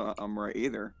whether I'm right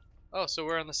either. Oh, so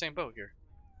we're on the same boat here.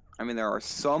 I mean, there are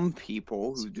some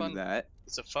people who It's do fun. that.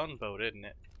 It's a fun boat, isn't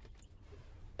it?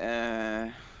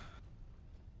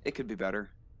 It could be better.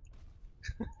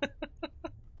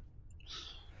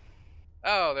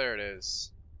 Oh, there it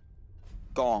is.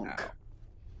 Gonk.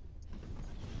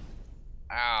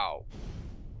 Ow.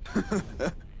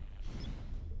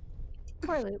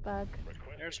 Poor loot bug.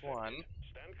 There's one.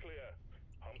 Stand clear.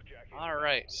 Humpjack All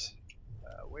right.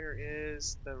 Where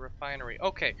is the refinery?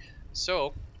 Okay,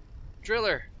 so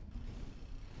driller,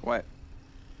 What?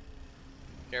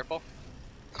 careful.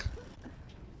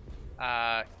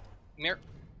 Near.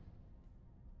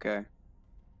 Okay.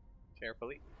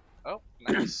 Carefully. Oh,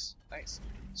 nice, nice.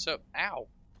 So, ow.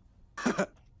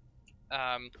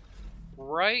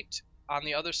 Right on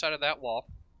the other side of that wall,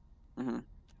 Mhm.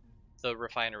 the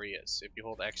refinery is. If you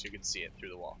hold X, you can see it through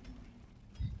the wall.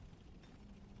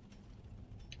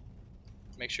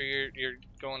 Make sure you're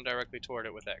going directly toward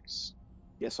it with X.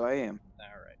 Yes, I am. All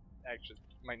right. Actually,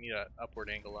 might need an upward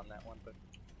angle on that one, but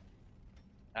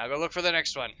I'll go look for the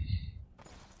next one.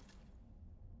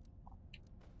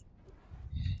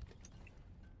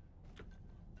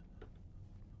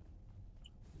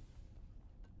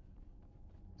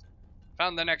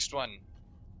 Found the next one.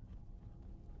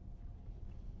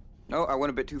 No, I went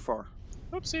a bit too far.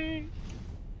 Oopsie.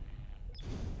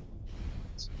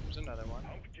 There's another one.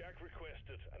 Humpjack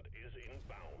requested and is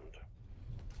inbound.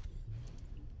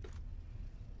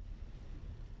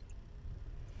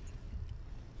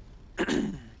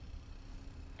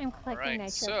 I'm collecting Alright, nitro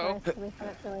so- for us so we have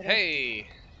it for later. Hey,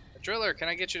 driller, can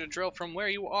I get you to drill from where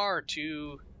you are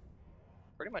to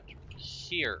pretty much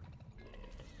here?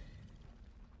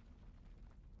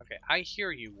 Okay, I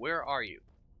hear you. Where are you?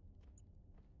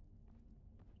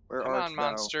 Where Come art on, thou?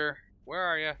 monster. Where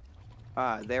are you?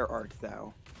 Ah, there art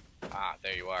thou. Ah,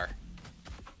 there you are.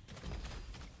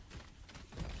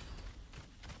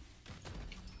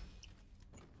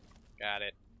 Got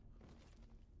it.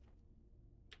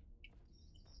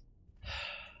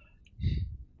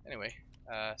 Anyway,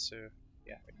 so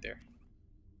yeah, right there.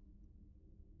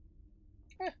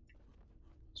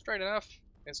 Straight enough.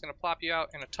 It's gonna plop you out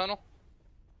in a tunnel,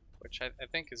 which I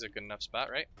think is a good enough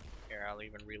spot, right? Here, I'll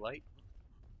even relight.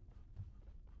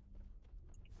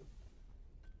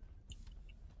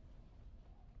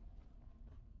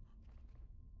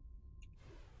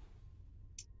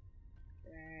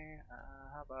 Okay,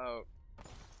 how about...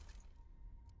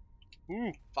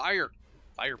 Ooh, fire!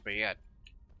 Fire bad.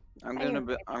 I'm I gonna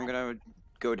am I'm gonna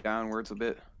go downwards a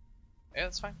bit. Yeah,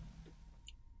 that's fine.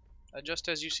 Just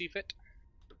as you see fit.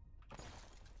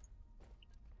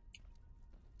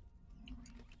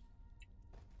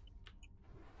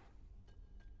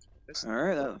 This All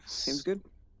right, that seems good.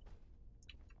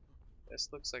 This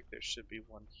looks like there should be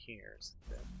one here. Is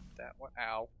that one?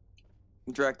 Ow.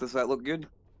 Drac, does that look good?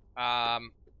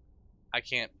 I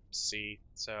can't see,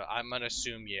 so I'm gonna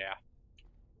assume yeah.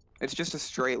 It's just a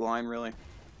straight line, really.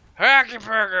 Hacky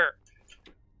Burger!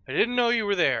 I didn't know you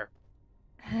were there.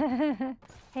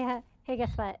 Hey,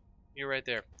 guess what? You're right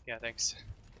there. Yeah, thanks.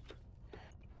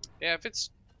 Yeah, if it's...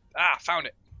 found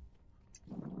it.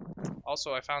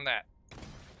 Also, I found that.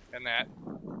 And that.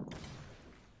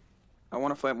 I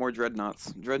want to fight more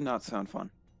dreadnoughts. Dreadnoughts sound fun.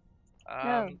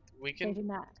 No, We They do can...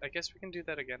 not, I guess we can do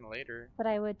that again later. but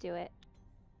I would do it.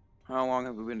 How long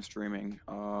have we been streaming?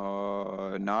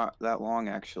 Not that long,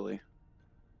 actually.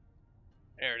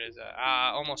 There it is.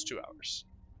 Almost 2 hours.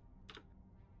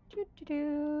 Doo -doo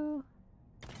 -doo.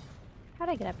 How'd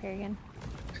I get up here again?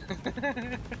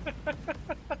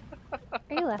 Are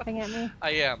you laughing at me?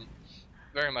 I am.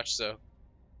 Very much so.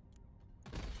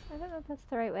 I don't know if that's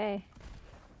the right way.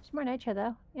 There's more nitro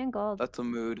though, and gold. That's a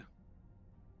mood.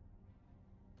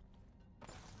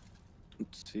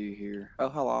 Let's see here. Oh,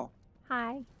 hello.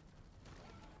 Hi. I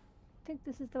think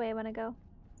this is the way I want to go.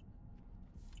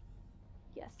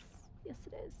 Yes. Yes,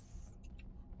 it is.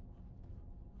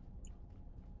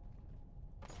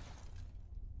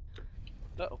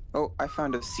 Uh-oh. Oh, I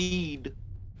found a seed.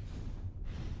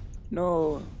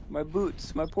 No, my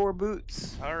boots, my poor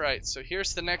boots. Alright, so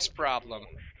here's the next problem.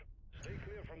 Stay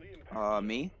clear from the impact.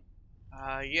 Me?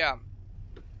 Yeah.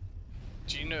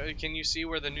 Do you know, can you see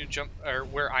where the new jump, or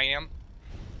where I am?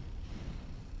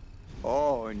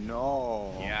 Oh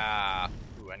no. Yeah.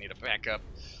 Ooh, I need a backup.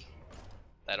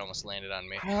 That almost landed on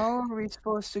me. How are we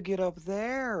supposed to get up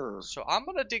there? So I'm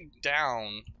gonna dig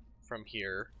down from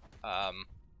here, on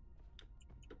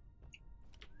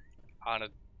a,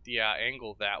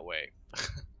 angle that way.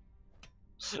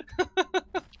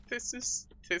 This is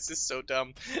so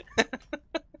dumb.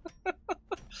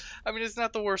 I mean, it's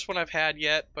not the worst one I've had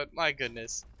yet, but my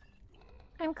goodness.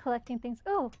 I'm collecting things.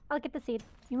 Oh, I'll get the seed.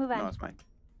 You move on. No, it's mine.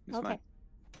 It's Okay. mine.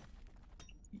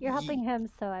 You're helping him,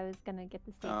 so I was gonna get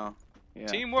the seed. Oh, yeah.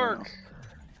 fair Teamwork! enough.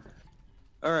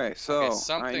 All right, so Okay,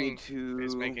 something I need to.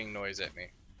 is making noise at me.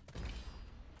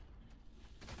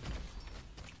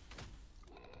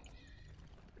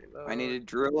 I need to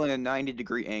drill in a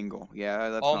 90-degree angle. Yeah,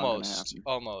 that's not gonna happen.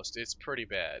 Almost. It's pretty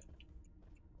bad.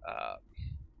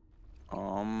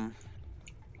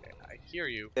 Okay, I hear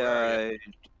you. Where are you?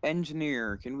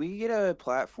 Engineer, can we get a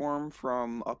platform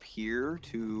from up here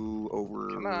to over?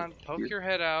 Come on, poke here? your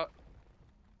head out.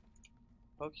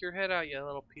 Poke your head out, you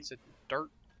little piece of dirt.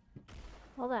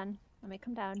 Hold on. Let me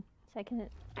come down so I can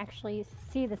actually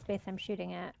see the space I'm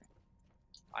shooting at.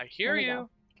 I hear There we you. go.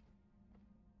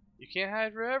 You can't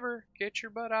hide forever. Get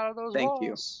your butt out of those Thank you.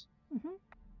 walls. Mhm.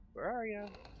 Where are you?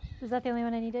 Is that the only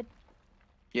one I needed?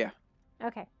 Yeah.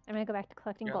 Okay. I'm gonna go back to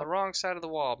collecting You're on gold. the wrong side of the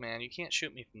wall, man. You can't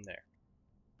shoot me from there.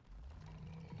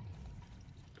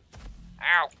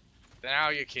 Ow! Now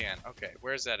you can. Okay,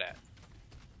 where's that at?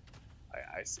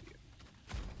 I see it.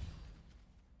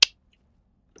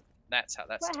 That's how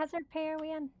that's What hazard pay are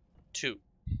we on? 2.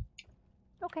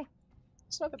 Okay.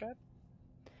 It's not that bad.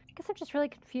 I guess I'm just really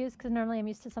confused because normally I'm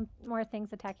used to some more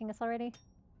things attacking us already.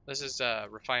 This is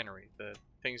refinery. The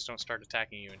things don't start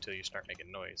attacking you until you start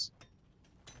making noise.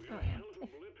 We Oh, got a yeah. hell of a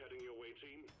blip heading your way,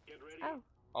 team. Get ready. Oh.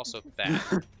 Also,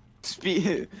 that.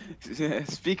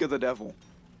 Speak of the devil.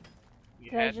 You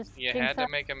Did I had, just you jinx had to us?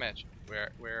 make a mention.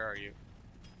 Where are you?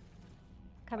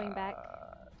 Coming back.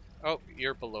 Oh,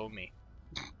 you're below me.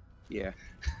 Yeah.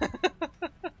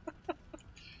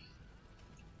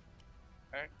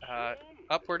 Alright,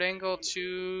 upward angle to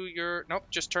your... Nope,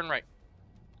 just turn right.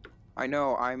 I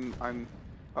know. I'm.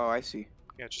 Oh, I see.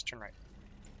 Yeah, just turn right.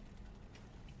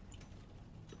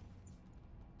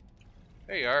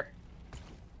 There you are. Is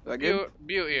that good?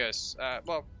 Beauteous.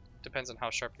 Well, depends on how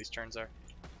sharp these turns are.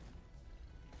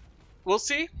 We'll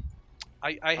see.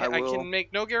 I will. can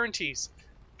make no guarantees.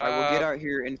 I will get out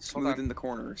here and hold on. smooth in the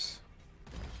corners.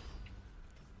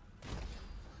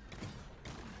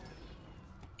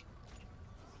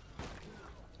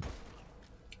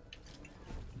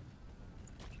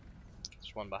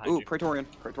 There's one behind Ooh, you.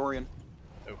 Praetorian.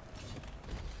 Oh.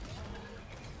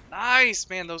 Nice,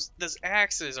 man. Those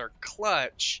axes are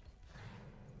clutch.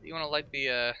 You want to light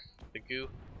the goo?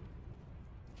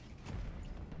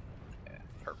 Yeah,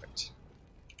 perfect.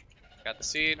 Got the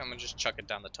seed. I'm gonna just chuck it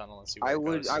down the tunnel and see where it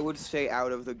goes. I would stay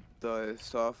out of the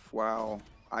stuff while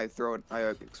I throw it. I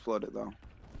explode it though.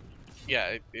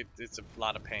 Yeah, it's a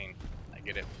lot of pain. I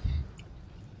get it.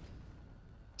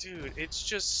 Dude, it's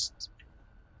just...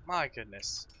 My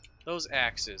goodness. Those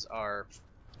axes are,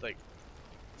 like,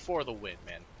 for the win,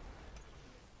 man.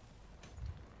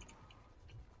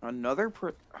 Another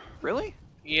really?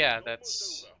 Yeah,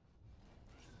 that's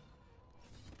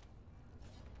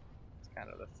kind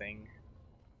of the thing.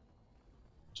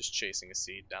 Just chasing a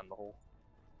seed down the hole.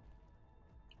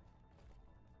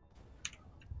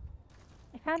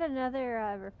 I found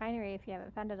another refinery if you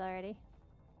haven't found it already.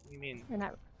 What do you mean? Or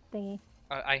not thingy.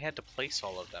 I had to place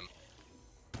all of them.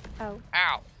 Oh,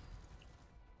 Ow!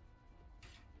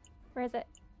 where is it?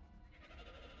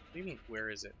 What do you mean, where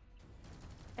is it?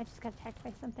 I just got attacked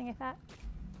by something, I thought.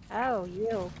 Oh,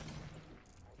 you.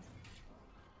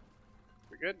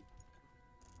 We're good?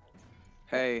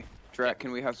 Hey, Drac,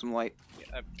 can we have some light? Yeah,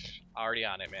 I'm already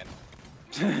on it, man.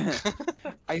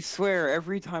 I swear,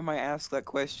 every time I ask that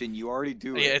question, you already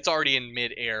do Yeah, it. it's already in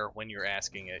mid-air when you're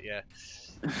asking it, yeah.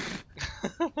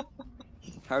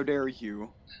 How dare you?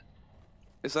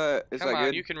 Is that Come on,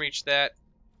 good? you can reach that.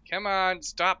 Come on,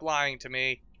 stop lying to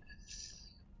me.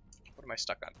 What am I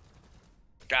stuck on?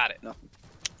 Got it. Nothing.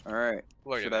 All right.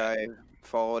 Look Should at that. I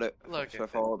follow it? Look Should I at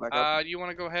follow it back up? Do you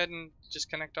want to go ahead and just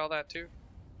connect all that too?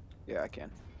 Yeah, I can.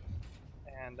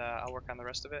 And I'll work on the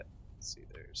rest of it. Let's see,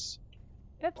 there's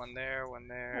Oops. one there, one dumb.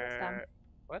 there.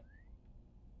 What?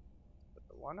 Put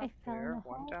the one I up fell in there, a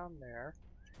one hole. down there.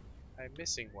 I'm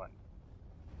missing one.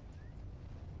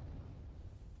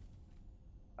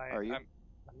 Are you? I'm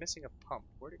missing a pump.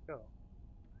 Where'd it go?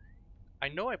 I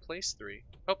know I placed 3.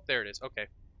 Oh, there it is. Okay.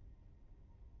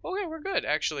 Okay, we're good.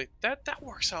 Actually, that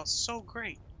works out so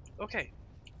great. Okay.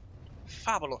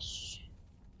 Fabulous.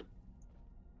 I'm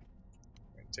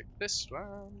gonna take this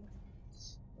one.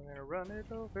 I'm gonna run it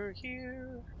over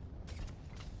here.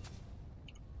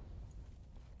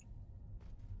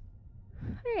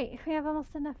 Alright, we have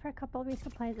almost enough for a couple of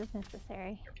resupplies if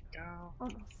necessary. Go.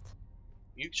 Almost.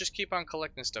 You just keep on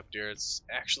collecting stuff, dear. It's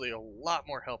actually a lot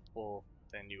more helpful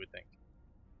than you would think.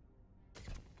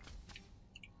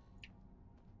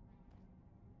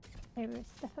 Maybe there's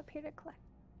stuff up here to collect.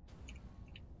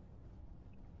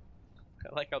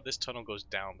 I like how this tunnel goes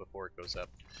down before it goes up.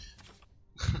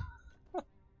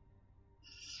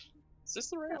 Is this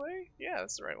the right way? Yeah,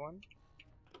 that's the right one.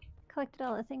 Collected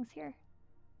all the things here.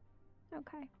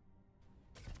 Okay.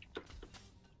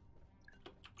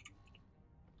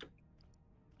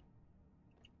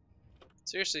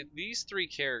 Seriously, these 3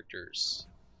 characters,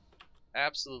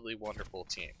 absolutely wonderful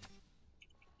team.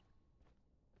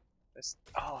 This,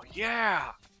 oh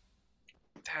yeah,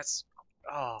 that's,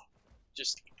 oh,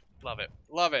 just love it,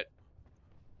 love it.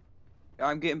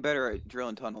 I'm getting better at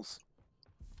drilling tunnels.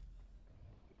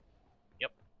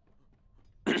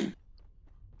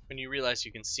 When you realize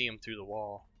you can see them through the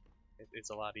wall, it's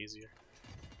a lot easier.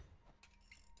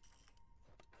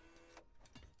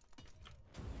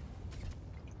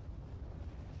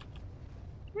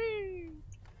 Whee!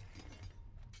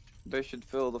 They should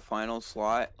fill the final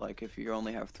slot. Like if you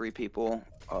only have 3 people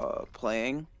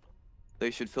playing, they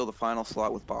should fill the final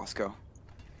slot with Bosco,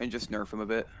 and just nerf him a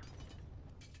bit.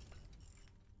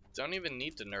 Don't even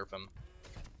need to nerf him.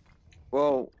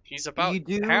 Well, He's about you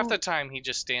do. half the time he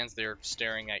just stands there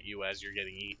staring at you as you're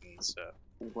getting eaten. So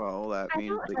Well, that I means.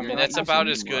 don't that I have mean you're that's not about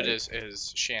using as him good right.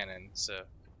 as Shannon. So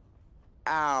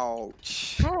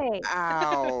Ouch! Hey,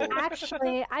 Ouch!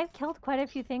 actually, I've killed quite a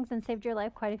few things and saved your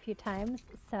life quite a few times,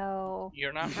 so...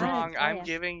 you're not I wrong. tell I'm ya.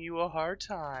 giving you a hard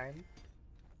time.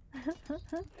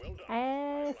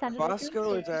 I sounded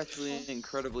Bosco is actually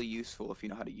incredibly useful if you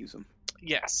know how to use him.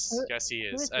 Yes, Who- yes he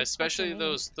who is. is this Especially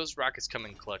fucking those rockets come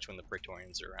in clutch when the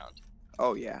Praetorians are around.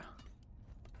 Oh yeah.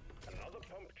 Another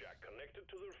pump jack connected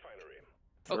to the refinery.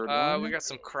 Third Oh, one. we got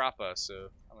some crappa, so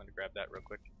I'm gonna grab that real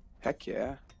quick. Heck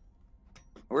yeah.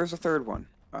 Where's the third one?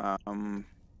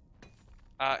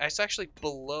 It's actually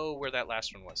below where that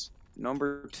last one was.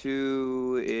 Number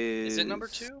 2 is. Is it number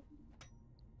 2?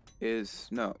 Is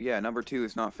no, yeah. Number 2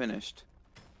 is not finished.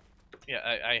 Yeah,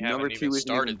 I Number haven't 2 even isn't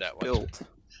started even that one. built.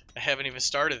 I haven't even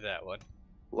started that one.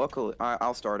 Luckily,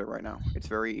 I'll start it right now. It's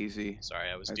very easy. Sorry,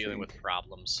 I was I dealing with think.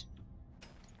 problems.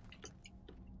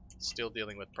 Still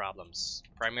dealing with problems.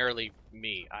 Primarily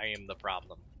me. I am the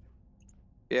problem.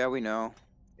 Yeah, we know.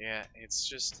 Yeah, it's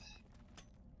just...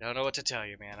 don't know what to tell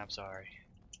you, man. I'm sorry.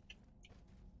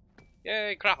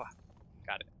 Yay, crappa!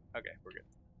 Got it. Okay, we're good.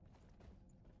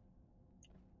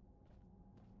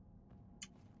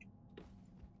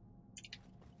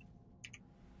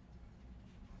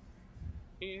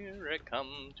 Here I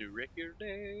come to wreck your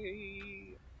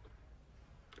day.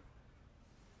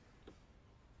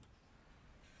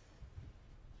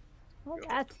 Well,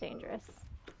 that's dangerous.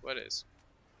 What is?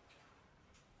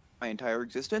 My entire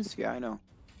existence? Yeah, I know.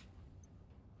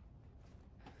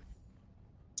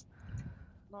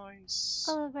 Nice.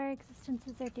 All of our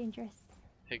existences are dangerous.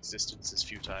 Existence is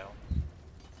futile.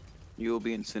 You will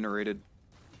be incinerated.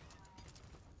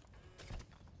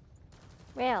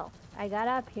 Well, I got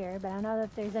up here, but I don't know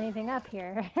that there's anything up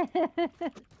here. I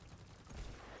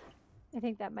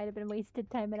think that might have been wasted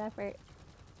time and effort.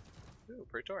 Ooh,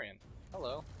 Praetorian.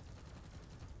 Hello.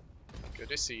 Good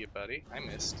to see you, buddy. I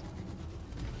missed.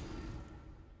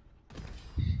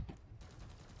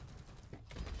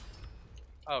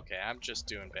 Okay, I'm just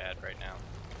doing bad right now.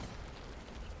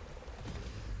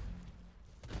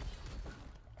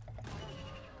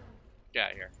 Get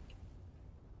out of here.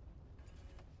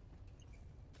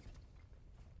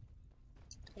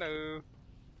 Hello.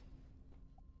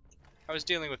 I was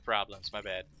dealing with problems, my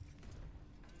bad.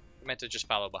 I meant to just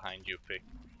follow behind you for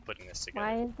putting this together.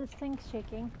 Why is this thing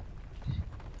shaking?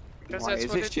 Because Why that's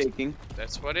is what it shaking?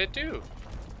 That's what it do.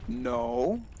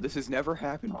 No, this has never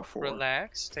happened before.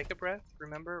 Relax, take a breath.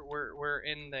 Remember, we're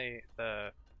in the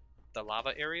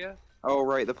lava area. Oh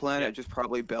right, the planet Yeah. just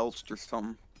probably belched or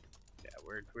something. Yeah,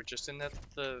 we're just in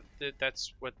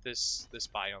that's what this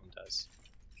biome does.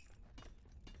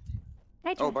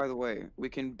 Nitro. Oh, by the way, we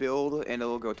can build and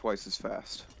it'll go twice as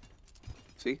fast.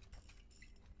 See?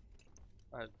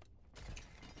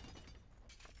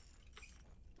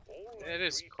 It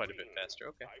is quite a bit faster.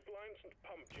 Okay. Pipelines and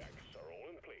pump jacks are all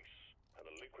in place, and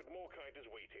the liquid morkite is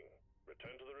waiting.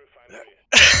 Return to the refinery.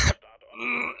 Start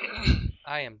on.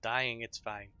 I am dying. It's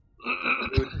fine.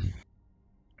 Good.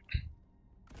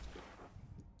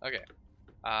 Okay.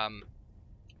 I'm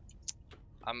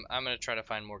gonna try to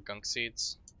find more gunk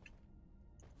seeds.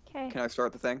 Okay. Can I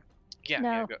start the thing? Yeah.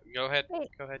 No. Yeah. Go ahead. Wait.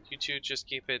 Go ahead. You two just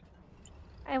keep it.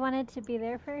 I wanted to be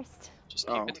there first. Just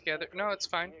keep Oh. it together. No, it's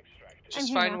fine. Just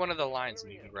here find now. one of the lines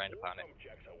and you can grind upon it. Pump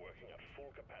jacks are working at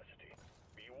full capacity.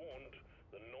 Be warned,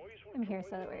 the noise will I'm here, draw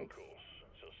so in it the works. locals,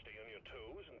 so stay on your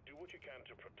toes and do what you can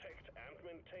to protect and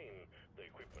maintain the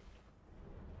equipment.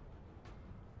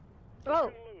 Whoa!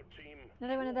 Load team.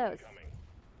 Another one of those. Incoming.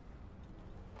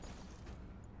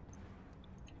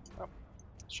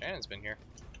 Shannon's been here.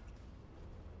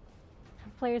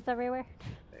 Players everywhere.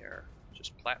 They are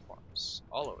just platforms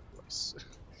all over the place.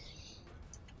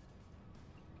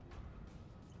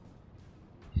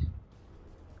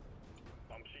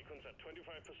 Pump sequence at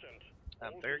 25%.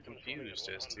 I'm very confused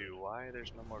as to why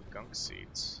there's no more gunk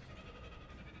seeds.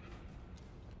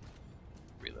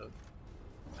 Reload.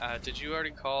 Did you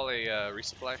already call a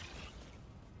resupply?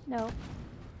 No.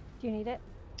 Do you need it?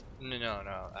 No.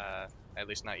 At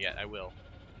least not yet. I will.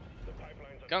 The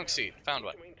pipelines are Gunk down. seed. Found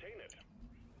one. To maintain it.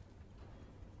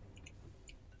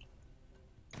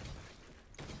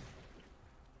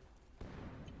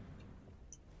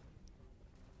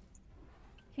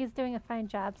 He's doing a fine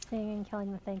job seeing and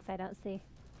killing the things I don't see.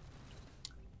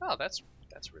 Oh, that's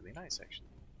really nice actually.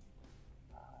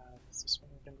 Is this one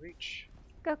within reach?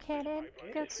 Go cannon!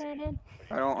 Go cannon!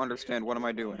 I don't understand. What am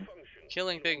I doing?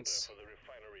 Killing things. For the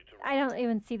refinery to I don't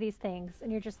even see these things,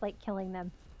 and you're just like killing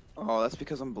them. Oh, that's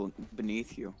because I'm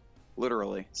beneath you.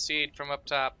 Literally. Seed from up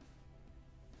top.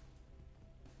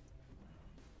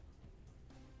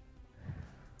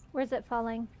 Where's it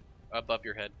falling? Above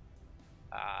your head.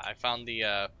 I found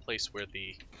the place where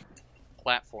the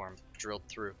platform drilled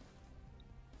through.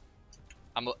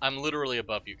 I'm literally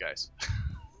above you guys.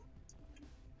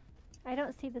 I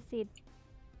don't see the seed.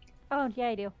 Oh, yeah,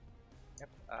 I do. Yep.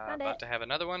 Found About it. to have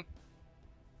another one.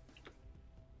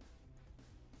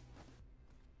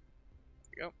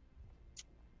 There we go.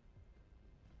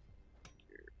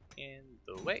 You're in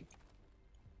the way.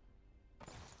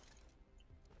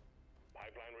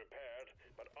 pipeline repaired,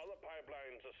 but other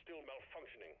pipelines are still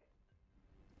malfunctioning.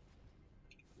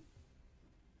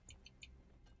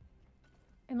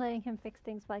 I'm letting him fix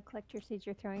things while I collect your seeds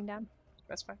you're throwing down.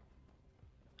 That's fine.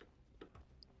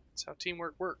 That's how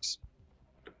teamwork works.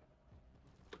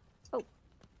 Oh.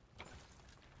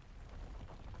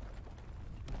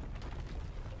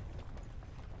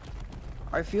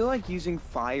 I feel like using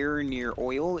fire near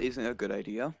oil isn't a good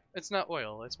idea. It's not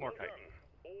oil, it's morkite.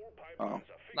 All pipelines Oh. are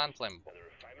fixed, Non-flammable. and the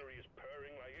refinery is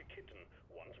purring like a kitten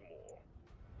once more.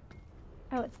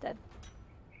 Oh, it's dead.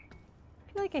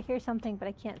 I feel like I hear something, but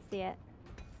I can't see it.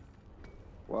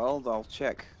 Well, I'll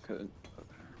check. Bugs,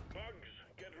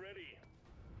 get ready.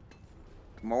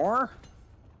 More?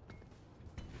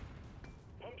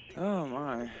 Pump Oh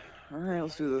my. Alright,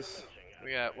 let's do this.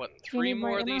 We got, what, you 3 need more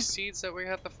more of ammo? these seeds that we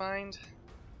have to find?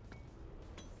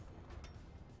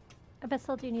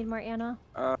 Abyssal, do you need more ammo?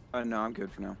 No, I'm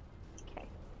good for now. Okay.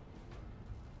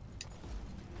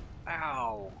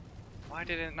 Ow! Why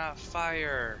did it not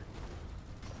fire?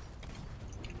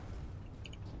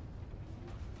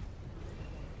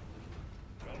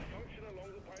 Malfunction along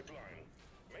the pipeline.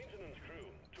 Maintenance crew,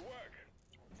 to work.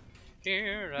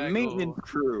 Here I Maintenance go.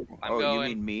 crew. I'm Oh, going.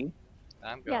 you mean me?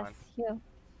 I'm going. Yes, you.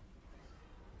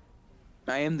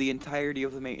 I am the entirety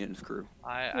of the maintenance crew.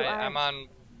 I'm on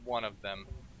one of them.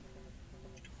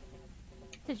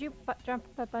 Did you drop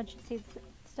a bunch of seeds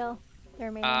still? The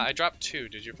remaining? I dropped 2.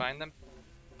 Did you find them?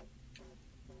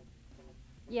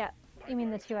 Yeah. You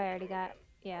mean the 2 I already got?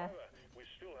 Yeah. However, we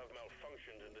still have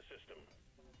malfunctions in the system.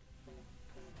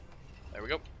 There we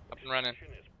go. Up and running.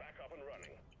 Engine is back up and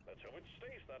running. Let's hope it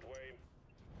stays that way.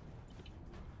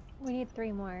 We need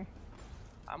 3 more.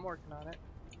 I'm working on it.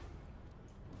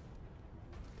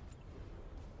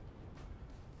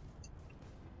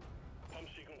 Pump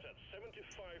sequence at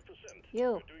 75%. You.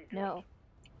 You're doing good. No.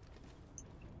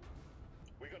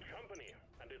 We got company,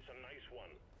 and it's a nice one.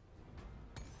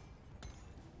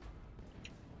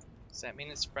 Does that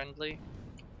mean it's friendly?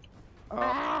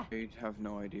 Ah! I have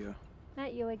no idea.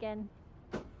 Not you again.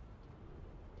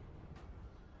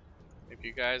 If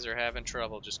you guys are having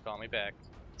trouble, just call me back.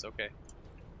 It's okay.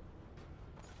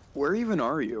 Where even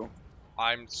are you?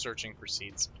 I'm searching for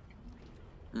seeds.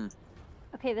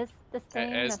 Okay, this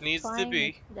thing As that's needs to flying be.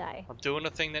 needs to die. I'm doing a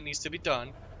thing that needs to be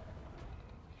done.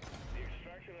 The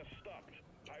extraction has stopped.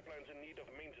 Pipeline's in need of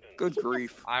maintenance. Good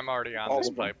grief. I'm already on All this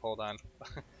of them. pipe. Hold on.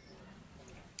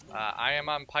 I am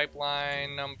on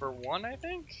pipeline number 1, I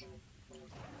think?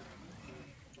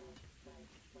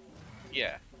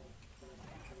 Yeah.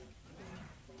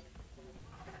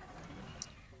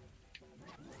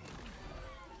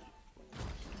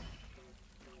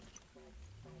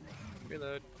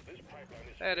 Reload. This pipeline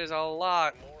is That is a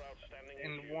lot more outstanding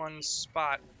in issues. one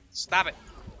spot. Stop it.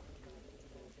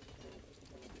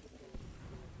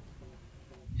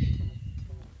 I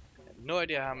have no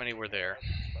idea how many were there.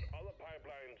 But other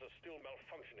pipelines are still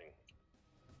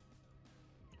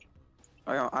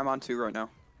malfunctioning. I'm on 2 right now.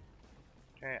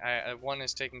 Okay, one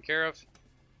is taken care of.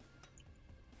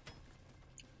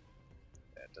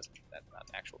 That's not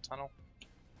an actual tunnel.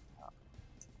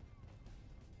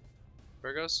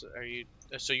 Burgos, are you?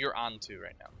 So you're on 2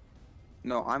 right now.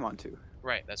 No, I'm on 2.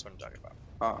 Right, that's what I'm talking about.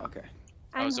 Oh, okay.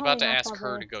 I was I'm about to holding off ask all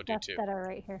her the to go do stuff 2. that are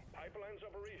right here. Pipeline's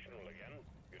operational again.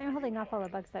 I'm holding off all the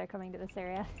bugs that are coming to this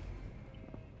area.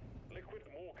 Liquid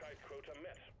morkite quota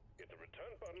met. Hit the return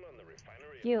button on the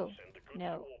refinery and You. we'll send the goods No.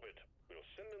 to orbit. We'll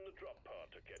send in the drop pod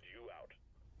to get you out.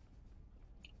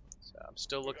 So I'm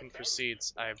still looking for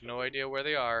seeds. I have no idea where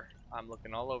they are. I'm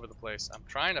looking all over the place. I'm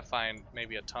trying to find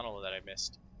maybe a tunnel that I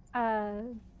missed.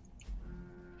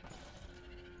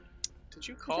 Did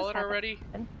you call it happened. already?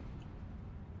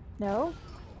 No,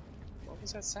 What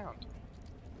was that sound?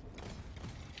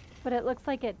 but it looks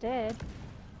like it did.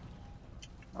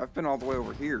 I've been all the way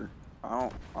over here. I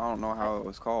don't know how it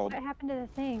was called. What happened to the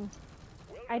thing?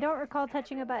 I don't recall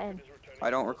touching a button. I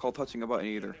don't recall touching a button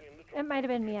either. It might have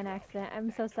been me on accident.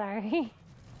 I'm so sorry.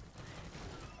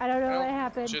 I don't know what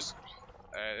happened. Just,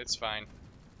 it's fine.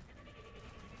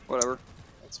 Whatever.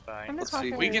 It's I'm fine. gonna Let's toss see.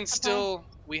 it We in can the supply. still.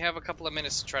 We have a couple of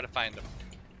minutes to try to find them.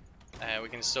 We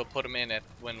can still put them in at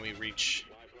when we reach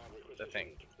the thing.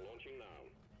 Launching now.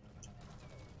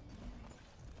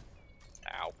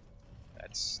 Ow.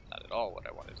 That's not at all what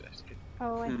I wanted to do.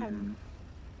 Oh, I have. Hmm.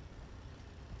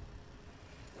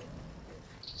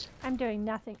 I'm doing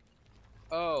nothing.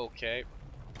 Okay.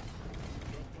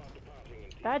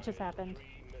 That just happened.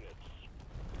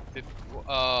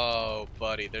 Oh,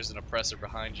 buddy, there's an oppressor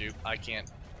behind you. I can't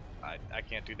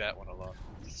do that one alone.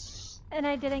 And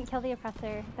I didn't kill the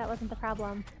oppressor. That wasn't the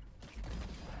problem.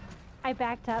 I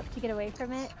backed up to get away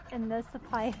from it, and the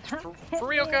supply. For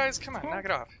real, guys, come on, knock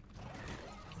it off.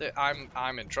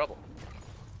 I'm in trouble.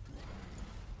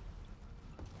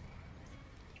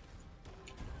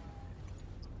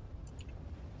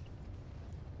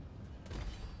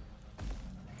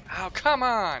 Oh, come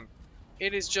on!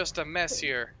 It is just a mess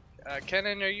here.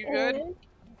 Kenan, are you good?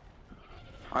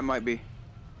 I might be.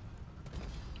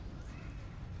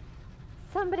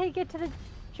 Somebody get to the.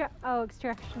 Oh,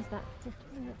 extraction's not. 15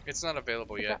 minutes. It's not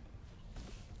available Good yet. job.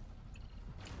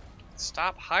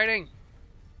 Stop hiding!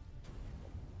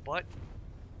 What?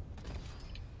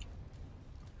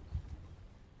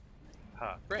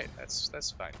 Huh, great, that's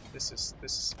fine. This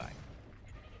is fine.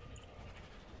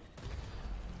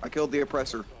 I killed the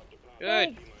oppressor. Good.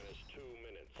 Thanks. Minus 2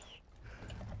 minutes.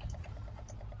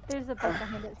 There's a bug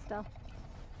behind it still.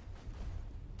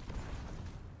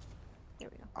 There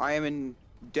we go. I am in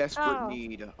desperate Oh.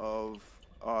 need of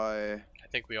I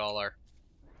think we all are.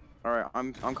 Alright,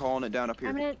 I'm calling it down up here.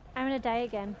 I'm gonna die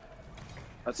again.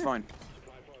 That's fine.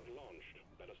 Supply pod launched.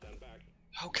 Better stand back.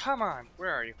 Oh, come on!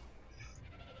 Where are you?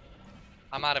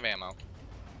 I'm out of ammo.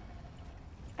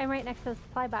 I'm right next to the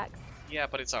supply box. Yeah,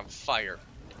 but it's on fire.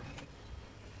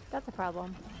 That's a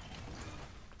problem.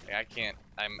 Yeah, I can't.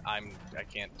 I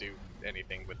can't do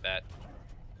anything with that.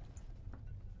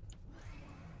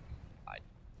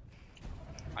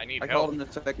 I need I help. called in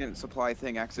the second supply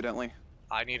thing accidentally.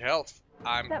 I need help.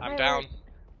 I'm That might down.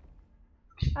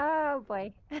 Oh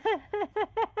boy.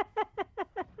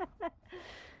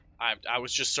 I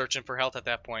was just searching for health at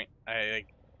that point.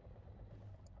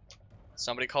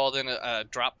 Somebody called in a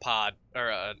drop pod or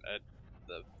a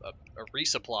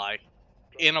resupply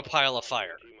in a pile of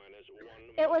fire. T-minus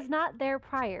 1 It was not there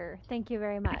prior. Thank you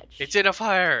very much. It's in a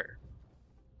fire.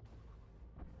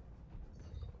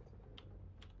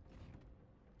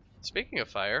 Speaking of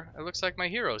fire, it looks like my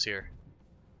hero's here.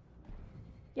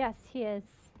 Yes, he is.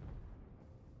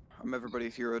 I'm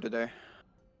everybody's hero today.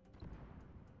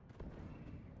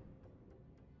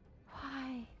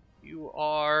 Why? You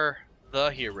are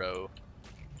the hero.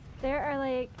 There are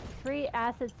like 4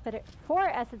 acid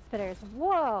spitters.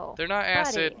 Whoa! They're not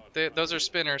acid. buddy. Those are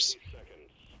spinners.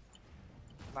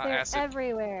 Not They're acid.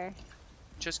 everywhere.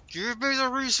 Just give me the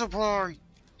resupply.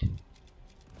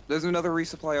 There's another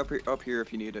resupply up here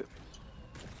if you need it.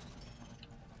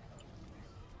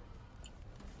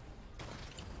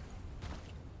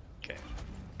 Okay.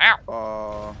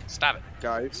 Ow! Stop it.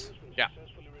 Guys. Yeah.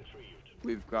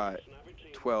 We've got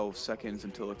 12 seconds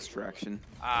until extraction.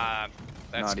 That's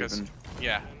Not because. even.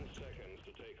 Yeah.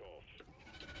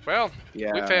 Well,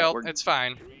 Yeah. we failed. we're- It's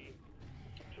fine.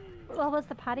 Well, was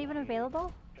the pot even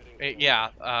available? Yeah.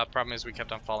 Problem is we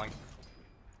kept on falling.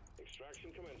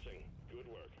 Extraction commencing. Good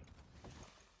work.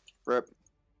 Rip.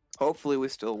 Hopefully we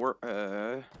still work.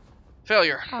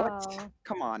 Failure. Oh.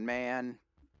 Come on, man.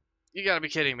 You gotta be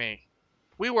kidding me.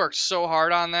 We worked so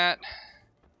hard on that.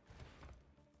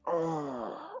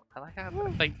 Oh. I like how,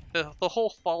 like the whole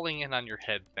falling in on your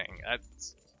head thing.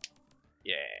 That's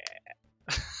yeah.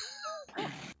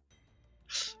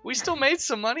 We still made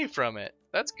some money from it.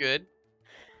 That's good.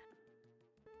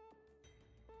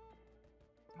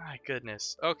 My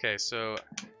goodness. Okay, so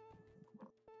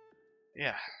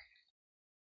yeah,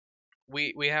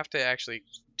 we have to actually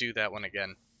do that one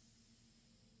again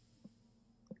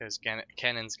because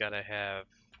Cannon's gotta have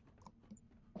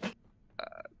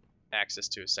access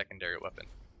to a secondary weapon.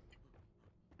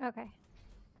 Okay.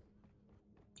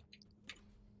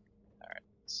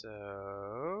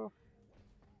 So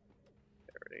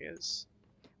there it is.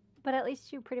 But at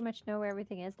least you pretty much know where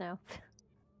everything is now.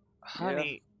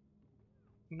 Honey,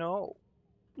 no.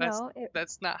 No. It,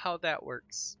 That's not how that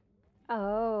works.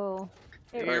 oh.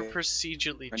 It You're Right.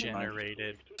 procedurally Never mind.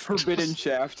 generated. Forbidden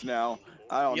shaft now.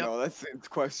 I don't Yep. know. That seems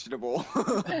questionable.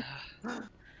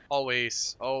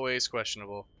 Always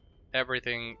questionable.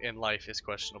 Everything in life is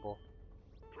questionable.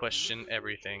 Question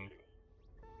everything.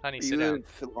 Honey, Are sit you down. a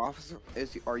philosopher?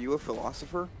 Are you a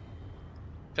philosopher?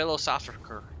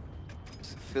 Philosophiker.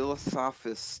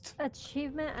 Philosophist.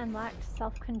 achievement unlocked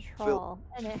self-control,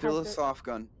 and it has Philosoph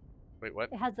gun. Wait,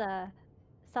 what? it has a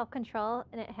self-control,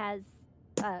 and it has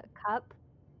a cup.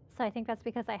 So I think that's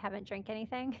because I haven't drank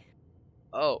anything.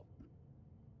 Oh,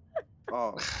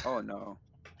 Oh no.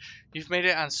 you've made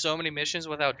it on so many missions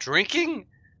without drinking?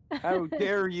 How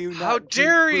dare you How not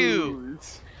dare drink you!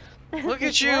 booze? Look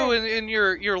at you and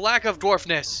your lack of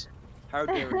dwarfness. How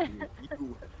dare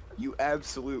you? You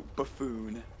absolute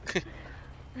buffoon.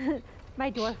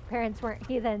 My dwarf parents weren't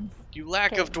heathens. You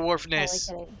lack of Kidding. dwarfness.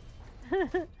 Totally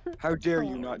kidding. How dare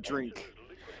you not drink?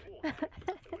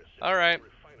 All right.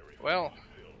 Well,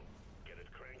 Get it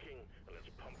cranking, and let's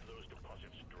pump those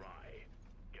deposits dry.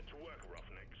 Get to work,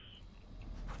 roughnecks.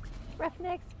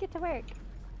 Roughnecks, get to work.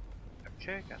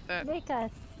 okay, got that. Make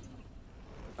us.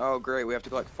 Oh great, we have to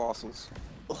collect fossils.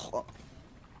 Ugh.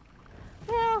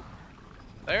 Well,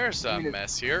 There's a I mean, it-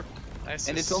 mess here. Nice.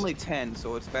 And it's only 10,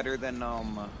 so it's better than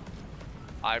I'm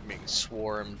being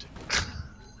swarmed.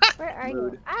 where are you?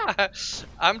 Rude. Ah!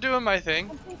 I'm doing my thing.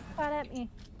 Something spot at me.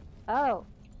 Oh.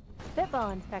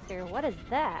 Spitball infector. What is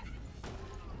that?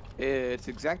 It's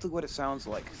exactly what it sounds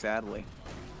like, sadly.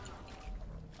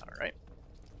 All right.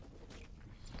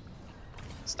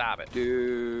 Stop it.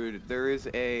 Dude, there is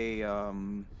a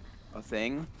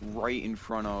thing right in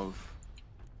front of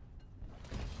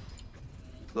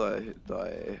the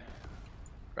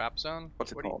Drop zone.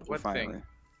 what's it What do you- called? What Refinery. thing?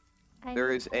 I There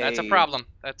need is a That's a problem.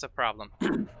 That's a problem.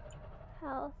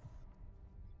 health.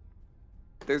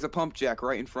 There's a pump jack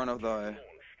right in front of the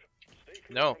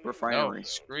No. refinery. No.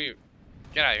 Screw you.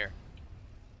 Get out of here.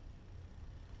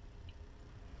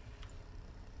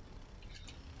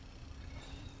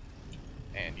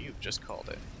 And you just called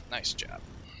it. Nice job.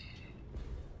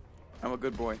 I'm a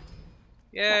good boy.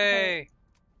 Yay!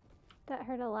 That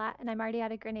hurt a lot, and I'm already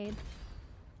out of grenades.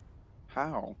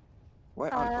 How?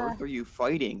 What on earth are you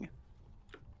fighting?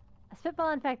 A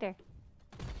spitball infector.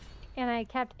 And I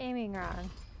kept aiming wrong.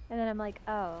 And then I'm like,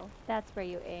 oh, that's where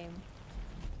you aim.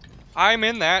 I'm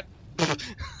in that.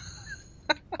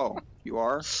 Oh, you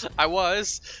are? I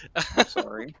was.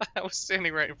 Sorry. I was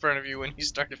standing right in front of you when you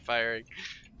started firing.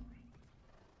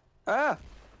 Ah!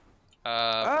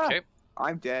 Okay.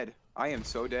 I'm dead. I am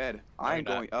so dead. No, I'm you're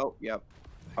not. going. Oh, yep.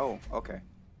 Oh, okay.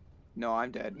 No,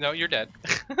 I'm dead. No, you're dead.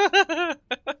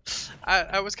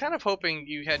 I was kind of hoping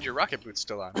you had your rocket boots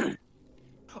still on.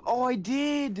 Oh, I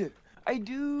did. I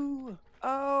do.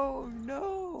 Oh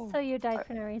no. So you died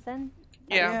for no reason?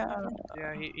 Yeah.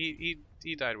 Yeah,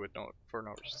 he died with for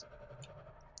no reason.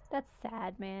 That's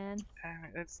sad, man.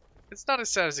 It's It's not as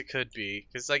sad as it could be,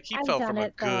 because like he I've fell done from a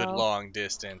it, good though. long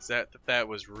distance. That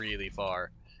was really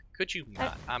far. Could you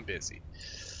not? I'm busy.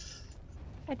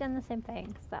 I've done the same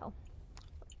thing, so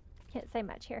can't say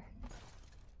much here.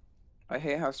 I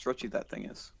hate how stretchy that thing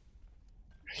is.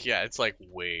 Yeah, it's like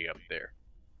way up there.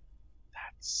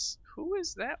 Who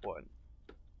is that one?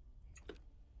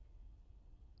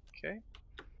 Okay,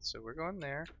 so we're going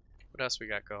there. What else we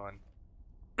got going?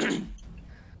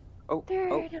 Oh, There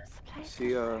are oh, no I supplies.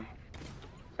 see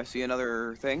I see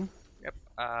another thing.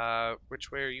 Yep.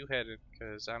 Which way are you headed?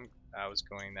 Because I was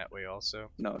going that way also.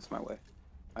 No, it's my way.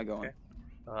 I go on.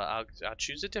 Okay. I'll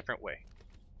choose a different way.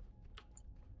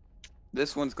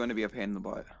 This one's going to be a pain in the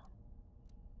butt.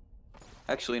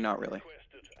 Actually, not really.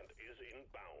 Requested and is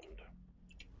inbound.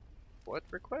 What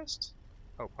request?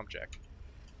 Oh, pump jack.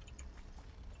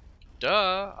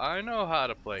 Duh! I know how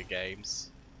to play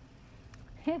games.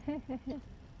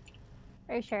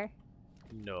 Are you sure?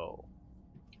 No.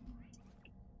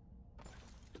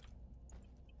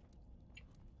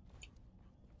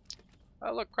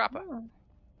 Oh look, Crappa. Oh,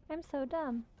 I'm so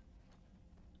dumb.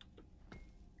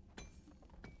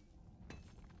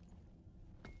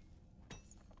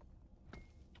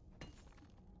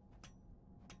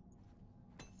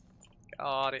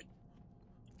 Got it.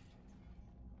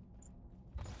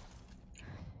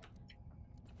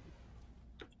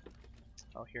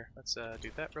 Oh, here, let's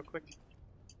do that real quick.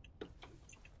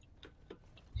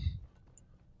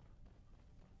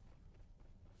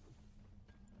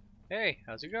 Hey,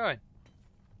 how's it going?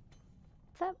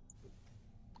 What's up?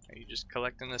 Are you just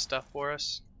collecting this stuff for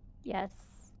us? Yes.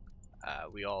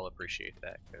 We all appreciate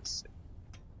that, because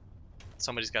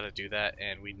somebody's got to do that,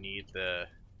 and we need the...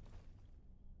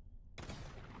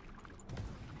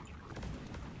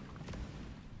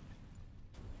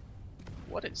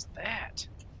 What is that?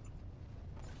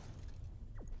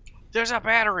 There's a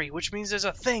battery, which means there's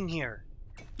a thing here.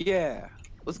 Yeah,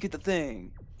 let's get the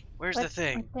thing. Where's What- the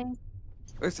thing? what thing?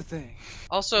 Where's the thing?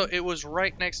 Also, it was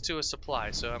right next to a supply,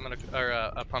 so I'm gonna, or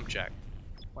a pump jack.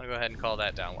 I'm gonna go ahead and call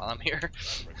that down while I'm here.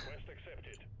 Request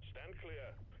accepted. Stand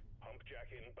clear. Pump jack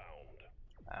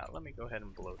inbound. Let me go ahead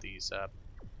and blow these up.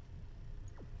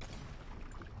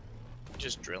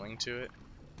 Just drilling to it.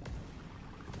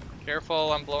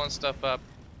 Careful, I'm blowing stuff up.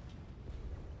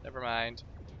 Never mind.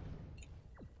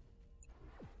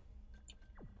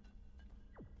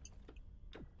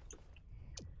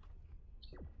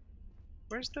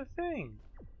 Where's the thing?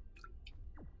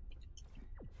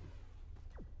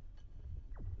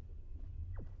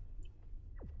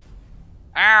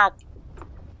 Ow!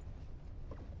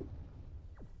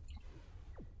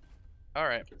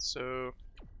 Alright, so...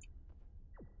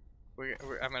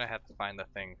 I'm gonna have to find the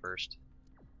thing first.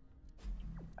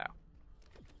 Ow.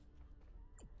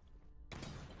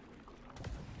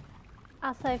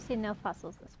 Also, I've seen no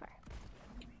fossils this far.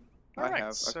 Alright,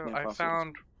 I've so seen I fossils.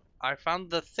 found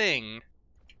the thing.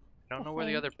 I don't The know where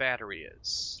the thing. other battery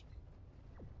is.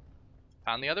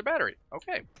 Found the other battery.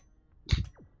 Okay.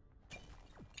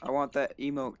 I want that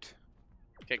emote.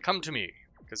 Okay, come to me,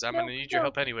 because I'm No, gonna need your no.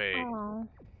 help anyway. Oh,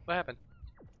 What happened?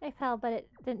 I fell, but it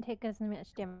didn't take as much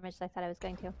damage as I thought I was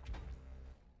going to.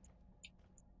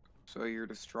 So you're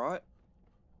distraught?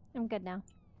 I'm good now.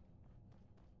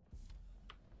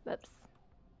 Whoops.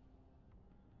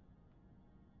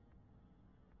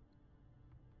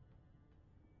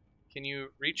 Can you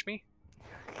reach me?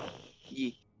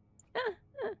 Yeah.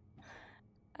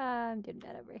 I'm doing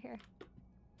that over here.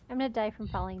 I'm gonna die from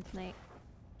falling tonight.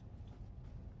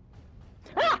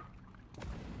 Ah!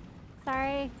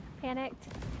 Sorry, panicked.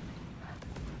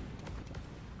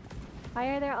 Why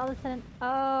are there all of a sudden?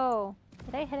 Oh,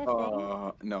 did I hit a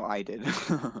thing? No, I did.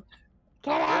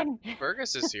 Get in!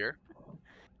 Burgess is here.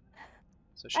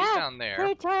 So she's Ah, down there.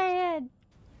 Praetorian!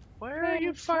 Where are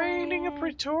you finding a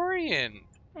Praetorian?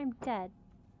 I'm dead.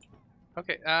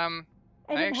 Okay, I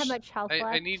didn't have actu- much health left.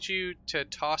 I need you to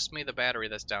toss me the battery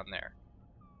that's down there.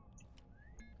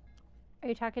 Are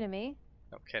you talking to me?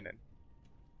 No, Kenan.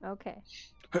 Okay.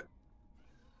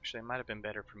 Actually, it might have been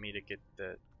better for me to get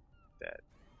that.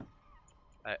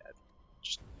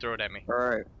 Just throw it at me.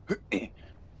 Alright.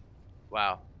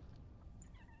 Wow.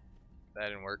 That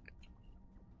didn't work.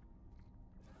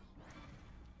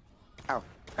 Ow.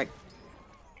 Hi.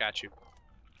 Got you.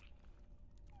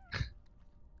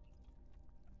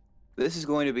 This is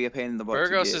going to be a pain in the butt.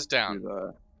 Burgos to get is down. to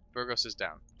the- Burgos is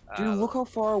down. Dude, look how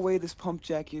far away this pump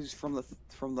jack is from the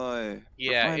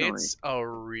Yeah, refinery. it's a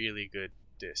really good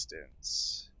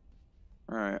distance.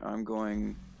 Alright, I'm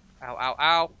going. Ow, ow,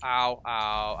 ow, ow,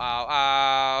 ow, ow,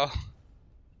 ow.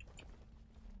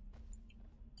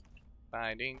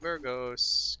 Finding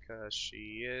Burgos, cause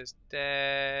she is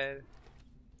dead.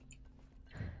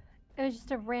 It was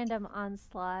just a random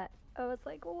onslaught. I was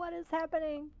like, what is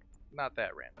happening? Not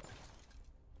that random.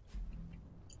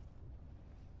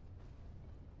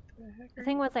 The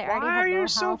thing was, I already Why had are low you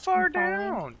so health far from falling.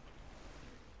 down?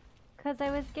 Because I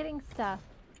was getting stuff.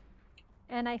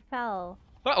 And I fell.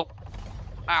 Oh!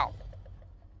 Ow!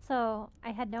 So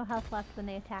I had no health left when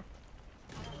they attacked.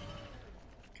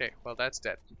 Okay, well that's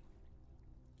dead.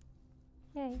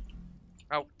 Yay.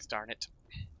 Oh, darn it.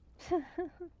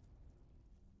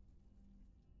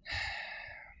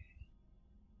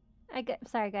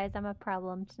 Sorry guys, I'm a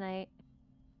problem tonight.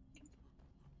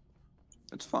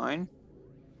 It's fine.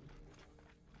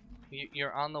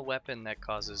 You're on the weapon that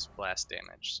causes blast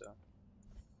damage, so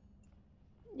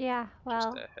Yeah,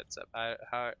 well, just a heads up.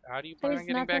 How do you plan on there's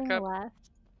getting back nothing up? left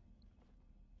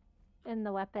in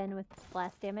the weapon with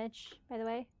blast damage, by the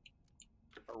way.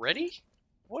 Already?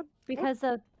 What? Because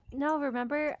of... No,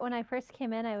 remember when I first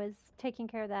came in, I was taking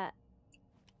care of that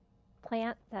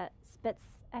plant that spits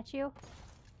at you?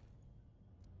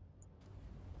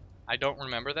 I don't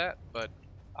remember that, but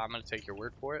I'm gonna take your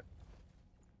word for it.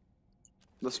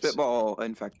 The spitball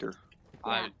infector.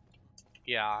 Yeah.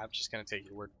 Yeah, I'm just gonna take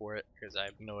your word for it because I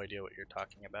have no idea what you're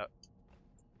talking about.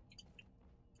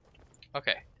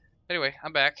 Okay. Anyway,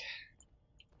 I'm back.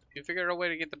 You figured out a way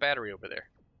to get the battery over there.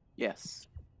 Yes.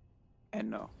 And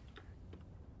no.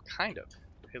 Kind of.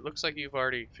 It looks like you've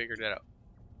already figured it out.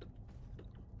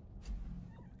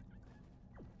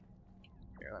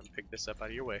 Here, let me pick this up out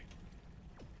of your way.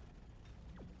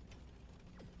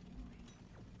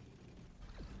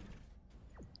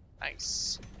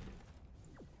 Nice.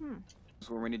 Hmm. Is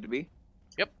where we need to be?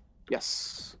 Yep.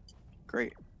 Yes.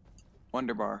 Great.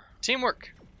 Wonder bar.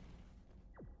 Teamwork!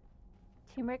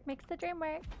 Teamwork makes the dream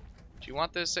work. Do you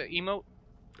want this emote?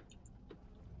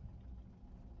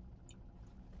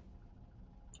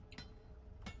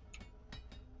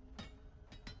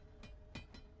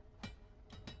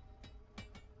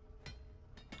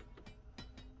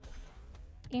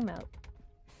 Emote.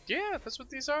 Yeah, that's what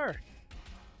these are.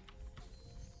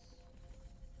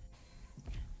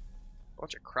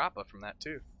 Bunch of crappa from that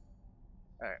too.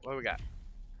 Alright, what do we got?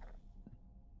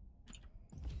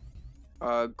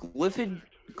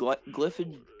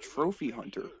 Glyphid trophy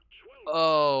hunter.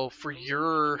 Oh, for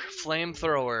your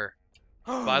flamethrower.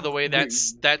 By the way, that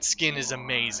skin is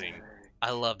amazing.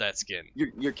 I love that skin.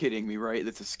 You're kidding me, right?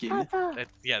 That's a skin? Awesome.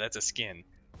 Yeah, that's a skin.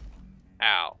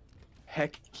 Ow.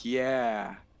 Heck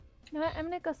yeah. You know what? I'm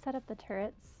gonna go set up the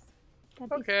turrets. That'd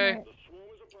be Okay. smart. The swarm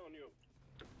is upon you.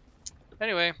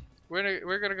 Anyway,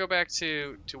 we're gonna go back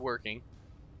to working.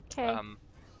 Okay.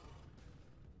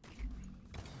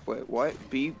 Wait, what?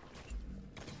 Be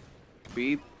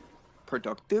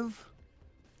productive?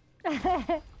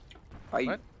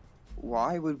 What?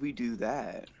 Why would we do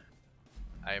that?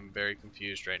 I am very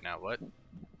confused right now. What?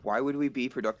 Why would we be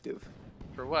productive?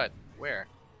 For what? Where?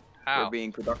 How? We're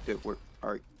being productive.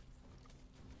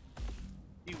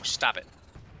 You stop it.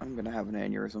 I'm gonna have an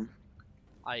aneurysm.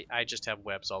 I just have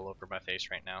webs all over my face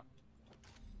right now.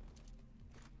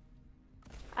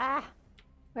 Ah,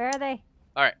 where are they?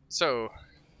 Alright, so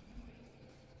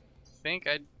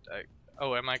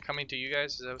oh, am I coming to you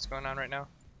guys? Is that what's going on right now?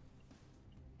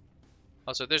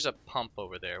 Also, there's a pump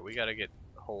over there. We gotta get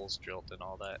holes drilled and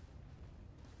all that.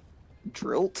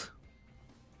 Drilt?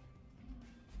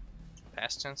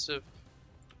 Past tense of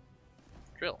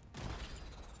drill.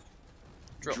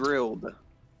 Drilled.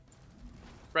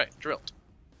 Right, drilled.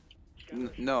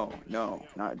 No,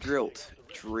 not drilt.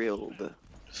 Drilled.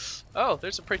 Oh,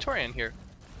 there's a Praetorian here.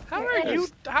 How There are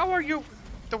is. you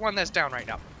the one that's down right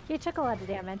now? He took a lot of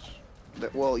damage.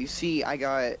 Well, you see, I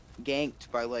got ganked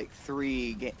by like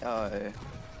 3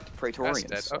 Praetorians.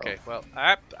 That's dead. so- Okay, well,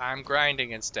 I'm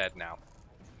grinding instead now.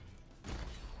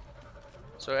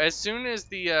 So as soon as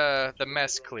the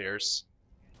mess clears,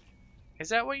 is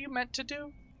that what you meant to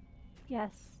do?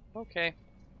 Yes. Okay.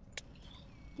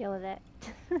 Deal with it.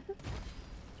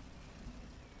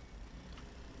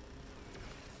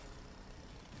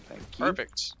 Thank you.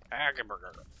 Perfect.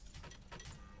 Hamburger.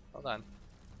 Hold on.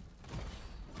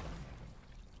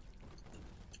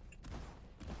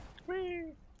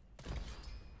 Whee!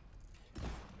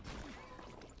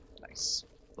 Nice.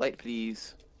 Light,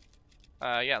 please.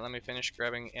 Yeah, let me finish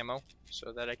grabbing ammo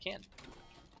so that I can.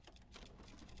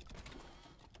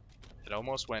 It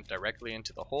almost went directly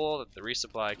into the hole that the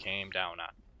resupply came down on.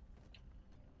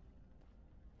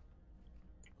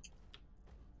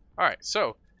 Alright,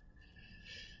 so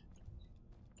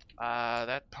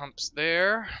that pump's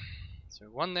there. So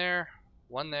one there,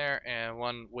 and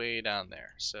one way down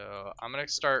there. So I'm gonna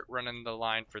start running the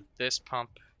line for this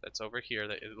pump that's over here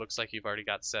that it looks like you've already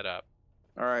got set up.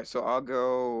 Alright, so I'll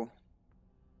go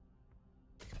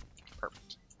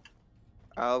Perfect.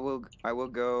 I will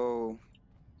go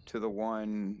to the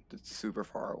one that's super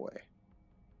far away.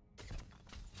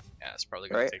 Yeah, it's probably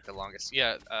gonna Right. take the longest.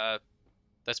 Yeah,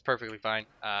 that's perfectly fine.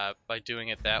 By doing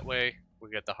it that way, we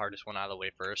get the hardest one out of the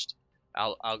way first.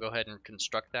 I'll go ahead and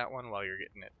construct that one while you're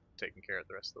getting it taken care of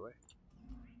the rest of the way.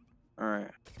 All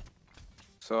right.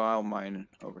 So I'll mine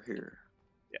over here.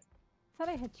 I thought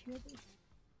I had 2 of these.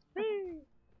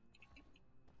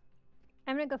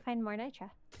 I'm gonna go find more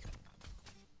nitra.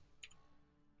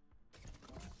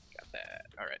 Got that.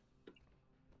 All right.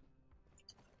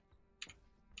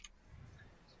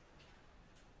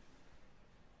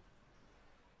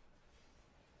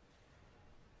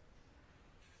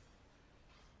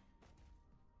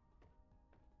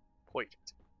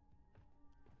 Perfect.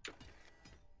 Oh,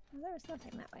 there was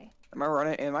nothing that way. Am I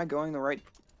running? Am I going the right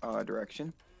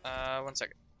direction? 1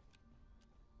 second.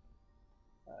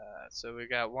 So we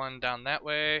got one down that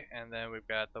way, and then we've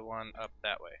got the one up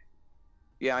that way.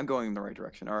 Yeah, I'm going in the right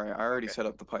direction. All right. I already Okay. set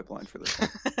up the pipeline for this one.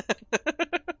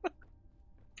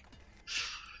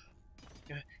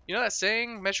 You know that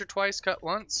saying, measure twice, cut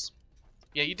once?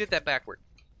 Yeah, you did that backward.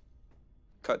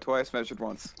 Cut twice, measured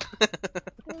once. There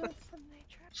was some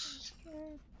nitra in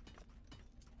here.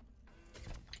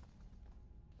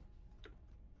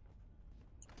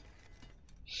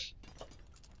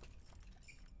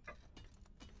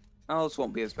 Oh, this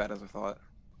won't be as bad as I thought.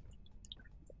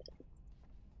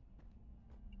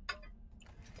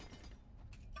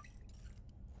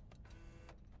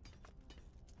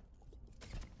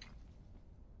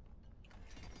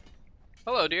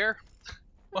 Hello, dear.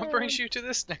 What Hello. brings you to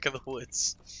this neck of the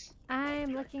woods?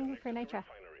 I'm looking for nitra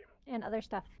and other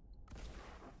stuff.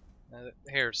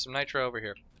 Here, some nitro over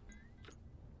here.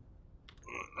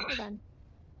 Hold on.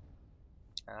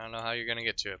 I don't know how you're gonna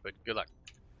get to it, but good luck.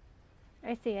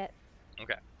 I see it.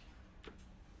 Okay.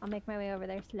 I'll make my way over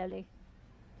there slowly.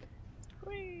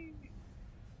 Whee!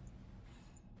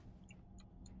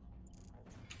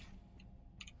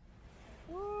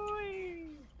 Whee!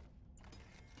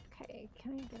 Okay,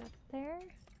 can I get up there?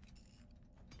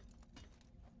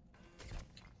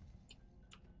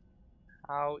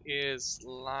 How is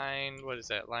line? What is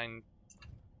that line?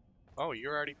 Oh,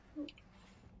 you're already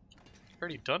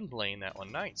done playing that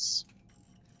one. Nice.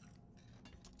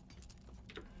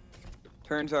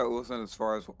 Turns out it wasn't as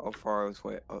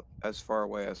far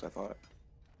away as I thought.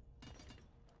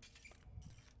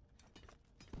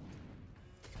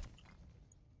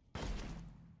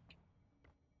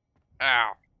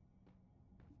 Ow.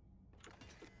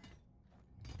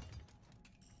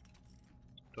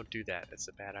 Don't do that. It's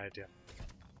a bad idea.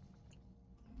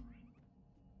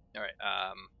 All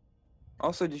right.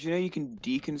 Also, did you know you can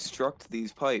deconstruct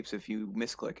these pipes if you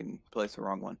misclick and place the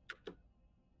wrong one?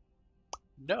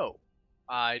 No,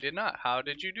 I did not. How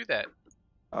did you do that?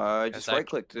 Just I- right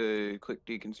click to click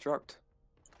deconstruct.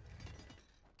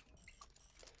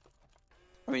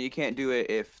 I mean, you can't do it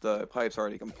if the pipe's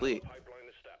already complete, Pipeline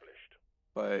established.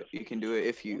 but you can do it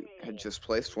if you had just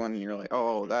placed one and you're like,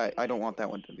 oh, that I don't want that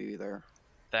one to be there.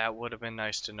 That would have been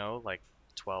nice to know, like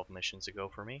 12 missions ago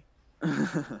for me.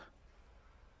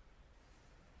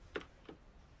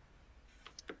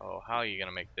 Oh, how are you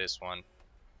gonna make this one?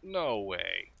 No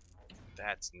way.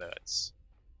 That's nuts.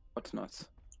 What's nuts?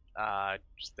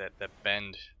 Just that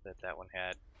bend that one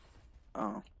had.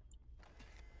 Oh.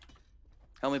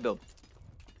 Help me build.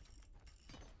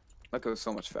 That goes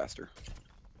so much faster.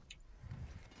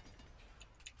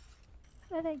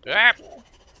 How did I get Ah! up here?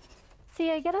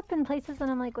 See, I get up in places and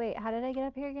I'm like, wait, how did I get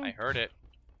up here again? I heard it.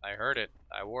 I heard it.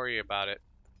 I worry about it.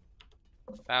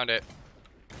 Found it.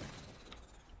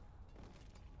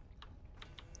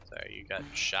 So you got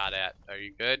shot at. Are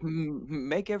you good?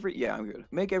 Yeah, I'm good.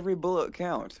 Make every bullet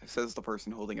count, says the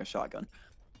person holding a shotgun.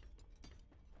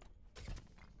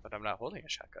 But I'm not holding a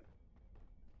shotgun.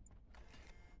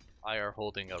 I are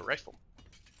holding a rifle.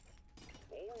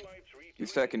 All lights read Your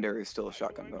secondary is still a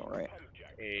shotgun though, right?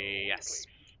 Yes.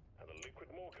 and the liquid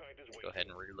morkite is Go ahead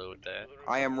and reload that.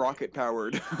 I am rocket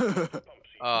powered.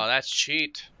 Oh, that's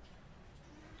cheat.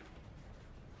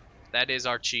 That is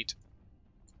our cheat.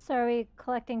 So are we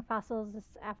collecting fossils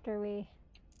after we...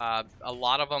 A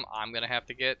lot of them I'm gonna have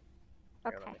to get.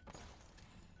 Here, Okay.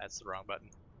 That's the wrong button.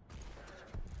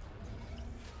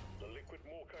 The liquid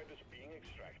morkite is being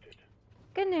extracted.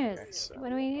 Good news. Okay, so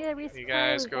when we need a resupply, You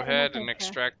guys we've go got ahead enough and nitra.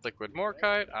 extract liquid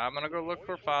morkite. I'm gonna go look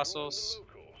for fossils.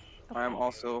 I am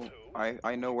also.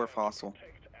 I know where fossil.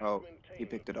 Oh, he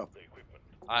picked it up.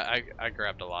 I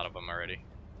grabbed a lot of them already,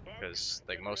 because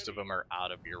like most of them are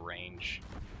out of your range.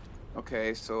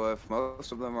 Okay, so if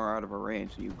most of them are out of a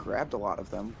range, and you grabbed a lot of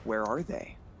them, where are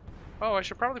they? Oh, I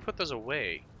should probably put those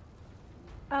away.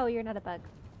 Oh, you're not a bug.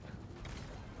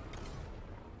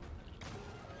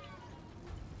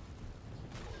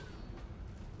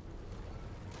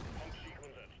 Pump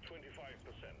sequence at 25%.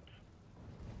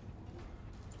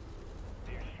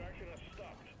 The extraction has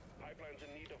stopped. Pipeline's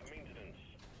in need of maintenance.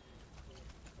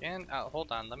 And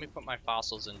hold on, let me put my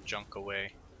fossils and junk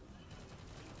away.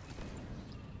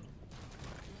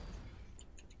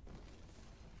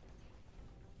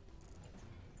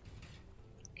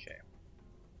 Okay.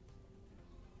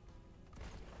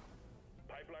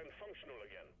 Pipeline functional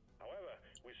again. However,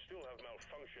 we still have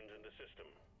malfunctions in the system.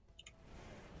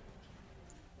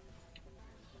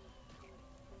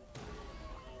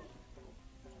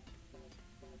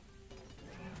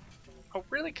 Oh,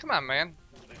 really? Come on, man.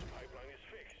 This pipeline is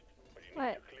fixed, but you need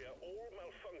What? to clear all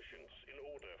malfunctions in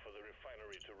order for the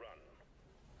refinery to run.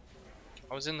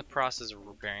 I was in the process of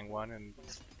repairing one, and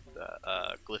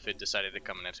the Glyphid decided to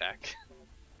come and attack.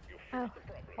 You fixed Oh. the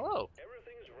problem. Hello.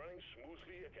 Everything is running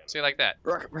smoothly again. See, like that.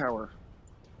 Rocket power.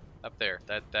 Up there.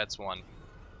 That's one.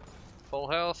 Full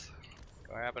health.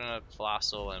 Grabbing a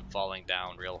fossil and falling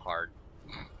down real hard.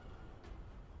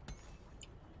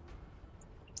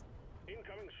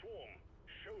 Incoming swarm.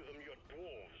 Show them your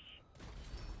dwarves.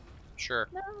 Sure.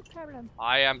 No problem.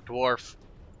 I am dwarf.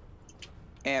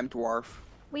 Am dwarf.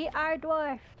 We are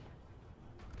dwarf.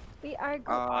 We are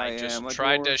I just am a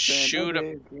tried to dwarf and shoot a-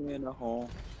 live in a hole.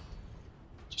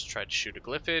 Just tried to shoot a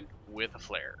Glyphid with a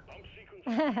flare. Pump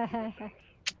sequence dwarf. at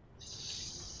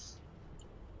 50%.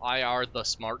 I are the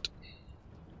smart.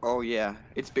 Oh yeah,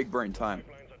 it's big brain time.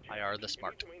 Pipelines are I are the jammed. You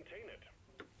smart. need to maintain it.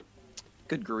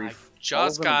 Good I grief. All of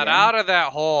just them got again? out of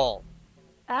that hole.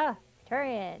 Oh,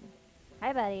 Turian.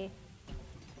 Hi, buddy.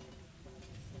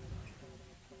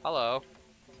 Hello.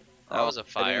 That was a I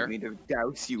fire. didn't mean to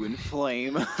douse you in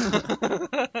flame. Allow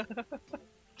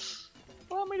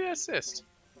me to assist.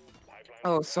 Pipeline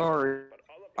Oh, is sorry. but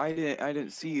other I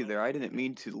didn't see you there. I didn't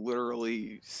mean to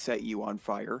literally set you on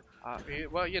fire.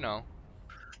 Well, you know.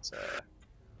 It's,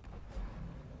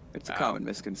 It's a Ow. common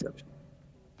misconception.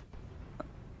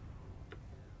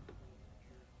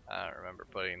 I don't remember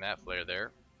putting that flare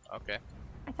there. Okay.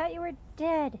 I thought you were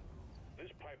dead. This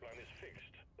pipeline is fixed,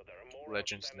 but there are more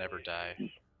Legends outstanding never die.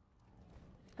 issues.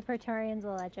 A Praetorian's a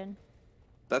legend.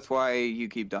 That's why you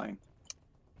keep dying.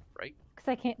 Right? Because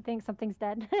I can't think something's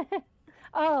dead.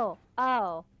 Oh,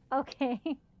 okay.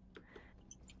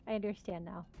 I understand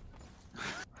now.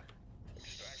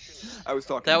 Extraction is I was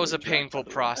talking. That to was the a chat, painful by the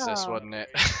way. process, Oh. wasn't it?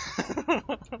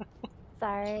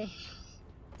 Sorry.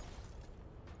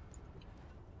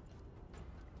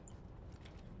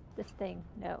 This thing,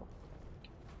 no.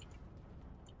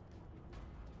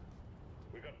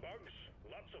 We got bugs,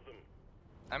 lots of them.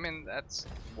 I mean, that's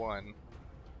one.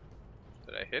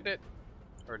 Did I hit it?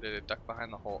 Or did it duck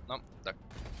behind the hole? Nope, duck.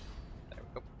 There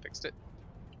we go, fixed it.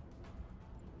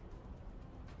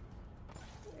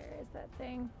 Where is that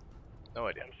thing? No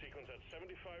idea. Pump sequence at 75%.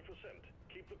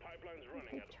 Keep the pipelines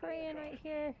running at full Praetorian right cost.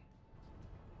 here.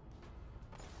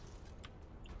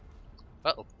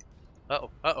 Uh-oh. Uh-oh,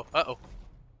 uh-oh, uh-oh.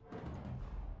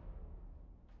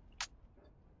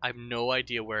 I have no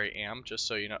idea where I am, just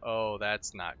so you know. Oh,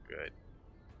 that's not good.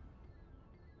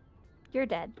 You're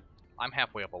dead. I'm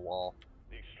halfway up a wall.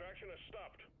 The extraction has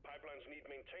stopped. Pipelines need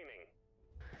maintaining.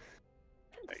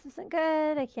 This isn't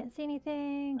good. I can't see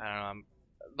anything. I don't know.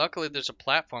 Luckily, there's a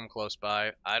platform close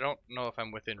by. I don't know if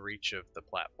I'm within reach of the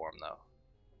platform, though.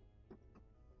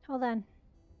 Hold on.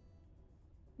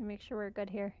 Let me make sure we're good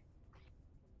here.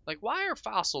 Like, why are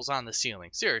fossils on the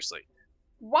ceiling? Seriously.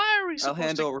 Why are we I'll supposed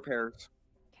handle repairs.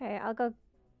 Okay, I'll go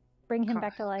bring him Come-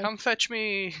 back to to life. come fetch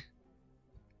me?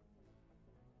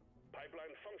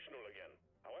 Pipeline functional again.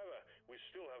 However, we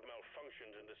still have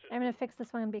malfunctions in the system. I'm gonna fix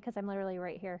this one because I'm literally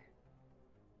right here.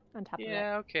 On top of it.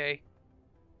 Yeah, okay.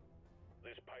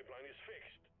 This pipeline is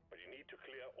fixed, but you need to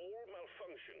clear all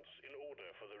malfunctions in order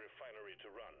for the refinery to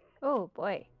run. Oh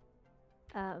boy.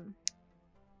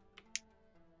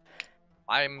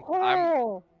 I'm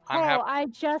I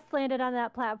just landed on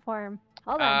that platform.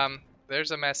 Hold on.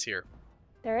 there's a mess here.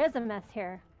 There is a mess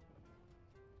here.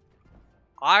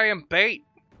 I am bait.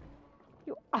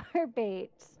 You are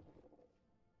bait.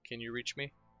 Can you reach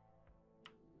me?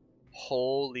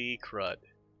 Holy crud.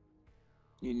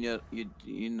 You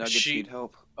nuggets She- need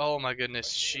help. Oh my goodness,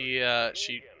 she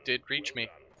did reach me.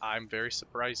 I'm very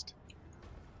surprised.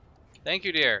 Thank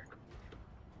you, dear.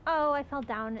 Oh, I fell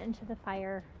down into the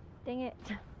fire. Dang it.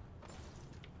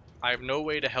 I have no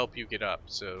way to help you get up,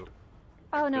 so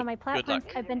Oh no, Good- my good platforms.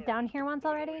 luck. I've been down here once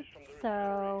already, From the so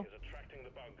refinery is attracting the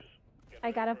bugs. Get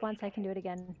I got ready up for a once. I can do it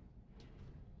again.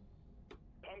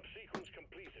 Pump sequence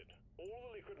completed. All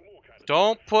the liquid mortar.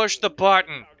 don't push the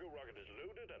button. Cargo rocket is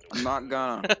loaded I'm not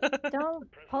gonna. Don't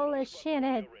pull a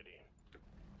Shannon.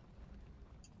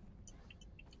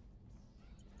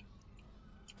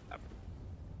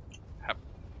 Hap.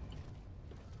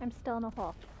 I'm still in a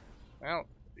hole. Well,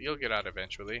 you'll get out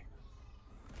eventually.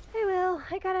 I will.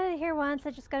 I got out of here once.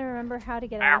 I just gotta remember how to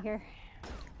get out of here.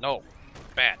 No,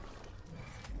 bad.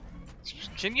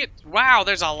 Can you? Wow,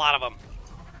 there's a lot of them.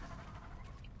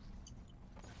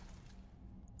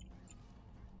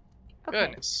 Okay.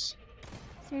 Goodness.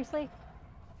 Seriously?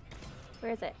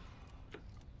 Where is it?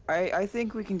 I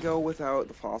think we can go without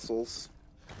the fossils.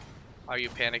 Are you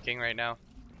panicking right now?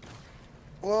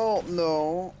 Well,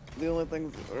 no. The only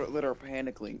things that are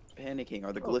panicking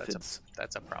are the Oh, glyphids.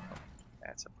 That's a problem.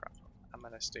 That's a problem. I'm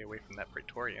gonna stay away from that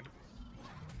Praetorian.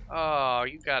 Oh,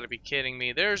 you gotta be kidding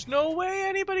me. There's no way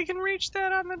anybody can reach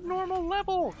that on the normal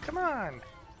level. Come on.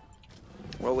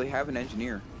 Well, we have an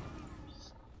engineer.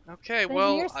 Okay, The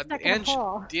well, engineer's stuck in a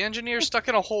hole. the engineer's stuck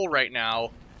in a hole right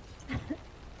now.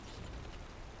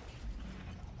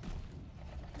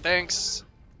 Thanks.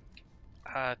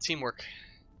 Teamwork.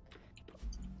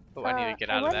 Oh, I need to get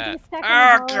out of that. I wouldn't be stuck in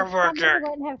Ah, a hole if somebody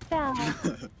wouldn't have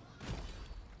fell.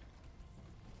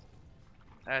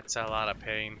 That's a lot of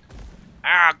pain.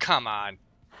 Ah, come on.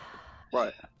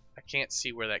 What? I can't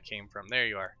see where that came from. There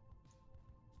you are.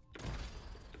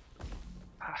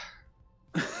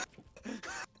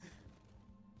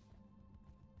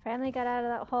 Finally got out of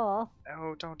that hole.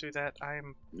 Oh, don't do that.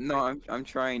 I'm No, I'm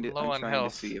trying to. Low I'm on trying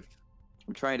health. to see if.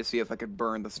 I'm trying to see if I could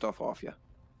burn the stuff off you.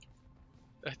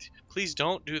 Please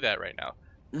don't do that right now.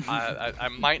 I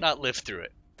might not live through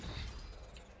it.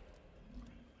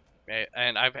 Okay,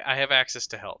 and I have access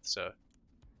to health, so.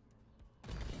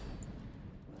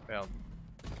 Well.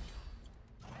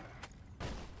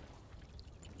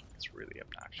 It's really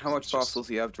obnoxious. How much It's just- fossils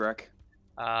do you have, Drek?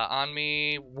 On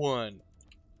me, 1.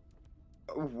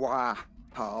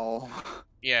 Wow.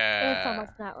 Yeah. It's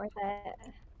almost not worth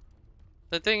it.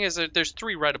 The thing is that there's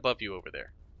 3 right above you over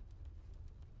there.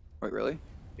 Wait, really?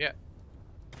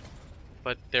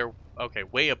 But they're, okay,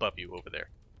 way above you over there.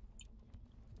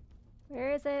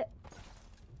 Where is it?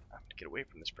 I have to get away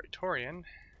from this Praetorian.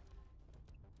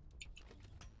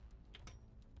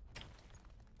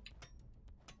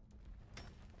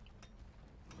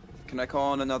 Can I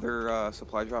call on another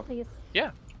supply drop? Please.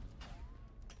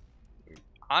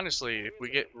 Honestly, if we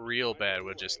get real bad,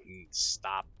 we'll just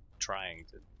stop trying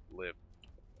to live.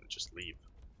 We'll just leave.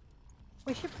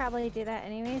 We should probably do that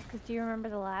anyways, because do you remember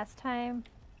the last time?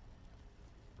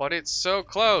 But it's so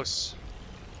close.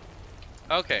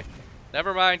 Okay,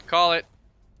 never mind. Call it.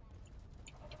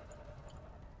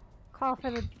 Call for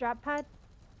the drop pod?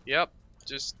 Yep.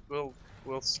 Just we'll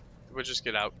just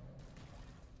get out.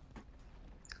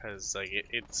 Cause like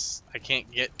it's I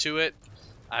can't get to it.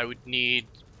 I would need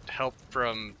help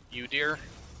from you, dear.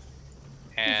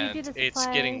 And do the it's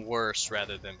supply? getting worse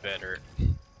rather than better.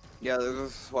 Yeah,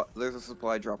 there's a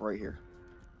supply drop right here.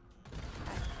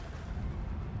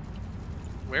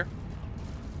 Where?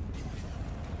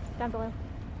 Down below.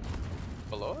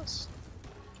 Below us?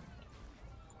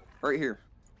 Right here.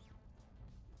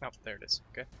 Oh, there it is.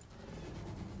 Okay.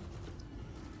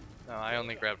 No, I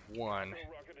only grabbed 1.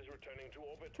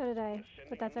 So did I,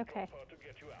 but that's okay.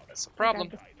 That's the problem.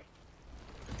 grabbed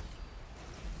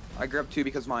I grabbed 2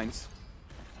 because mine's.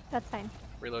 That's fine.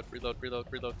 Reload, reload, reload,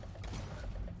 reload.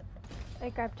 I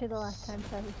grabbed 2 the last time,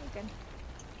 so we're good.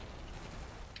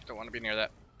 Don't want to be near that.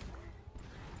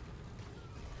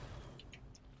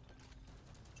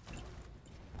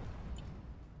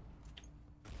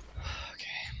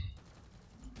 Okay.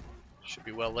 Should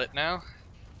be well lit now.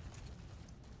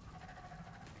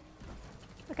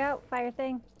 Look out, fire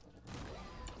thing.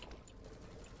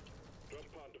 Drop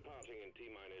pod departing in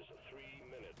T-minus 3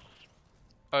 minutes.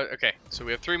 Oh, okay, so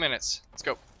we have 3 minutes. Let's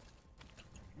go.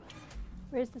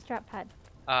 Where's the strap pod?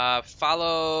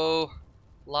 Follow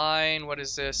line, what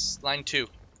is this? Line 2.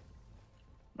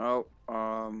 Oh,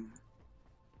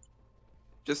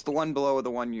 just the one below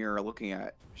the one you're looking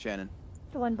at, Shannon.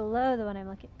 The one below the one I'm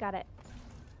looking. Got it.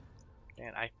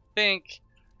 And I think,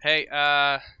 hey,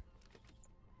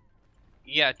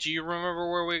 yeah, do you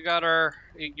remember where we got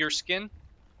your skin?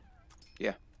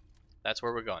 Yeah. That's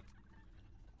where we're going.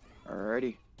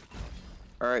 Alrighty.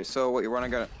 Alright, so what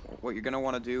you're gonna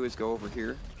want to do is go over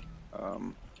here.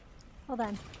 Hold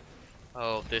on.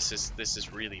 Oh, this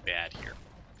is really bad here.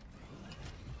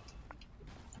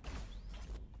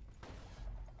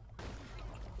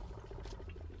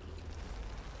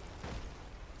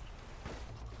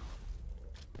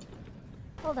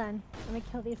 Hold on. Let me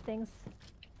kill these things.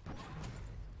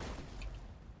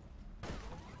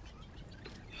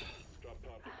 Drop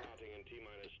pod departing in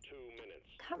T-minus 2 minutes.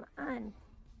 Come on.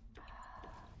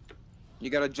 You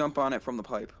gotta jump on it from the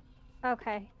pipe.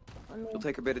 Okay. Let me... You'll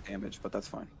take a bit of damage, but that's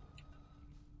fine.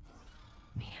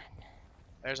 Man.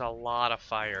 There's a lot of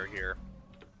fire here.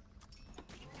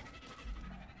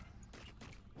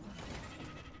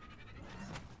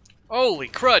 Holy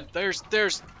crud!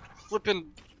 There's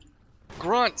flipping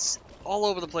grunts all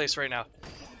over the place right now.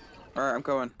 Alright, I'm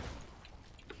going.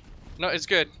 No, it's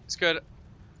good. It's good.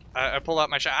 I pulled out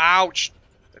my shot. Ouch!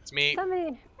 That's me.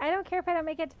 Somebody, I don't care if I don't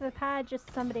make it to the pad,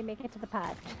 just somebody make it to the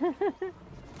pad.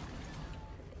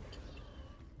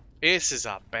 This is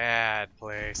a bad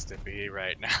place to be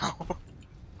right now.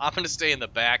 I'm gonna stay in the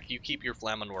back. You keep your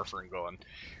Flammenorphin going.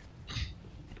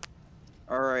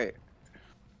 Alright.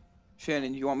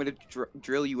 Shannon, you want me to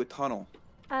drill you a tunnel?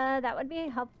 That would be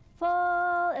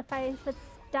helpful if I would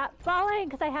stop falling,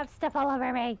 because I have stuff all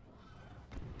over me.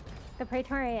 The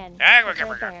Praetorian. Ah, is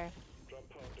right there.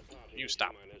 You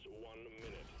stop.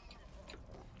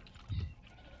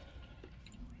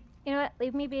 You know what?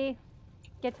 Leave me be.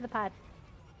 Get to the pod.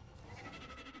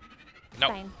 No.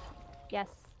 Fine. Yes.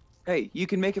 Hey, you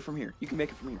can make it from here. You can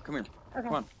make it from here. Come here. Okay.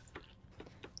 Come on.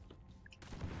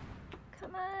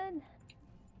 Come on.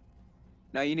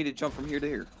 Now you need to jump from here to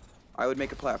here. I would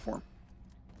make a platform.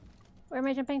 Where am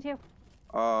I jumping to?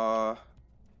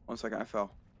 1 second, I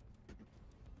fell.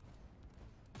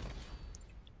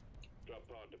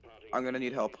 I'm gonna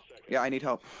need help. Yeah, I need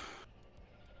help.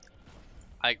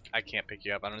 I can't pick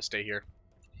you up. I'm gonna stay here.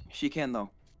 She can though.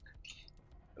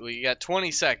 We got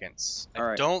 20 seconds. I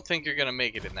Alright. don't think you're gonna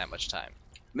make it in that much time.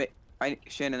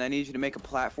 Shannon, I need you to make a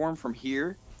platform from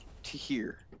here to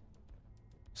here,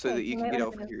 so Okay, that you so can wait, get wait,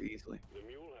 over wait. here easily. The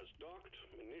mule has docked.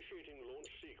 Initiating launch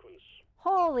sequence.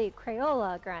 Holy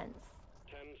Crayola grunts.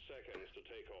 10 seconds to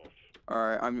take off. All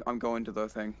right, I'm going to the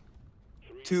thing.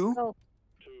 2. Oh,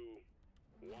 2,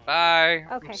 1. Bye.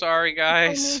 Okay. I'm sorry,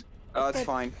 guys. That's Good.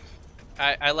 fine.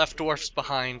 I left dwarfs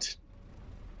behind.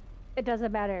 it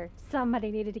doesn't matter. Somebody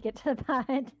needed to get to the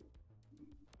pod.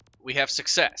 We have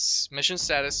success. Mission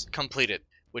status completed,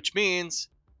 which means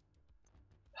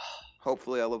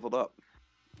Hopefully, I leveled up.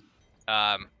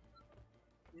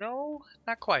 no,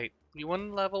 not quite. You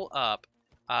one level up.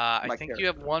 I My think you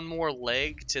have one more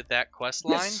leg to that quest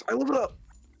line. Yes, I leveled up.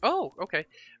 Oh, okay.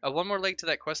 One more leg to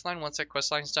that quest line. Once that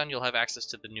quest line's done, you'll have access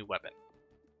to the new weapon.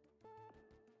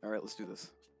 All right, let's do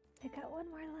this. I got one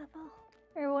more level.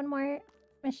 Or one more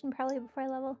mission probably before I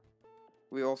level.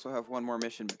 We also have one more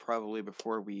mission, but probably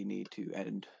before we need to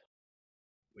end.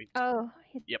 Oh,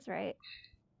 he's Yep. right.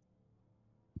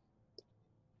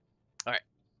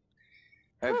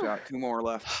 I've got 2 more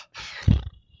left.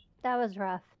 That was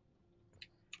rough.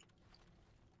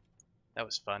 That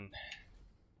was fun.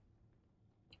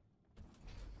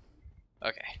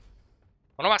 Okay.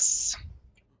 One of us.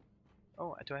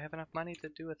 Oh, do I have enough money to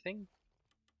do a thing?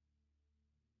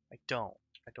 I don't.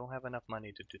 I don't have enough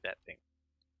money to do that thing.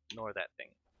 Nor that thing.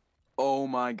 Oh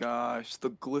my gosh,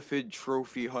 the Glyphid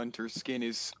Trophy Hunter skin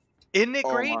is. Isn't it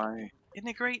Oh great? my! Isn't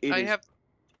it great? It I is- have.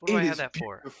 What do I It have is that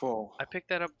for? beautiful. I picked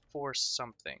that up for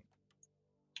something.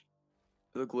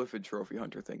 The Glyphid Trophy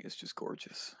Hunter thing is just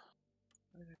gorgeous.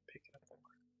 What did I pick it up for?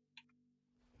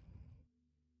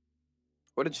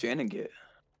 What did Shannon get?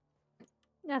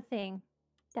 Nothing.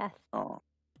 Death. Oh,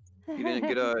 you didn't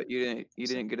get a you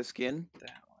didn't get a skin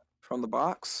That one. from the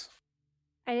box.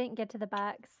 I didn't get to the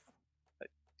box.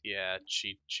 Yeah,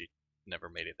 she never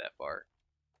made it that far.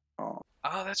 Oh,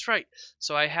 Oh, that's right.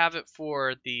 So I have it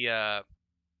for the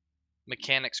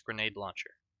mechanics grenade launcher.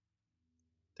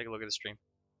 Take a look at the stream.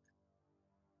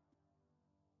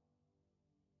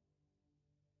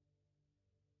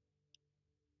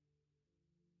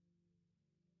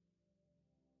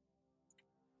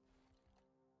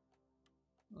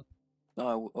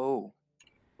 oh.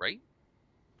 Right?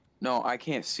 No, I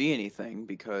can't see anything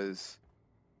because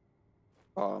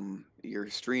your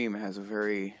stream has a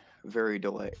very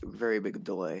big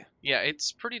delay. Yeah,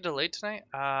 it's pretty delayed tonight.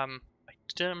 I'm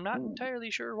not Ooh.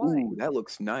 entirely sure why. Ooh, that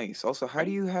looks nice. Also, how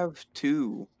do you have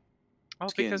 2 Oh,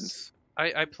 skins? because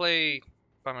I play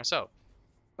by myself.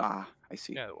 Ah, I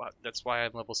see. Yeah, that's why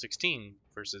I'm level 16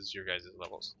 versus your guys'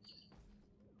 levels.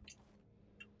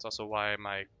 It's also why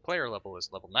my player level is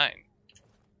level 9.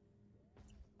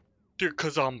 Dude,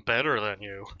 because I'm better than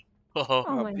you. Oh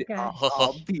my gosh.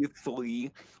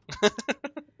 Obviously.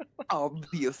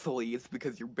 Obviously, it's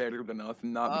because you're better than us,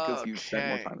 and not because you spent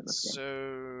more time in this game.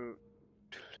 So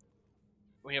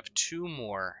we have 2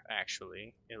 more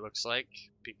actually. It looks like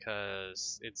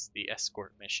because it's the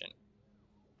escort mission,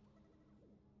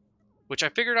 which I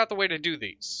figured out the way to do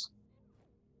these.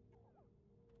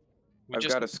 I've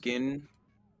got a skin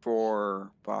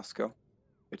for Bosco.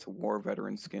 It's a war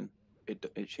veteran skin.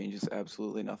 It changes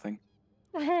absolutely nothing.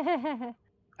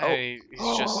 He's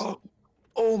just.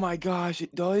 Oh my gosh,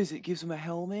 it does. It gives him a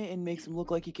helmet and makes him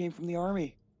look like he came from the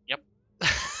army. Yep.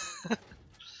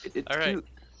 It's All right. cute.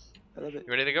 I love it.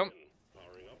 You ready to go?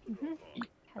 Mhm.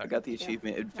 I got the Let's do.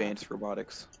 achievement Advanced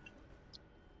Robotics.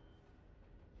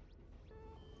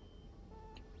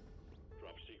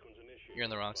 Drop sequence initiated. You're in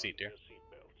the wrong seat, dear.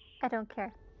 I don't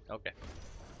care. Okay.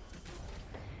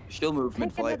 She'll move Take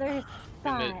mid-flight. another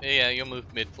spot. Yeah, you'll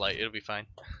move mid-flight. It'll be fine.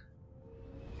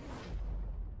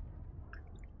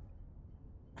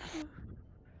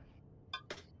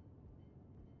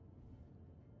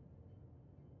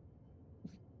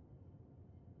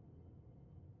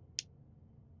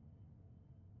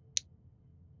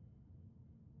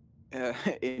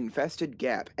 Infested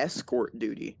gap. Escort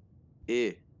duty.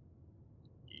 Eh.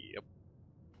 Yep.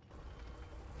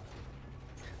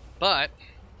 But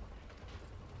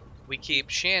we keep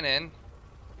Shannon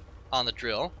on the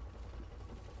drill.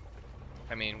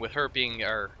 I mean, with her being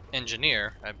our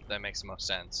engineer, that makes the most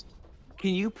sense.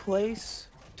 Can you place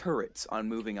turrets on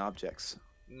moving objects?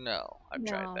 No, I've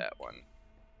tried No. that one.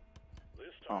 This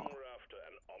time Oh. we're after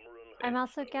an Omeran I'm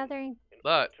also gathering.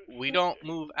 But we don't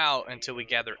move out until we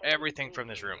gather everything from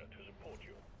this room. to support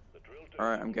you. The drill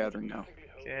Alright, I'm gathering now.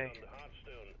 Okay. the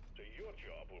hardstone, so your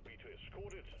job will be to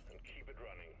escort it and keep it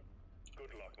running.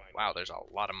 Good luck, my Wow, there's a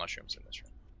lot of mushrooms in this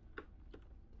room.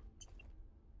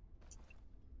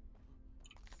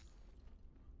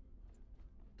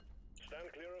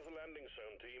 Stand clear of the landing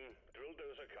zone, team. Drill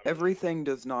dozer coming. Everything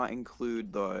does not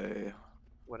include the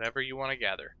Whatever you want to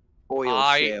gather. oil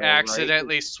I shale, right?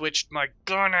 accidentally switched my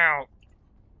gun out.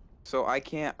 So I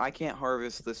can't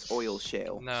harvest this oil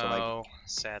shale. So No,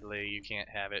 sadly, you can't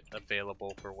have it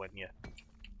available for when you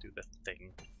do the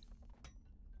thing.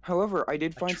 however, I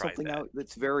did I find tried something that. out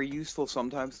that's very useful.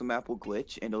 Sometimes the map will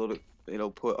glitch and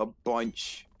it'll put a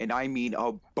bunch, and I mean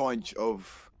a bunch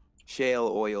of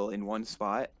shale oil in one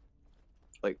spot,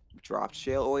 like dropped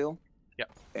shale oil. Yeah.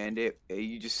 And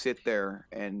you just sit there,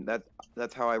 and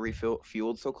that's how I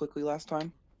fueled so quickly last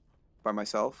time, by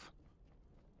myself.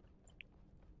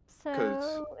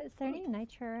 So, is there any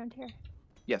nitro around here?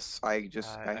 Yes, I I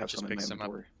have just some in my picked some up.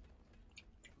 inventory.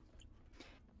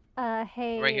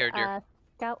 Hey. Right here, dear.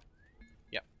 Scout.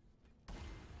 Yep.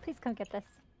 Please come get this.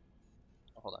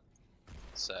 Oh, hold on.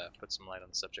 Let's put some light on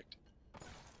the subject. I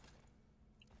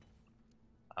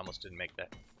almost didn't make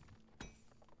that.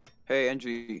 Hey,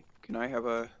 Angie, can I have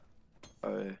a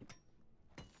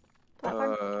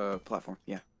Platform? platform?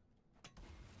 Yeah.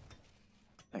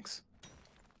 Thanks.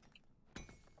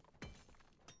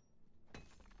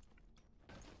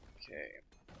 Okay.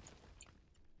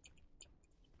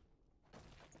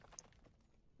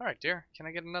 Alright, dear. Can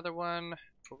I get another one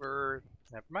over...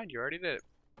 Never mind, you already did it.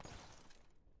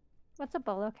 What's a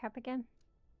bolo cap again?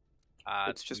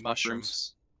 It's just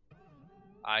mushrooms.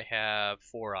 I have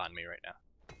 4 on me right now.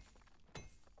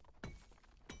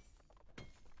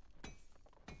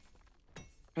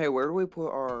 Hey, where do we put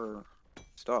our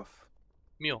stuff?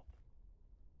 Mule.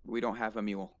 We don't have a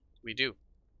mule. We do.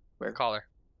 Where? Collar.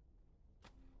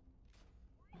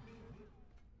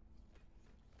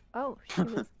 Oh, she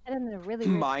was in the really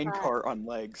weird Mine spot. cart on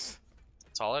legs.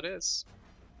 That's all it is.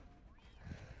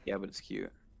 Yeah, but it's cute.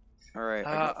 All right.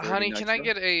 Honey, can I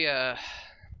get a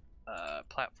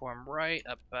platform right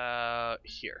about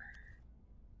here?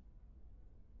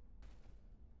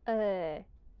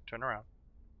 Turn around.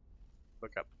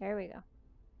 Look up. There we go.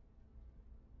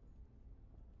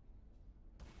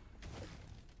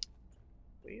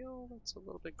 Well, that's a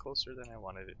little bit closer than I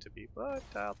wanted it to be, but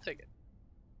I'll take it.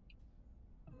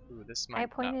 Ooh, this might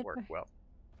not pointed work my- well.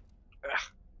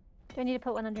 Do I need to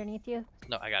put one underneath you?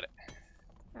 No, I got it.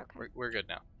 Okay. We're good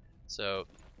now. So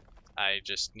I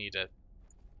just need to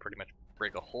pretty much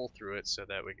break a hole through it so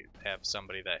that we could have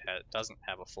somebody that doesn't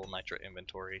have a full nitro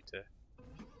inventory to.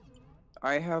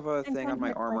 I have a I'm thing on my fine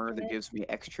with armor like that it. gives me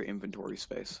extra inventory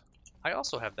space. I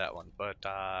also have that one, but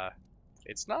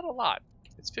it's not a lot.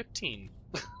 It's 15.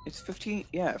 It's 15.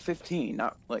 Yeah, 15.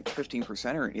 Not like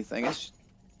 15% or anything. It's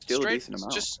still straight, a decent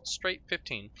amount. Just straight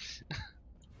 15.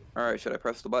 All right. Should I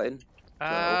press the button?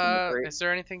 open the crate? Is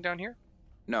there anything down here?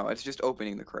 No, it's just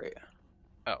opening the crate.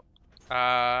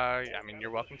 I mean,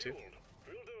 you're welcome to. Drill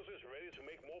dozer's ready to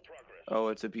make more progress. Oh,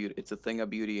 it's a beauty. It's a thing of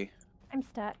beauty. I'm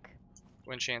stuck.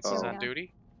 When Chance is Oh. on Yeah.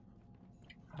 duty.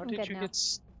 How I'm did good you now. get?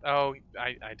 Oh,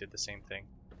 I did the same thing.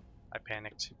 I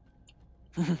panicked.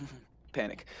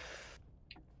 Panic.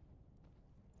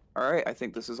 All right. I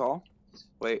think this is all.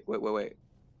 Wait.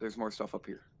 There's more stuff up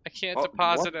here. I can't Oh,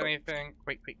 deposit what the- anything.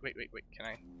 Wait. Can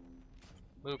I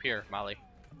move here, Molly?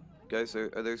 Guys,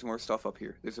 there's more stuff up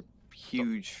here. There's a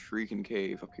huge freaking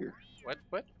cave up here.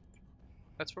 What?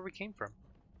 That's where we came from.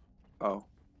 Oh.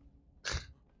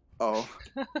 Oh.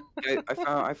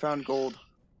 I found gold.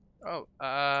 Oh,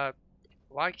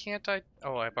 why can't I?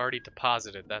 Oh, I've already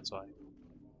deposited, that's why.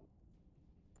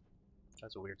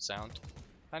 That's a weird sound.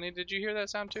 Honey, did you hear that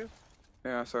sound too?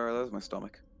 Yeah, sorry, that was my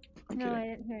stomach. I'm No, kidding. I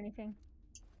didn't hear anything.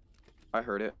 I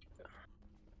heard it.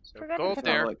 So Forgot to gold put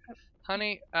there. Like,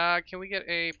 Honey, can we get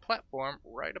a platform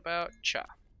right about cha?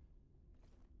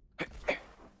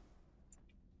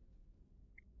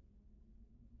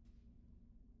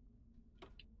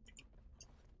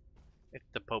 It's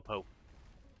the popo.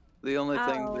 the only Ow.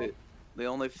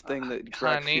 thing that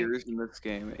Greg honey. fears in this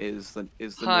game is the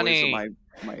noise Honey.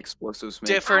 that my explosives make.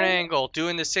 Different angle.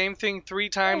 Doing the same thing 3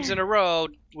 times in a row,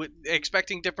 with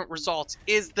expecting different results,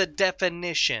 is the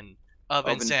definition of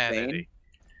Of insanity. insane?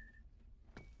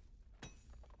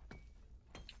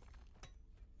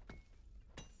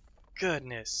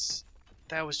 Goodness.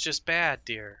 That was just bad,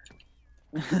 dear.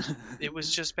 It was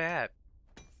just bad.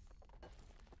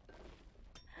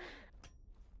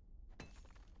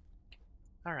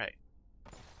 Alright.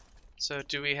 So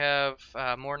do we have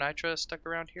more nitro stuck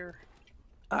around here?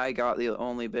 I got the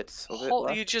only bits of it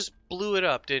left. You just blew it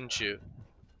up, didn't you?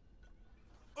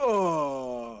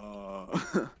 Oh.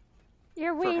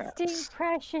 You're Perhaps. wasting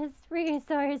precious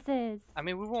resources. I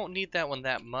mean, we won't need that one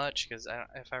that much, because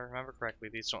if I remember correctly,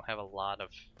 these don't have a lot of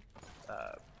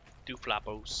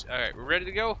dooflapos. Alright, we're ready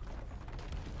to go?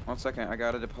 1 second, I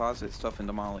gotta deposit stuff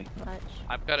into Molly. Much.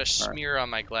 I've got a smear on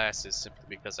my glasses simply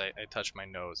because I touched my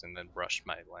nose and then brushed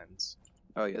my lens.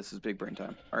 Oh yeah, this is big brain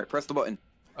time. Alright, press the button.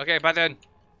 Okay, bye then.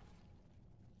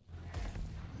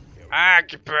 Ah,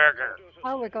 get burger.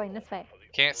 Oh, we're going this way.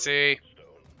 Can't see.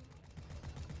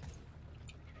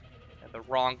 Got the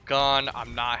wrong gun.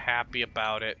 I'm not happy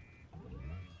about it.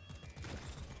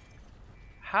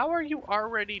 How are you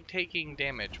already taking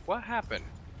damage? What happened?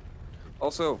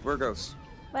 Also, Virgos.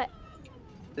 What?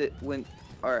 When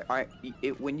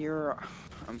you're,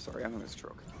 I'm sorry, I'm having a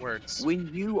stroke. Words.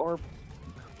 When you are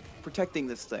protecting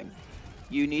this thing,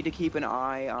 you need to keep an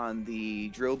eye on the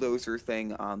drill dozer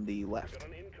thing on the left.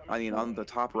 I mean, on the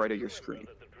top right of your screen.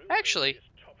 Actually,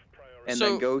 And So-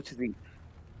 then go to the.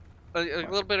 a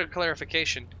little bit of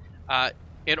clarification.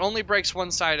 It only breaks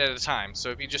one side at a time, so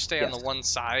if you just stay on Yes. the one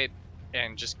side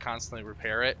and just constantly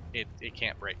repair it, it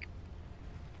can't break.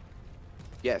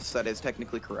 Yes, that is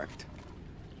technically correct.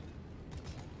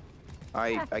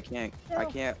 I can't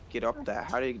get up that.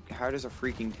 How does a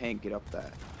freaking tank get up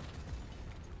that?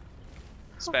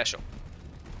 Special.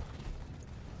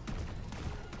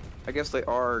 I guess they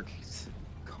are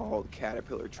called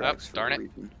caterpillar tracks for darn a it.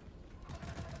 reason.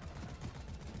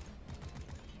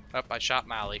 Up, I shot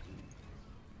Molly.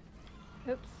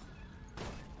 Oops.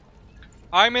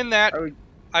 I'm in that. Oh,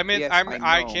 I'm in. yes, I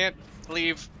I know. can't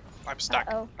leave. I'm stuck.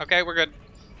 Uh-oh. Okay, we're good.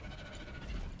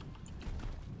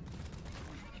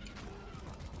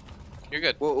 You're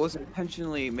good. Well, it was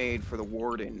intentionally made for the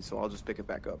warden, so I'll just pick it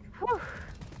back up. Whew.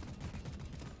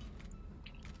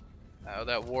 Oh,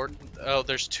 that ward. Oh,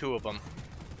 there's 2 of them.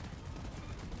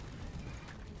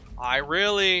 I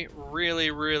really,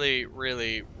 really, really,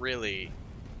 really, really,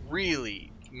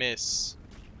 really miss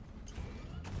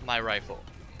my rifle.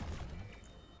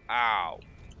 Ow.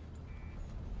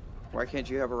 Why can't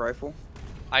you have a rifle?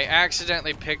 I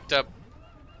accidentally picked up.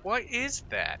 What is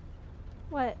that?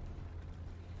 What?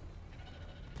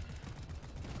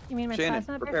 You mean my Shannon,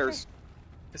 plasma repairs.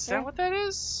 Is Yeah. that what that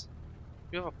is?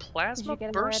 You have a plasma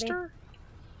get 'em already? burster?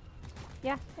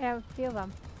 Yeah, I have a few of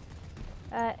them.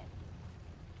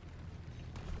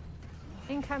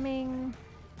 Incoming.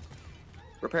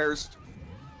 Repairs.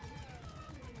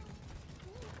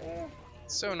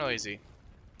 So noisy.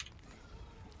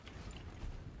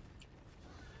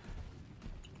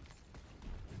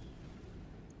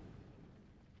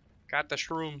 Got the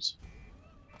shrooms.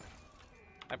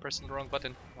 I'm pressing the wrong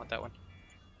button. I want that one.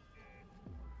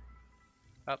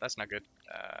 Oh, that's not good.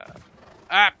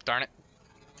 Darn it.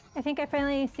 I think I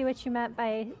finally see what you meant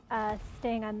by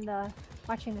staying on the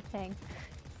watching the thing.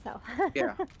 So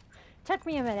Yeah. took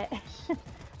me a minute.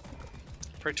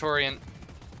 Praetorian.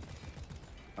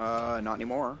 Not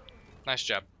anymore. Nice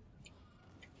job.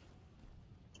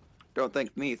 Don't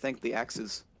thank me, thank the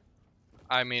axes.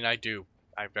 I mean, I do.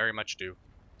 I very much do.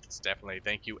 It's definitely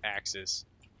thank you, Axis.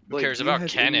 Who Like, cares do you about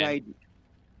have any Kennen?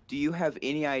 Do you have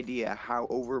any idea how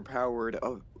overpowered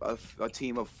a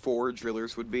team of 4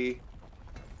 drillers would be?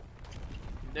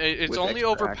 It's with only extra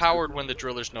overpowered when the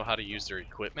drillers know how to use their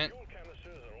equipment. Fuel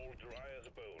canisters are all dry as a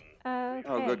bone. Okay.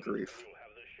 Oh, good grief. We'll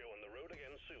have this show on the road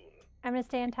again soon. I'm gonna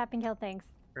stay on top and kill things.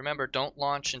 Remember, don't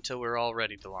launch until we're all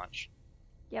ready to launch.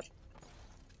 Yep.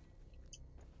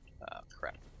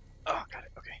 Crap. Oh, got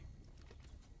it.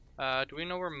 Do we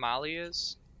know where Molly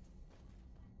is?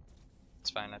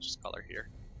 It's fine, I'll just call her here.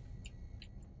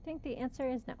 I think the answer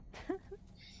is no.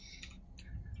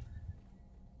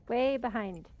 Way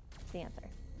behind the answer.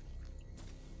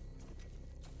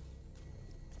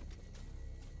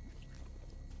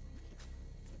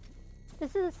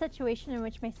 This is a situation in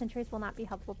which my sentries will not be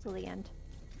helpful till the end.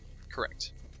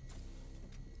 Correct.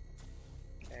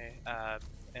 Okay,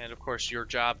 and of course your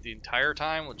job the entire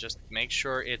time will just make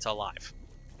sure it's alive.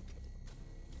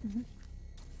 Mhm.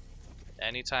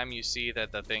 Anytime you see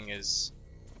that the thing is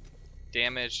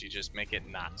damaged, you just make it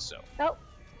not so. Oh,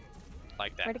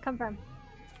 Like that. where'd it come from?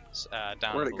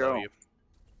 Down Where'd it below go? you.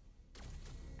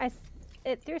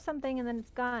 It threw something and then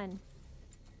it's gone.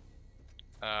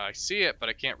 I see it, but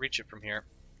I can't reach it from here.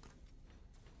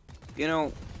 You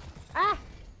know, Ah!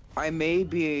 I may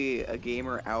be a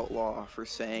gamer outlaw for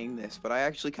saying this, but I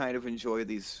actually kind of enjoy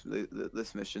this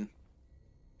mission.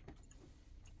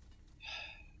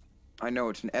 I know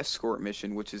it's an escort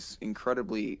mission, which is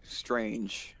incredibly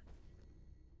strange.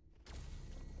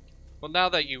 Well, now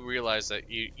that you realize that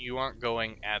you aren't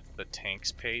going at the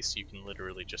tank's pace, you can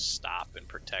literally just stop and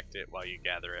protect it while you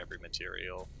gather every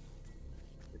material.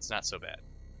 It's not so bad.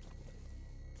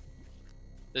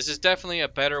 This is definitely a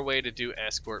better way to do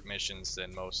escort missions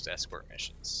than most escort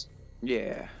missions.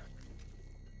 Yeah.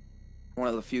 One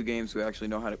of the few games we actually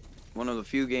know how to. One of the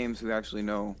few games we actually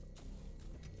know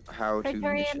how to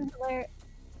Praetorian mission. alert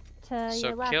to So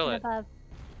your left kill and it. above.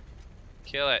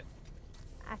 Kill it.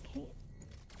 I can't.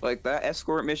 Like that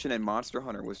escort mission in Monster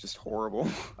Hunter was just horrible.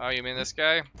 Oh, you mean this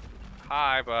guy?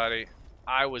 Hi, buddy.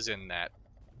 I was in that.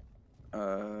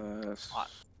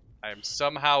 I'm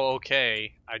somehow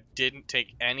okay. I didn't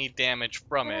take any damage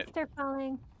from it, They're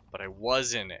falling. but I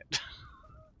was in it.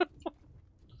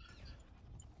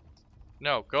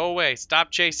 No, go away. Stop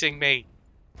chasing me.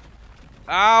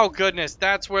 Oh, goodness.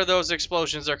 That's where those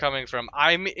explosions are coming from.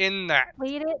 I'm in that.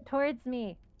 Lead it towards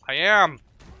me. I am.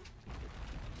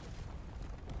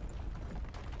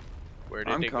 Where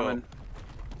did I'm it coming. go?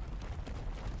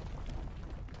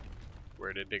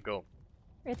 Where did it go?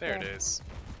 Right There it is.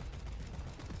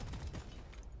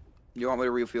 You want me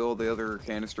to refuel the other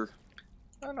canister?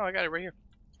 Oh, no, I got it right here.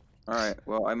 Alright,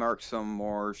 well, I marked some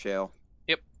more shale.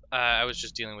 I was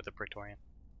just dealing with the Praetorian.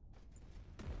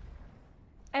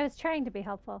 I was trying to be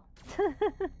helpful.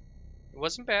 It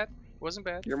wasn't bad. It wasn't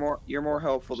bad. You're more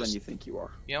helpful than Just- you think you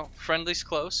are. You know, friendly's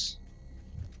close.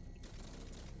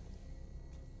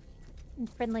 And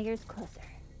friendliers closer.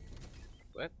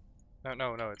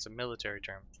 No, it's a military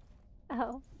term.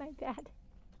 Oh, my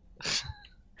bad.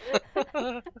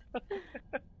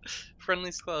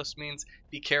 Friendly's close means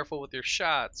be careful with your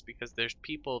shots because there's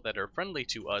people that are friendly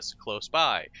to us close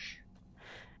by.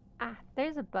 Ah,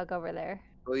 there's a bug over there.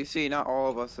 Well, you see, not all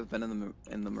of us have been in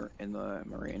the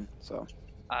Marine, so.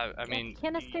 I Yeah, mean,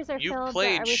 canisters are you filled, but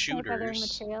played are we still gathering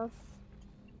shooters. materials?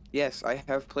 Yes, I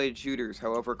have played shooters.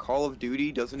 However, Call of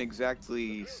Duty doesn't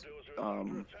exactly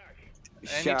Anytime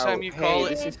shout, you "Hey, call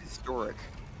this it- is historic."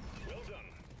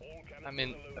 I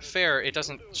mean, fair, it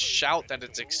doesn't shout that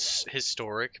it's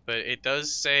historic, but it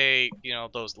does say, you know,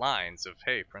 those lines of,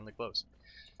 hey, friendly close.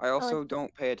 I also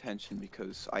don't pay attention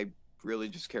because I really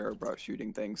just care about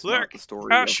shooting things, not the story of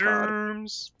COD.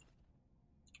 Mushrooms!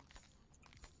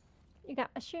 You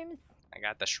got mushrooms? I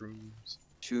got the shrooms.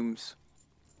 Shooms.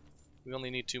 We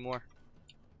only need 2 more.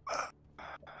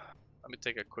 Let me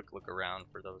take a quick look around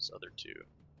for those other 2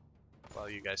 while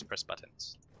you guys press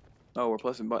buttons. Oh, we're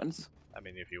pressing buttons? I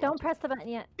mean, if you Don't want to. press the button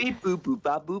yet. Beep boop boop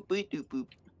bop boop beep doop boop.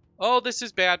 Oh, this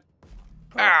is bad.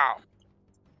 Oh. Ow!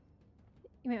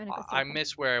 You might want to go I save them.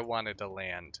 missed where I wanted to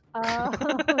land. Oh,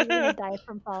 you're gonna die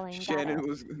from falling. Got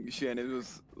it. Shannon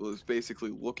was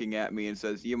basically looking at me and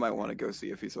says, "You might want to go see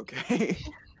if he's okay."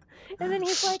 And then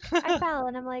he's like, I fell,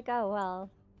 and I'm like, oh well,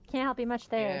 can't help you much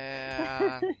there.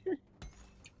 Yeah.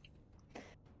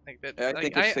 Like that, I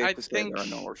think it's safe I to say think there are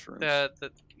no more shrooms.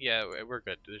 yeah, we're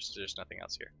good. There's nothing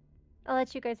else here. I'll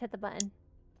let you guys hit the button.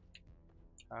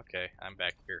 Okay, I'm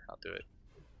back here. I'll do it.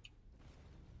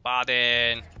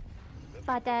 Button.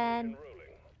 Button.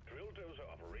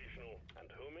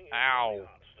 Ow.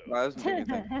 Well, that doesn't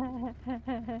do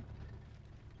anything.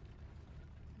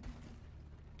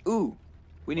 Ooh,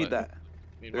 we need What? that.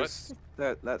 Need what?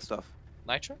 There's that stuff.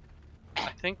 Nitro?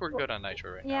 I think we're good on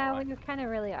nitro right Yeah, now. we kind of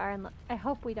really are. I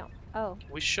hope we don't. Oh,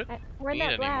 We should we're in need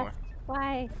that it anymore. blast.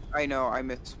 Why? I know. I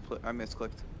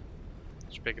misclicked.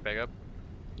 Should we pick it back up?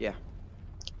 Yeah.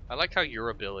 I like how your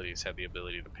abilities have the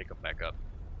ability to pick up back up.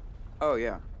 Oh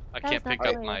yeah. I That can't was not pick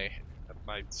up clear.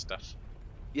 my stuff.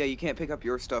 Yeah, you can't pick up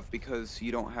your stuff because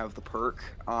you don't have the perk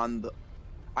on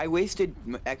I wasted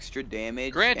extra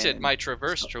damage. Granted, and my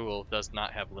traverse tool does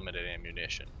not have limited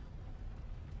ammunition.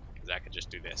 Because I could just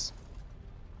do this.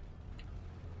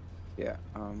 Yeah.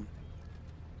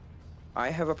 I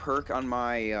have a perk on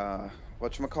my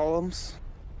whatchamacallums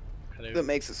that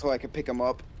makes it so I can pick them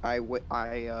up. I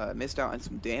missed out on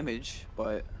some damage,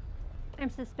 but I'm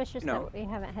suspicious No. that we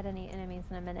haven't had any enemies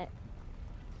in a minute.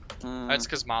 That's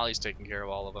because Molly's taking care of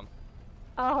all of them.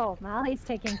 Oh, Molly's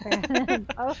taking care of them.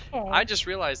 Okay. I just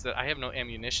realized that I have no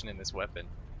ammunition in this weapon.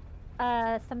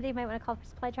 Somebody might want to call for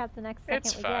supply drop the next second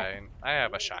It's we fine. I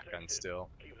have a shotgun still.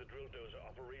 Keep the drill dozer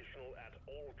operational at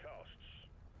all costs.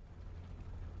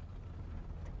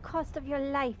 get. Cost of your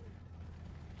life.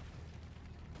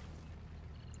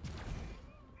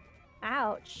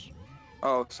 Ouch.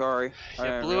 Oh, sorry. I You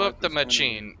didn't blew realize up the it was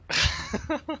enemy.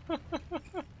 machine.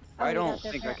 Oh, I you don't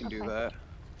got think I different- can do okay. that.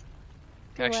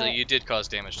 Do Actually, what? you did cause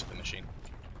damage to the machine.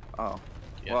 Oh.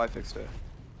 Yeah. Well, I fixed it.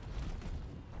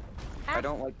 Ah. I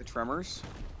don't like the tremors.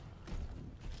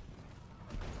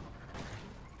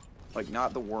 Like,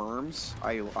 not the worms.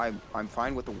 I'm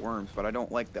fine with the worms, but I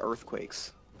don't like the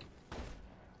earthquakes.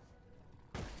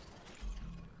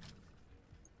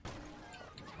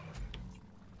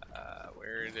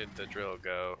 Where did the drill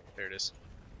go? There it is.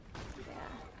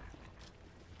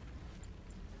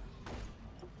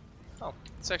 Oh,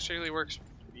 this actually works.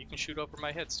 You can shoot over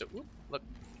my head still. Oop, look.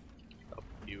 Oh,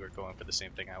 you were going for the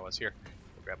same thing I was. Here,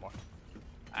 we'll grab more.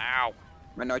 Ow!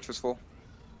 My nitro's full.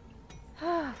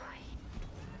 Oh,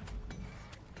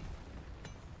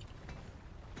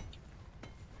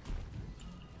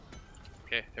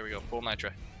 Okay, there we go. Full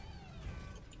nitra.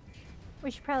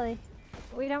 we should probably.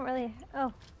 We don't really.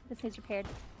 Oh, this needs repaired.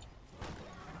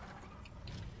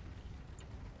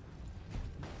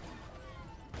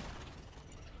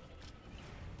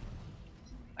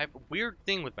 I have a weird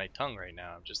thing with my tongue right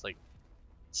now. I'm just like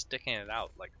sticking it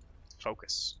out. Like,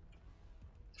 focus.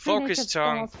 My Focus, nitro's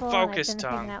tongue. almost full and I've Focus, been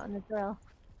hanging tongue. out in the drill.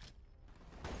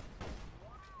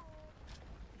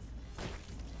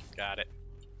 Got it.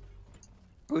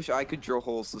 Wish I could drill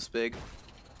holes this big.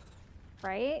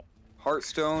 Right?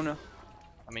 Hearthstone,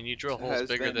 I mean, you drill holes Has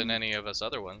bigger than been- any of us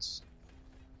other ones.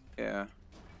 yeah.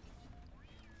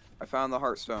 I found the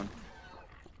Hearthstone.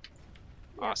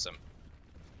 Awesome.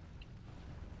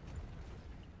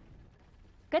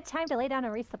 Good time to lay down a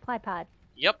resupply pod.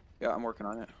 Yep. Yeah, I'm working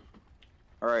on it.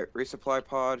 Alright, resupply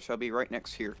pod shall be right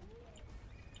next here.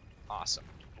 Awesome.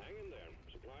 Hang in there.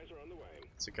 Supplies are on the way.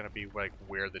 Is it gonna be like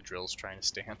where the drill's trying to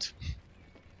stand?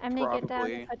 I'm gonna get down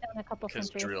Probably. and put down a couple Because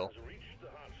sentries. drill. Has reached the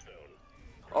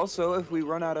Hearthstone. Also, if we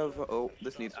run out of... Oh,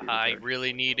 this needs to be I repaired.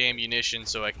 really need ammunition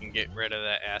so I can get rid of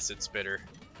that acid spitter.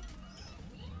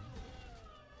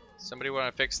 Somebody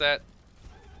want to fix that?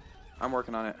 I'm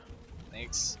working on it.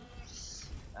 Thanks.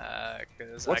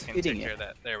 Because I What's can hitting take care it? of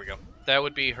that. There we go. That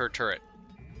would be her turret.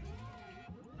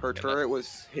 Her Yeah, turret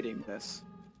was hitting this.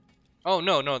 Oh,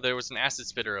 no, there was an acid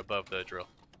spitter above the drill.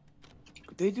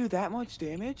 They do that much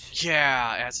damage?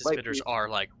 Yeah, acid Like spitters we- are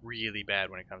like really bad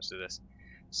when it comes to this.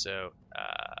 So,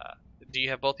 do you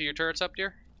have both of your turrets up,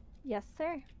 dear? Yes,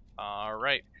 sir.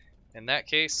 Alright. In that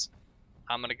case,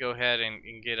 I'm gonna go ahead and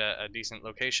get a decent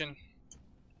location.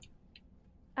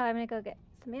 Oh, I'm gonna go get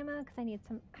some ammo because I need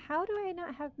some. How do I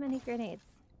not have many grenades?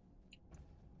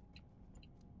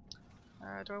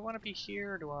 Do I want to be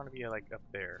here or do I want to be like up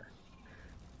there?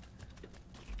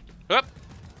 Up!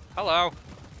 Hello!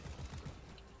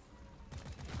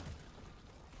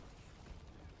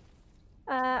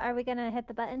 Are we gonna hit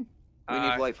the button? We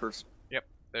need light first.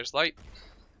 There's light.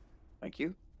 Thank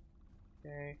you.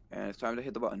 Okay. And it's time to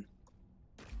hit the button.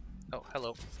 Oh,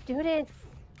 hello. Let's do this.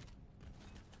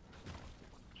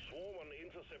 Swarm on the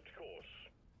intercept course.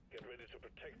 Get ready to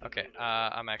protect the Okay, drill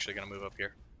dozer. I'm actually gonna move up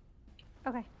here.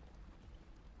 Okay.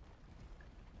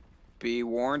 Be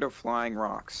warned of flying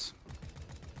rocks.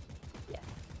 Yes.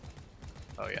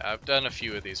 Oh yeah, I've done a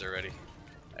few of these already.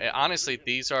 Honestly,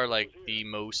 these are like the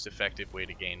most effective way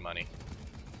to gain money.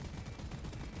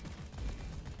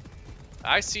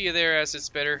 I see you there, acid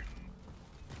spitter.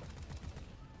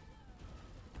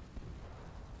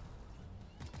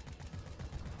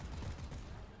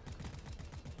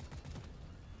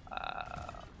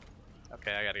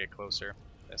 Okay, I gotta get closer.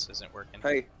 This isn't working.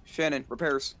 Hey, Shannon,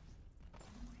 repairs.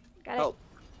 Got Help.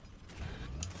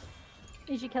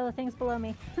 it. You should kill the things below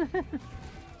me.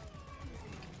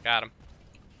 Got him.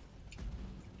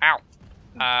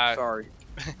 Ow! Sorry.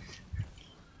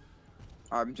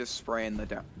 I'm just spraying the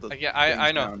down. The Yeah, I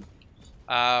things know.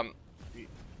 down.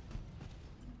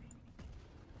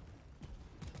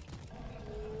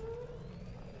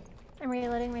 I'm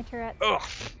reloading my turret. Ugh!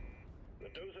 The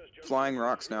dozer's just Flying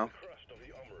rocks now. crust of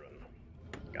the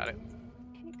Omeran. Got it.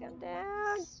 Take him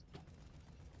down.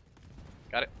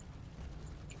 Got it.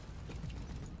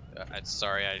 I'm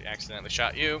sorry, I accidentally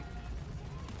shot you.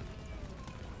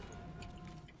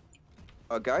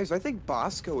 Guys, I think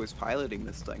Bosco is piloting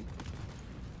this thing.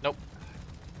 Nope.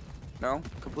 No?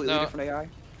 Completely No. different AI?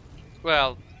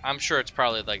 Well, I'm sure it's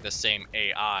probably like the same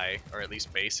AI, or at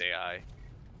least base AI.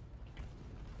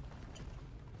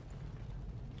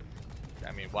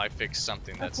 I mean, why fix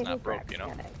something that's Okay, not broke, Brock's you know?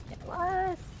 gonna get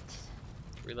lost.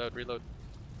 Reload, reload.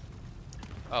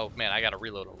 Oh man, I gotta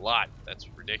reload a lot. That's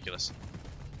ridiculous.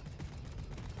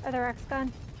 Are the rocks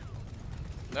gone?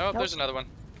 No, Nope. there's another one.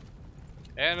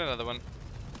 And another one.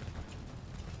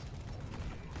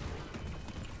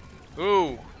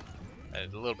 Ooh! A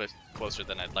little bit closer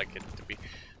than I'd like it to be.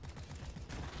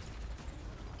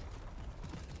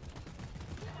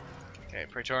 Okay,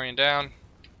 Praetorian down.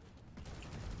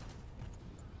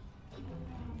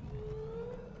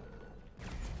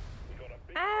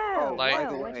 Ah! Oh, Light. by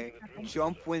the whoa, what way, just happened?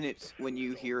 jump when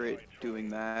you hear it doing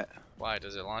that. Why,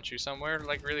 does it launch you somewhere,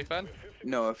 like, really fun?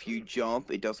 No, if you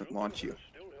jump, it doesn't launch you.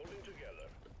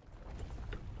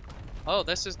 Oh,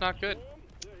 this is not good.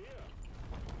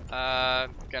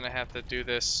 Gonna have to do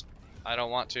this. I don't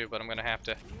want to, but I'm gonna have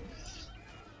to.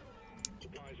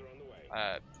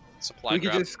 Supply We could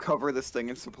drop. just cover this thing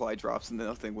in supply drops and then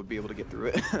nothing would be able to get through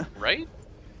it. Right?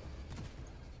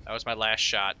 That was my last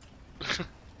shot.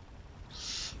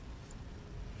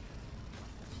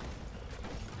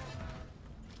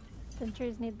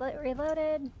 Sentries need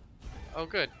reloaded. Oh,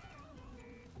 good.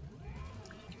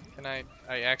 Can I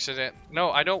accident?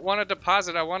 No, I don't want to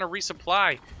deposit. I want to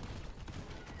resupply.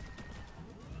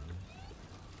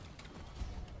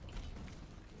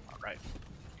 All right.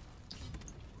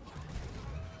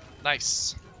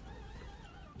 Nice.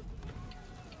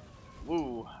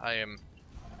 Woo, I am.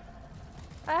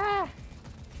 Ah!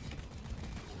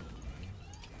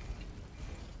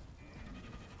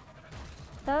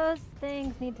 Those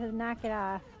things need to knock it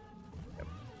off.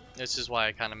 This is why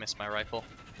I kind of miss my rifle.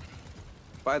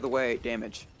 By the way,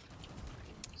 damage.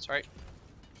 Sorry.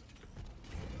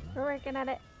 We're working at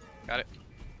it. Got it.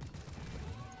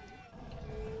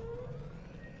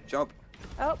 Jump.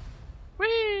 Oh,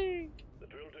 Whee!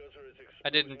 I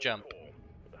didn't jump.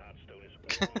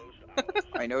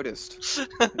 I noticed. So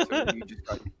you just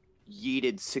got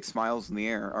yeeted 6 miles in the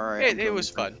air. Alright. It was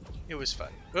fun. It was fun.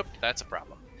 Oop, that's a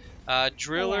problem.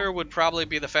 Driller would probably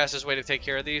be the fastest way to take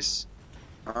care of these.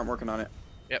 I'm working on it.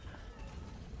 Yep.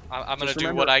 I'm gonna Just do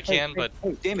remember- what I hey, can, hey, but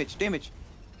hey, damage, damage.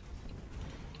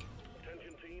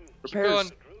 keep Repairs.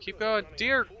 going. Keep going.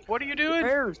 Dear, what are you doing?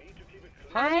 Repairs.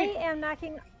 I Honey? am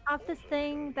knocking off this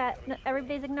thing that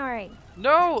everybody's ignoring.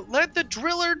 No, let the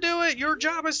driller do it. Your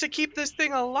job is to keep this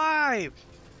thing alive.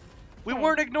 We Okay.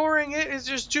 weren't ignoring it. It's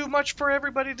just too much for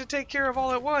everybody to take care of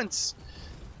all at once.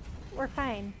 We're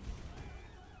fine.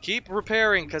 Keep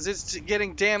repairing, because it's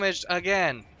getting damaged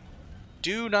again.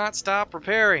 Do not stop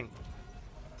repairing.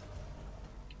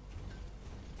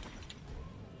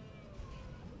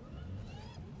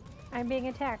 I'm being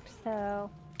attacked, so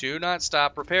Do not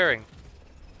stop repairing.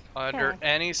 Under Okay.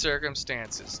 any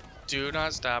circumstances. Do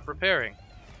not stop repairing.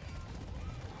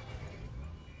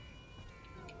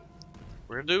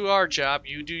 We'll do our job,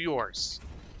 you do yours.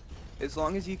 As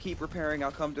long as you keep repairing,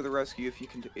 I'll come to the rescue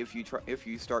if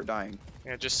you start dying.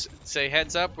 Yeah, just say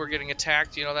heads up, we're getting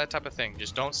attacked, you know, that type of thing.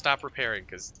 Just don't stop repairing,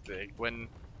 because when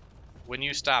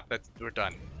you stop, we're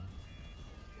done.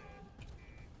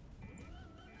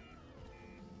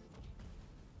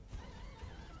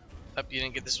 Up, you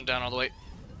didn't get this one down all the way.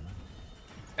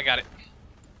 I got it.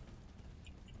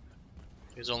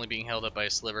 It was only being held up by a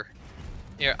sliver.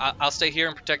 Here, I'll stay here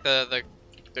and protect the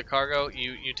cargo.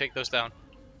 You take those down.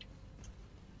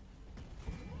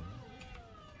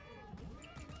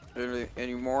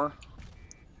 Any more?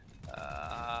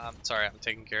 I'm sorry, I'm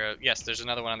taking care of. Yes, there's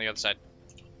another one on the other side.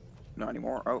 Not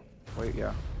anymore. Oh, wait,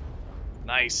 yeah.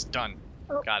 Nice, done.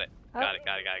 Oh. Got it. Got it.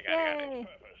 Got it. Got it. Got it. Got it. yay!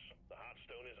 The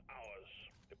Heartstone is ours.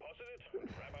 Deposit it and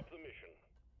wrap up the mission.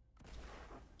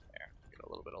 There, get a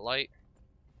little bit of light.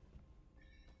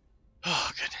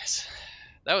 Oh goodness,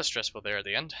 that was stressful there at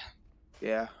the end.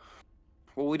 Yeah.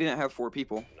 Well, we didn't have 4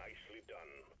 people. Nicely done.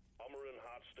 Armor and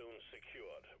Heartstone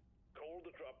secured. Call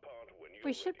the drop pod when you're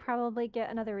We should ready. probably get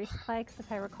another resupply, because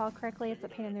if I recall correctly, it's a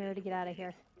pain in the rear to get out of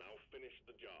here. Now finish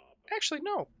the job. Actually,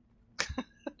 no,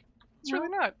 it's really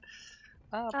not.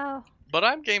 Oh, But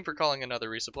I'm game for calling another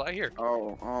resupply here.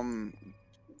 Oh,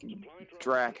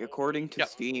 Drac, according to Yep.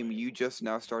 Steam, you just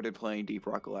now started playing Deep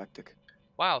Rock Galactic.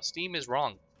 Wow, Steam is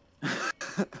wrong.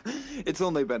 It's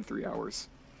only been 3 hours.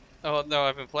 Oh no,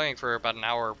 I've been playing for about an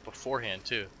hour beforehand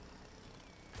too.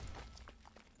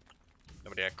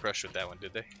 Nobody got crushed with that one,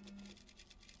 did they?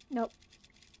 Nope.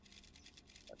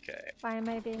 Okay. Why am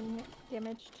I being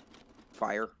damaged?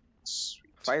 Fire. Sweet.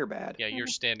 Fire bad. Yeah, you're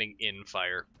standing in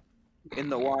fire. In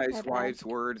the Fire bad. wise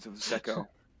words of Zeko,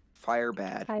 fire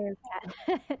bad. Fire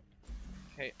bad.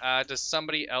 Okay, does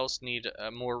somebody else need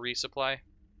more resupply?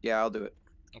 Yeah, I'll do it.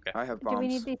 Okay. I have Do bombs. we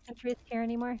need these sentries here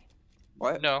anymore?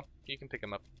 What? No, you can pick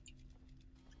them up.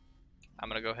 I'm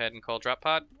gonna go ahead and call drop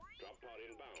pod. Drop pod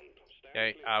inbound. Stand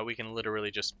Okay, clear. we can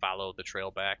literally just follow the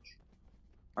trail back.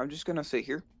 I'm just gonna sit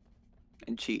here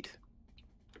and cheat.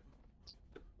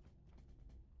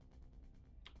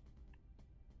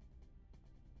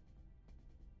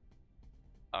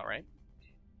 All right.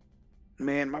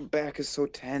 Man, my back is so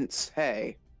tense.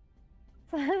 Hey,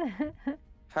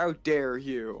 how dare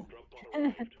you? Drop pod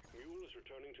arrived. Mule is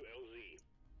returning to LZ.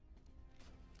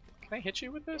 Can I hit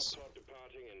you with this? Drop pod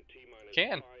departing in T-minus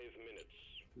Can. 5 minutes.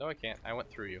 No, I can't. I went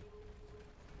through you.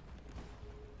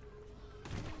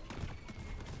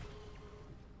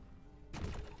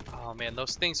 Oh man,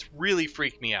 those things really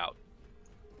freak me out.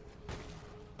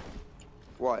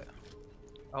 What?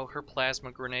 Oh, her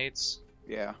plasma grenades.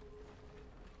 Yeah.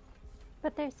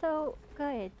 But they're so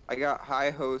good. I got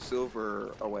Hi-Ho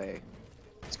Silver away.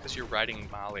 It's because you're riding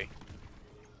Molly.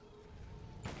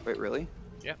 Wait, really?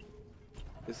 Yeah.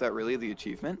 Is that really the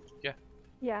achievement?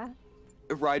 Yeah.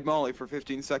 Ride Molly for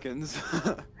 15 seconds.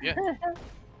 Yeah.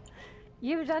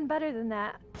 You've done better than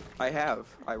that. I have.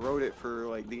 I rode it for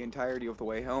like the entirety of the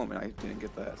way home and I didn't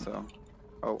get that, so.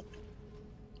 Oh.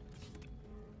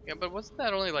 Yeah, but wasn't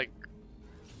that only like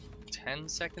 10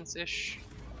 seconds-ish?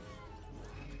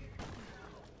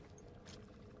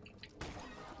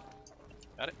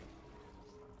 Got it.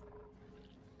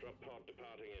 Drop pod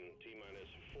departing in T-minus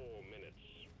 4 minutes.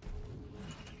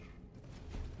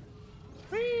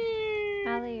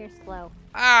 Molly, you're slow.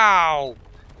 Ow!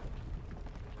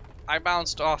 I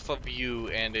bounced off of you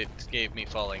and it gave me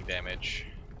falling damage.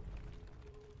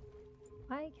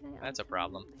 Why can I? That's a also-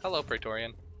 problem. Hello,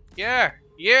 Praetorian. Yeah!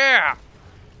 Yeah!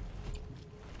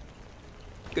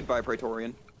 Goodbye,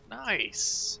 Praetorian.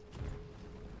 Nice!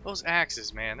 Those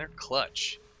axes, man, they're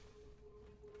clutch.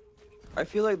 I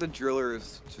feel like the driller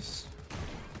is just.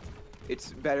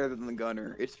 It's better than the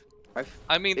gunner.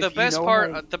 I mean, If the you best know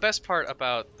part, how- the best part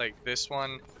about like this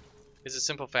one, is the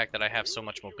simple fact that I have so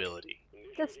much mobility.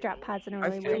 This drop pod's in a I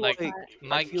really feel weird like- spot.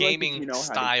 My feel like if gaming you know how to-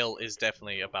 style is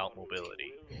definitely about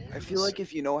mobility. I feel like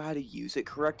if you know how to use it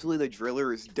correctly, the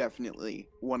driller is definitely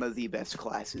one of the best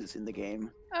classes in the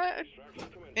game.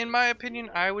 In my opinion,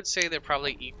 I would say they're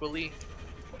probably equally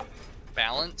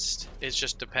balanced. It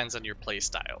just depends on your play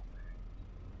style.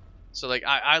 So like,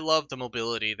 I love the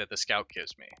mobility that the scout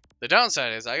gives me. The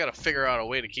downside is I gotta figure out a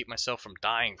way to keep myself from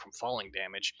dying from falling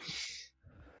damage.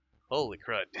 Holy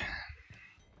crud.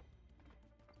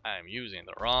 I'm using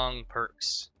the wrong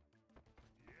perks.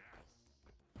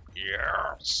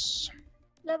 Yes.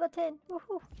 Level 10.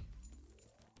 Woohoo.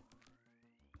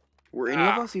 Were any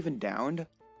of Ah. us even downed?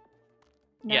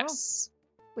 No, Yes.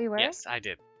 we were. Yes, I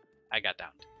did. I got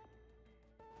downed.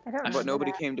 I don't remember But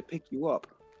nobody that. came to pick you up.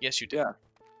 Yes, you did. Yeah.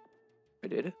 I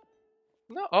did?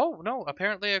 No. Oh no.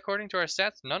 Apparently, according to our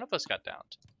stats, none of us got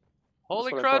downed.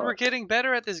 Holy what I crud! thought. We're getting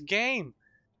better at this game.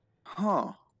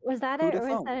 Huh. Was that Who'da it, or was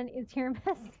thunk? that an easier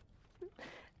mess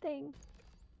thing?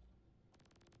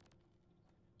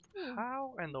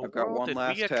 How in the I've got world one did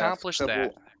last we task. accomplish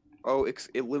that? Oh,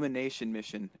 elimination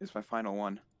mission is my final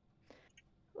one.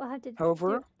 We'll have to.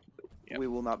 However, Yep. we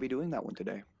will not be doing that one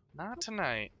today. Not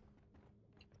tonight.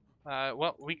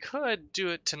 Well, we could do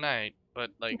it tonight,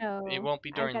 but like No, it won't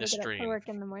be during I've the gotta get up for stream. work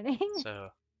in the morning. So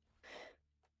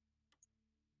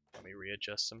let me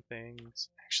readjust some things.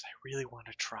 Actually, I really want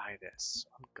to try this. So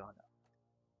I'm gonna.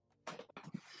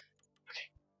 Okay.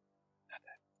 Not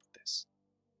that. This.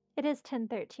 It is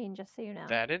 10:13, just so you know.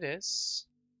 That it is.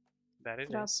 That it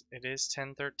So- is. It is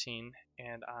 10:13,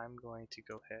 and I'm going to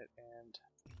go ahead and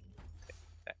take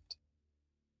that.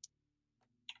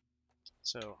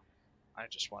 So, I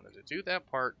just wanted to do that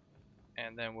part,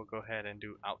 and then we'll go ahead and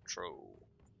do outro.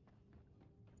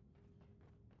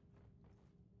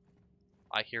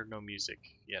 I hear no music,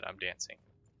 yet I'm dancing.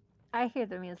 I hear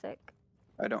the music.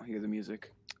 I don't hear the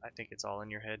music. I think it's all in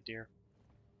your head, dear.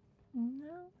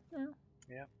 No, no.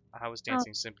 I was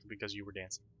dancing simply because you were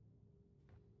dancing.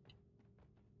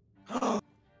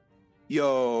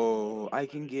 Yo, I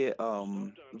can get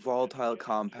volatile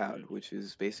compound, which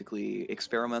is basically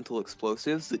experimental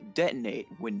explosives that detonate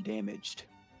when damaged.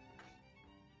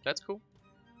 That's cool.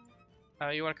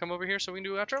 You want to come over here so we can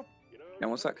do outro? You know, Now,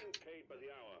 one sec. you're paid by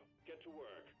the hour. Get to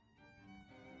work.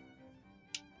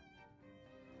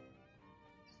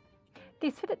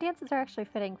 These dances are actually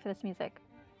fitting for this music.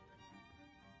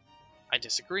 I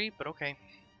disagree, but okay.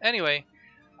 Anyway,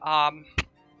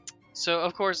 so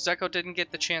of course Zeko didn't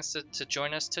get the chance to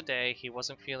join us today. He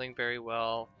wasn't feeling very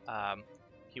well.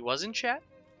 He was in chat,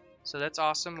 so that's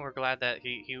awesome. We're glad that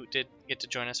he did get to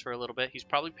join us for a little bit. He's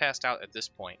probably passed out at this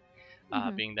point,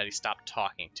 being that he stopped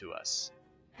talking to us.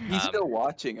 He's still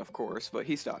watching, of course, but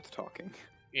he stopped talking.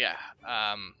 Yeah.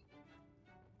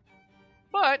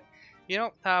 But, you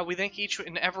know, we thank each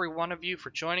and every one of you for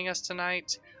joining us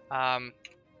tonight.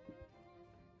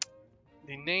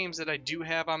 The names that I do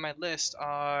have on my list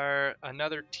are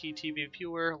another TTV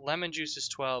viewer, Lemon Juice is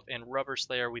 12, and Rubber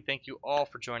Slayer. We thank you all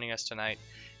for joining us tonight.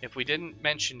 If we didn't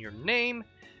mention your name,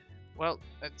 well,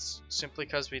 that's simply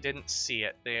because we didn't see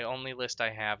it. The only list I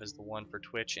have is the one for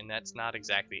Twitch, and that's not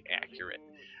exactly accurate.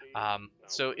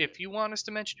 So if you want us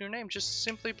to mention your name, just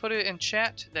simply put it in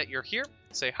chat that you're here,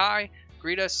 say hi,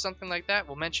 greet us, something like that.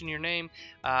 We'll mention your name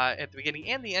at the beginning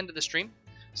and the end of the stream.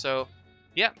 So,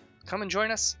 yeah, come and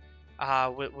join us.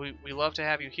 We love to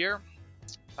have you here.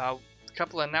 A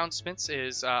couple of announcements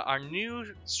is our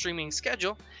new streaming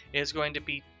schedule is going to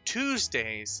be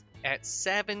Tuesdays at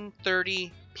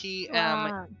 7:30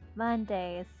 p.m.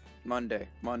 Mondays. Monday.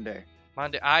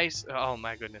 Oh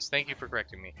my goodness, thank you for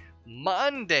correcting me.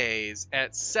 Mondays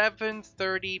at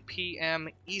 7:30 p.m.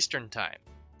 Eastern Time.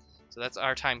 So that's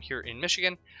our time here in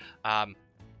Michigan.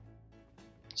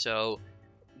 So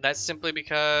that's simply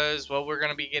because, well, we're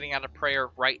going to be getting out of prayer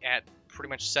right at pretty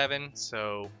much 7,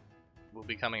 so we'll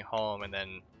be coming home and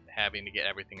then having to get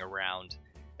everything around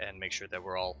and make sure that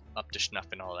we're all up to snuff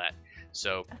and all that.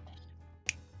 So,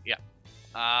 yeah.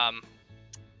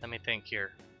 Let me think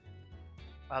here.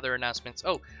 Other announcements.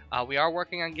 We are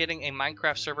working on getting a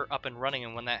Minecraft server up and running,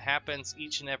 and when that happens,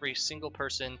 each and every single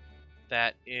person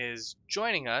that is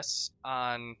joining us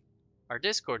on our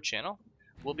Discord channel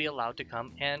will be allowed to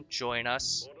come and join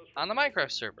us on the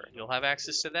Minecraft server. You'll have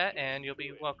access to that, and you'll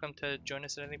be welcome to join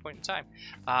us at any point in time.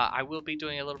 I will be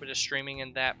doing a little bit of streaming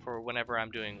in that for whenever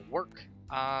I'm doing work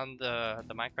on the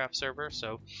Minecraft server.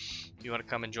 So if you want to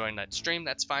come and join that stream,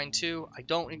 that's fine too. I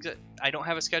don't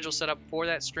have a schedule set up for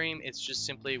that stream. It's just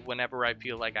simply whenever I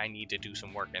feel like I need to do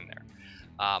some work in there.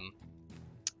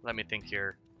 Let me think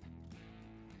here.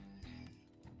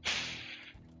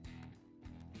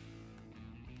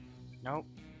 Nope.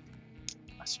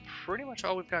 That's pretty much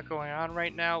all we've got going on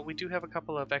right now. We do have a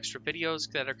couple of extra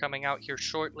videos that are coming out here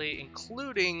shortly,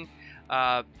 including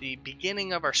the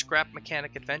beginning of our scrap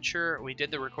mechanic adventure. We did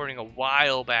the recording a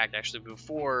while back, actually,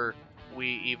 before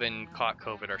we even caught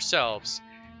COVID ourselves,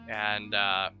 and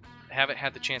haven't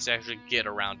had the chance to actually get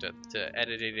around to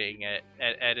editing it,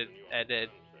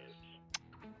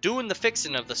 doing the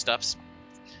fixing of the stuffs.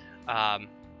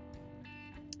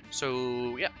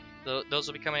 So yeah. Those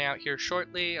will be coming out here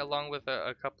shortly, along with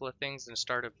a couple of things and the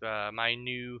start of my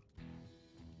new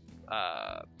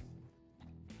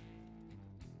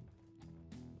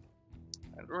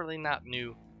really not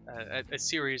new, a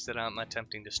series that I'm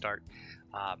attempting to start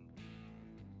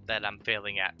that I'm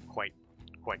failing at quite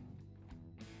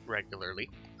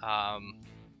regularly.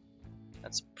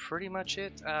 That's pretty much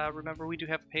it. Remember, we do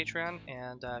have a Patreon,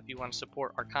 and if you want to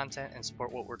support our content and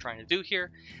support what we're trying to do here,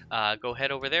 go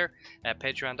head over there at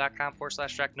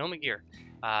patreon.com/DracnomaGear.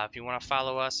 If you want to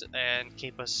follow us and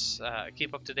keep up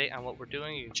to date on what we're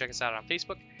doing, you can check us out on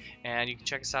Facebook, and you can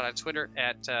check us out on Twitter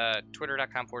at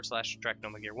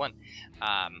twitter.com/DracnomaGear1.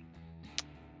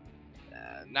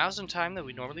 Now's some time that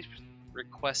we normally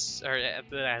request or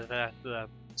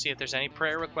see if there's any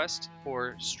prayer requests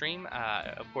for stream.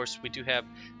 Of course, we do have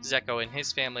Zeko and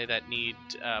his family that need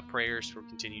prayers for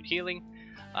continued healing.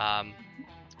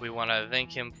 We want to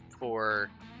thank him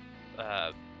for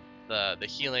the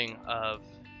healing of,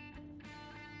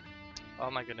 oh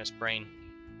my goodness, brain.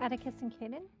 Atticus and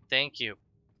Kaden. Thank you.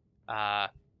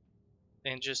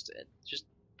 And just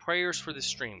prayers for the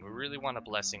stream. We really want a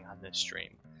blessing on this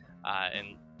stream,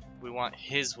 and we want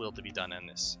his will to be done in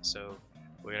this. So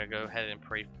we're going to go ahead and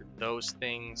pray for those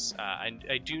things.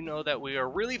 I do know that we are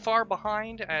really far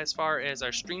behind as far as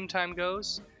our stream time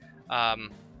goes.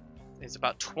 It's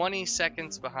about 20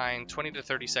 seconds behind, 20 to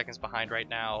 30 seconds behind right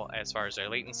now as far as our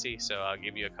latency, so I'll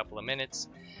give you a couple of minutes.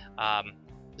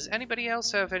 Does anybody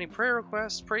else have any prayer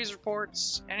requests, praise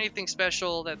reports, anything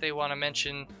special that they want to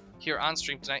mention here on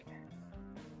stream tonight?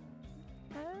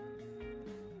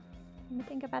 Let me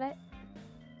think about it.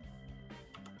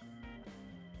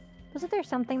 Wasn't there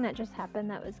something that just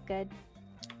happened that was good?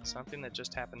 Something that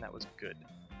just happened that was good.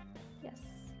 Yes.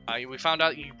 We found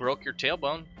out you broke your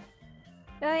tailbone.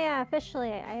 Oh yeah,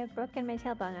 officially, I have broken my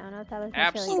tailbone. I don't know if that was necessarily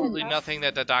Absolutely good, nothing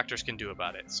that the doctors can do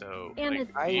about it. So, and like,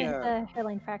 it I, has uh, a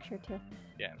hairline fracture too.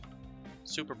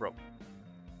 super broke.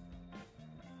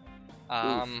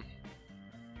 Oof.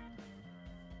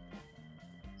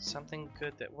 Something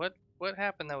good that what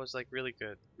happened that was like really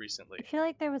good recently? I feel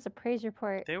like there was a praise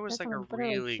report. There was that like a someone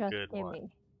literally really just good gave one. me.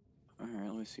 Alright,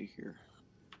 let me see here.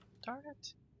 Darn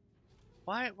it!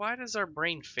 Why does our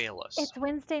brain fail us? It's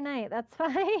Wednesday night. That's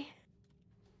why.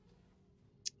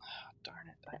 Darn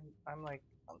it! I'm like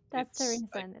That's the it's reason.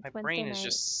 like It's my Wednesday brain is night.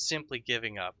 just simply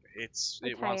giving up. We're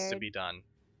It wants to tired. be done.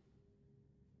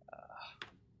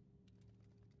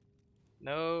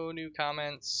 No new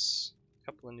comments. A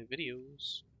couple of new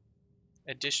videos.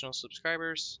 Additional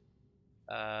subscribers.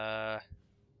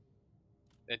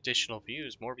 Additional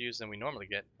views. More views than we normally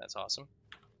get. That's awesome.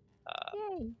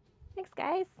 Yay! Thanks,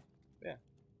 guys.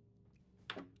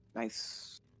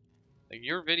 Nice. Like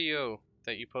your video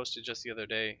that you posted just the other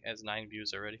day has 9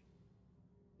 views already.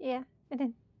 Yeah, I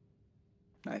did.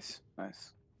 Nice.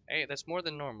 Nice. Hey, that's more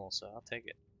than normal, so I'll take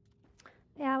it.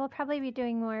 Yeah, we'll probably be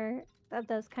doing more of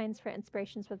those kinds for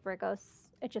inspirations with Virgos.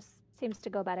 It just seems to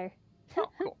go better. Oh,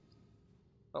 cool.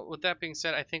 Well, with that being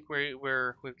said, I think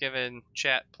we've given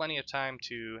chat plenty of time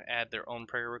to add their own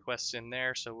prayer requests in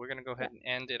there, so we're gonna go ahead and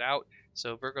end it out.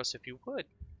 So Virgos, if you would.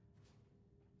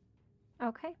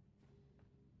 Okay.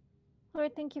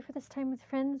 Lord, thank you for this time with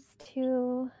friends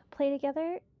to play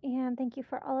together, and thank you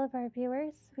for all of our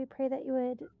viewers. We pray that you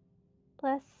would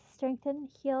bless, strengthen,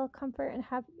 heal, comfort, and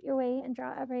have your way and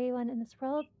draw everyone in this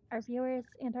world, our viewers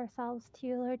and ourselves, to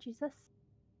you, Lord Jesus.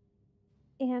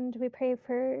 And we pray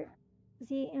for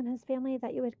Z and his family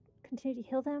that you would continue to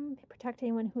heal them, protect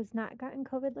anyone who's not gotten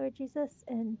COVID, Lord Jesus,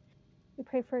 and we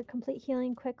pray for complete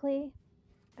healing quickly.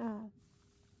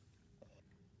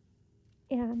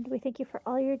 And we thank you for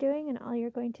all you're doing and all you're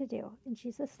going to do. In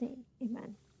Jesus' name,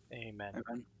 amen. Amen.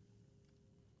 Amen.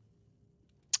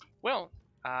 Well,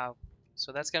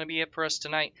 so that's gonna be it for us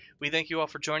tonight. We thank you all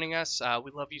for joining us.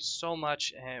 We love you so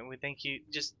much, and we thank you.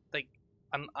 Just like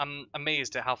I'm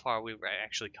amazed at how far we've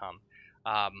actually come.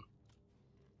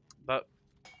 But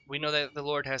we know that the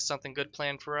Lord has something good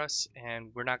planned for us,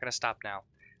 and we're not gonna stop now.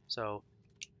 So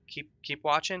keep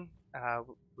watching.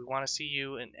 We want to see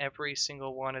you in every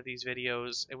single one of these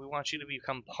videos, and we want you to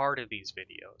become part of these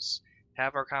videos.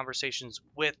 Have our conversations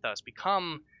with us.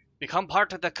 Become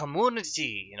part of the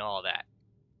community and all that.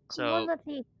 So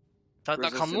Community. the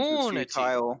Resistance is community.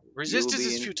 futile. Resistance You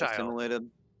will is be futile. assimilated.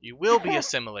 You will be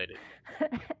assimilated.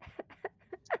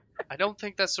 I don't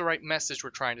think that's the right message we're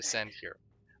trying to send here.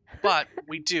 But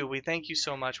we do. We thank you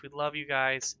so much. We love you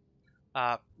guys.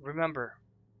 Remember,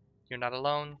 you're not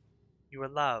alone. You are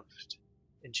loved.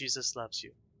 And Jesus loves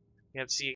you. We have to see you